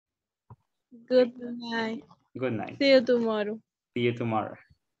 Good night. Good night. See you tomorrow. See you tomorrow.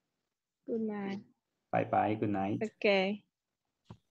 Good night. Bye-bye. Good night. Okay.